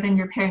do more than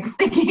your parents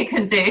think you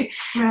can do.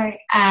 Right.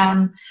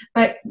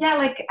 But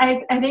yeah,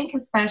 I think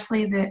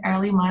especially the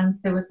early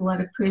months, there was a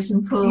lot of push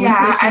and pull.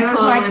 Yeah, I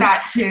was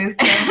that too.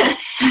 So.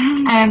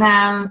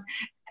 And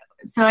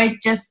so I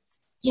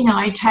just,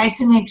 I try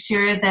to make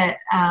sure that,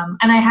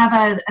 and I have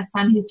a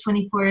son who's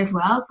 24 as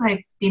well, so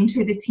I've been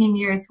through the teen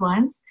years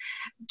once,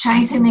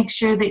 trying to make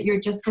sure that you're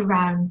just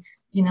around,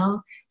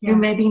 you're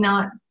maybe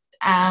not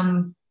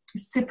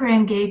super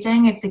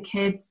engaging if the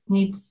kids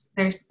needs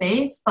their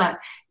space, but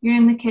you're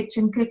in the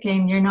kitchen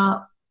cooking, you're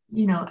not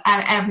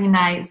out every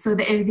night, so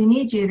that if they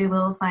need you, they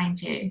will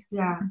find you.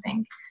 I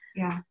think.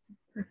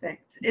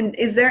 Perfect. And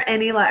is there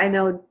any, I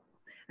know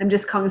I'm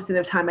just cognizant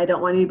of time, I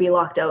don't want you to be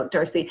locked out,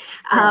 Darcy.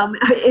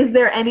 Is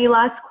there any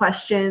last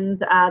questions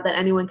that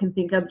anyone can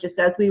think of just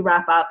as we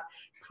wrap up?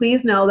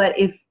 Please know that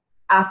if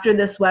after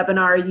this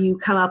webinar you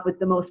come up with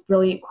the most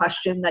brilliant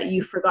question that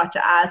you forgot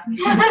to ask,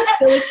 it's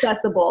still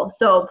accessible.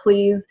 So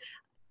please,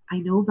 I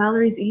know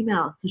Valerie's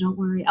email, so don't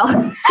worry.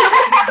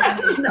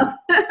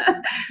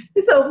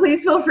 So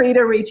please feel free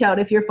to reach out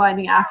if you're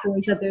finding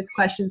afterwards that there's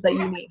questions that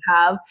you might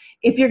have.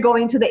 If you're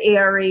going to the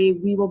ARA,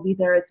 we will be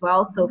there as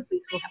well. So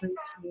please feel free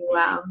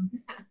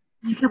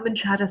to come and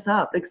chat us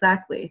up.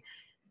 Exactly.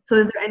 So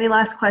is there any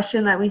last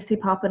question that we see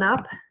popping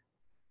up?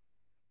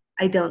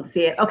 I don't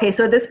see it. Okay,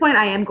 so at this point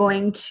I am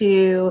going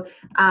to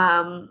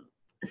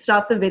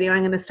stop the video.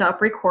 I'm going to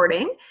stop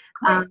recording.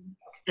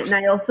 And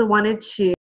I also wanted to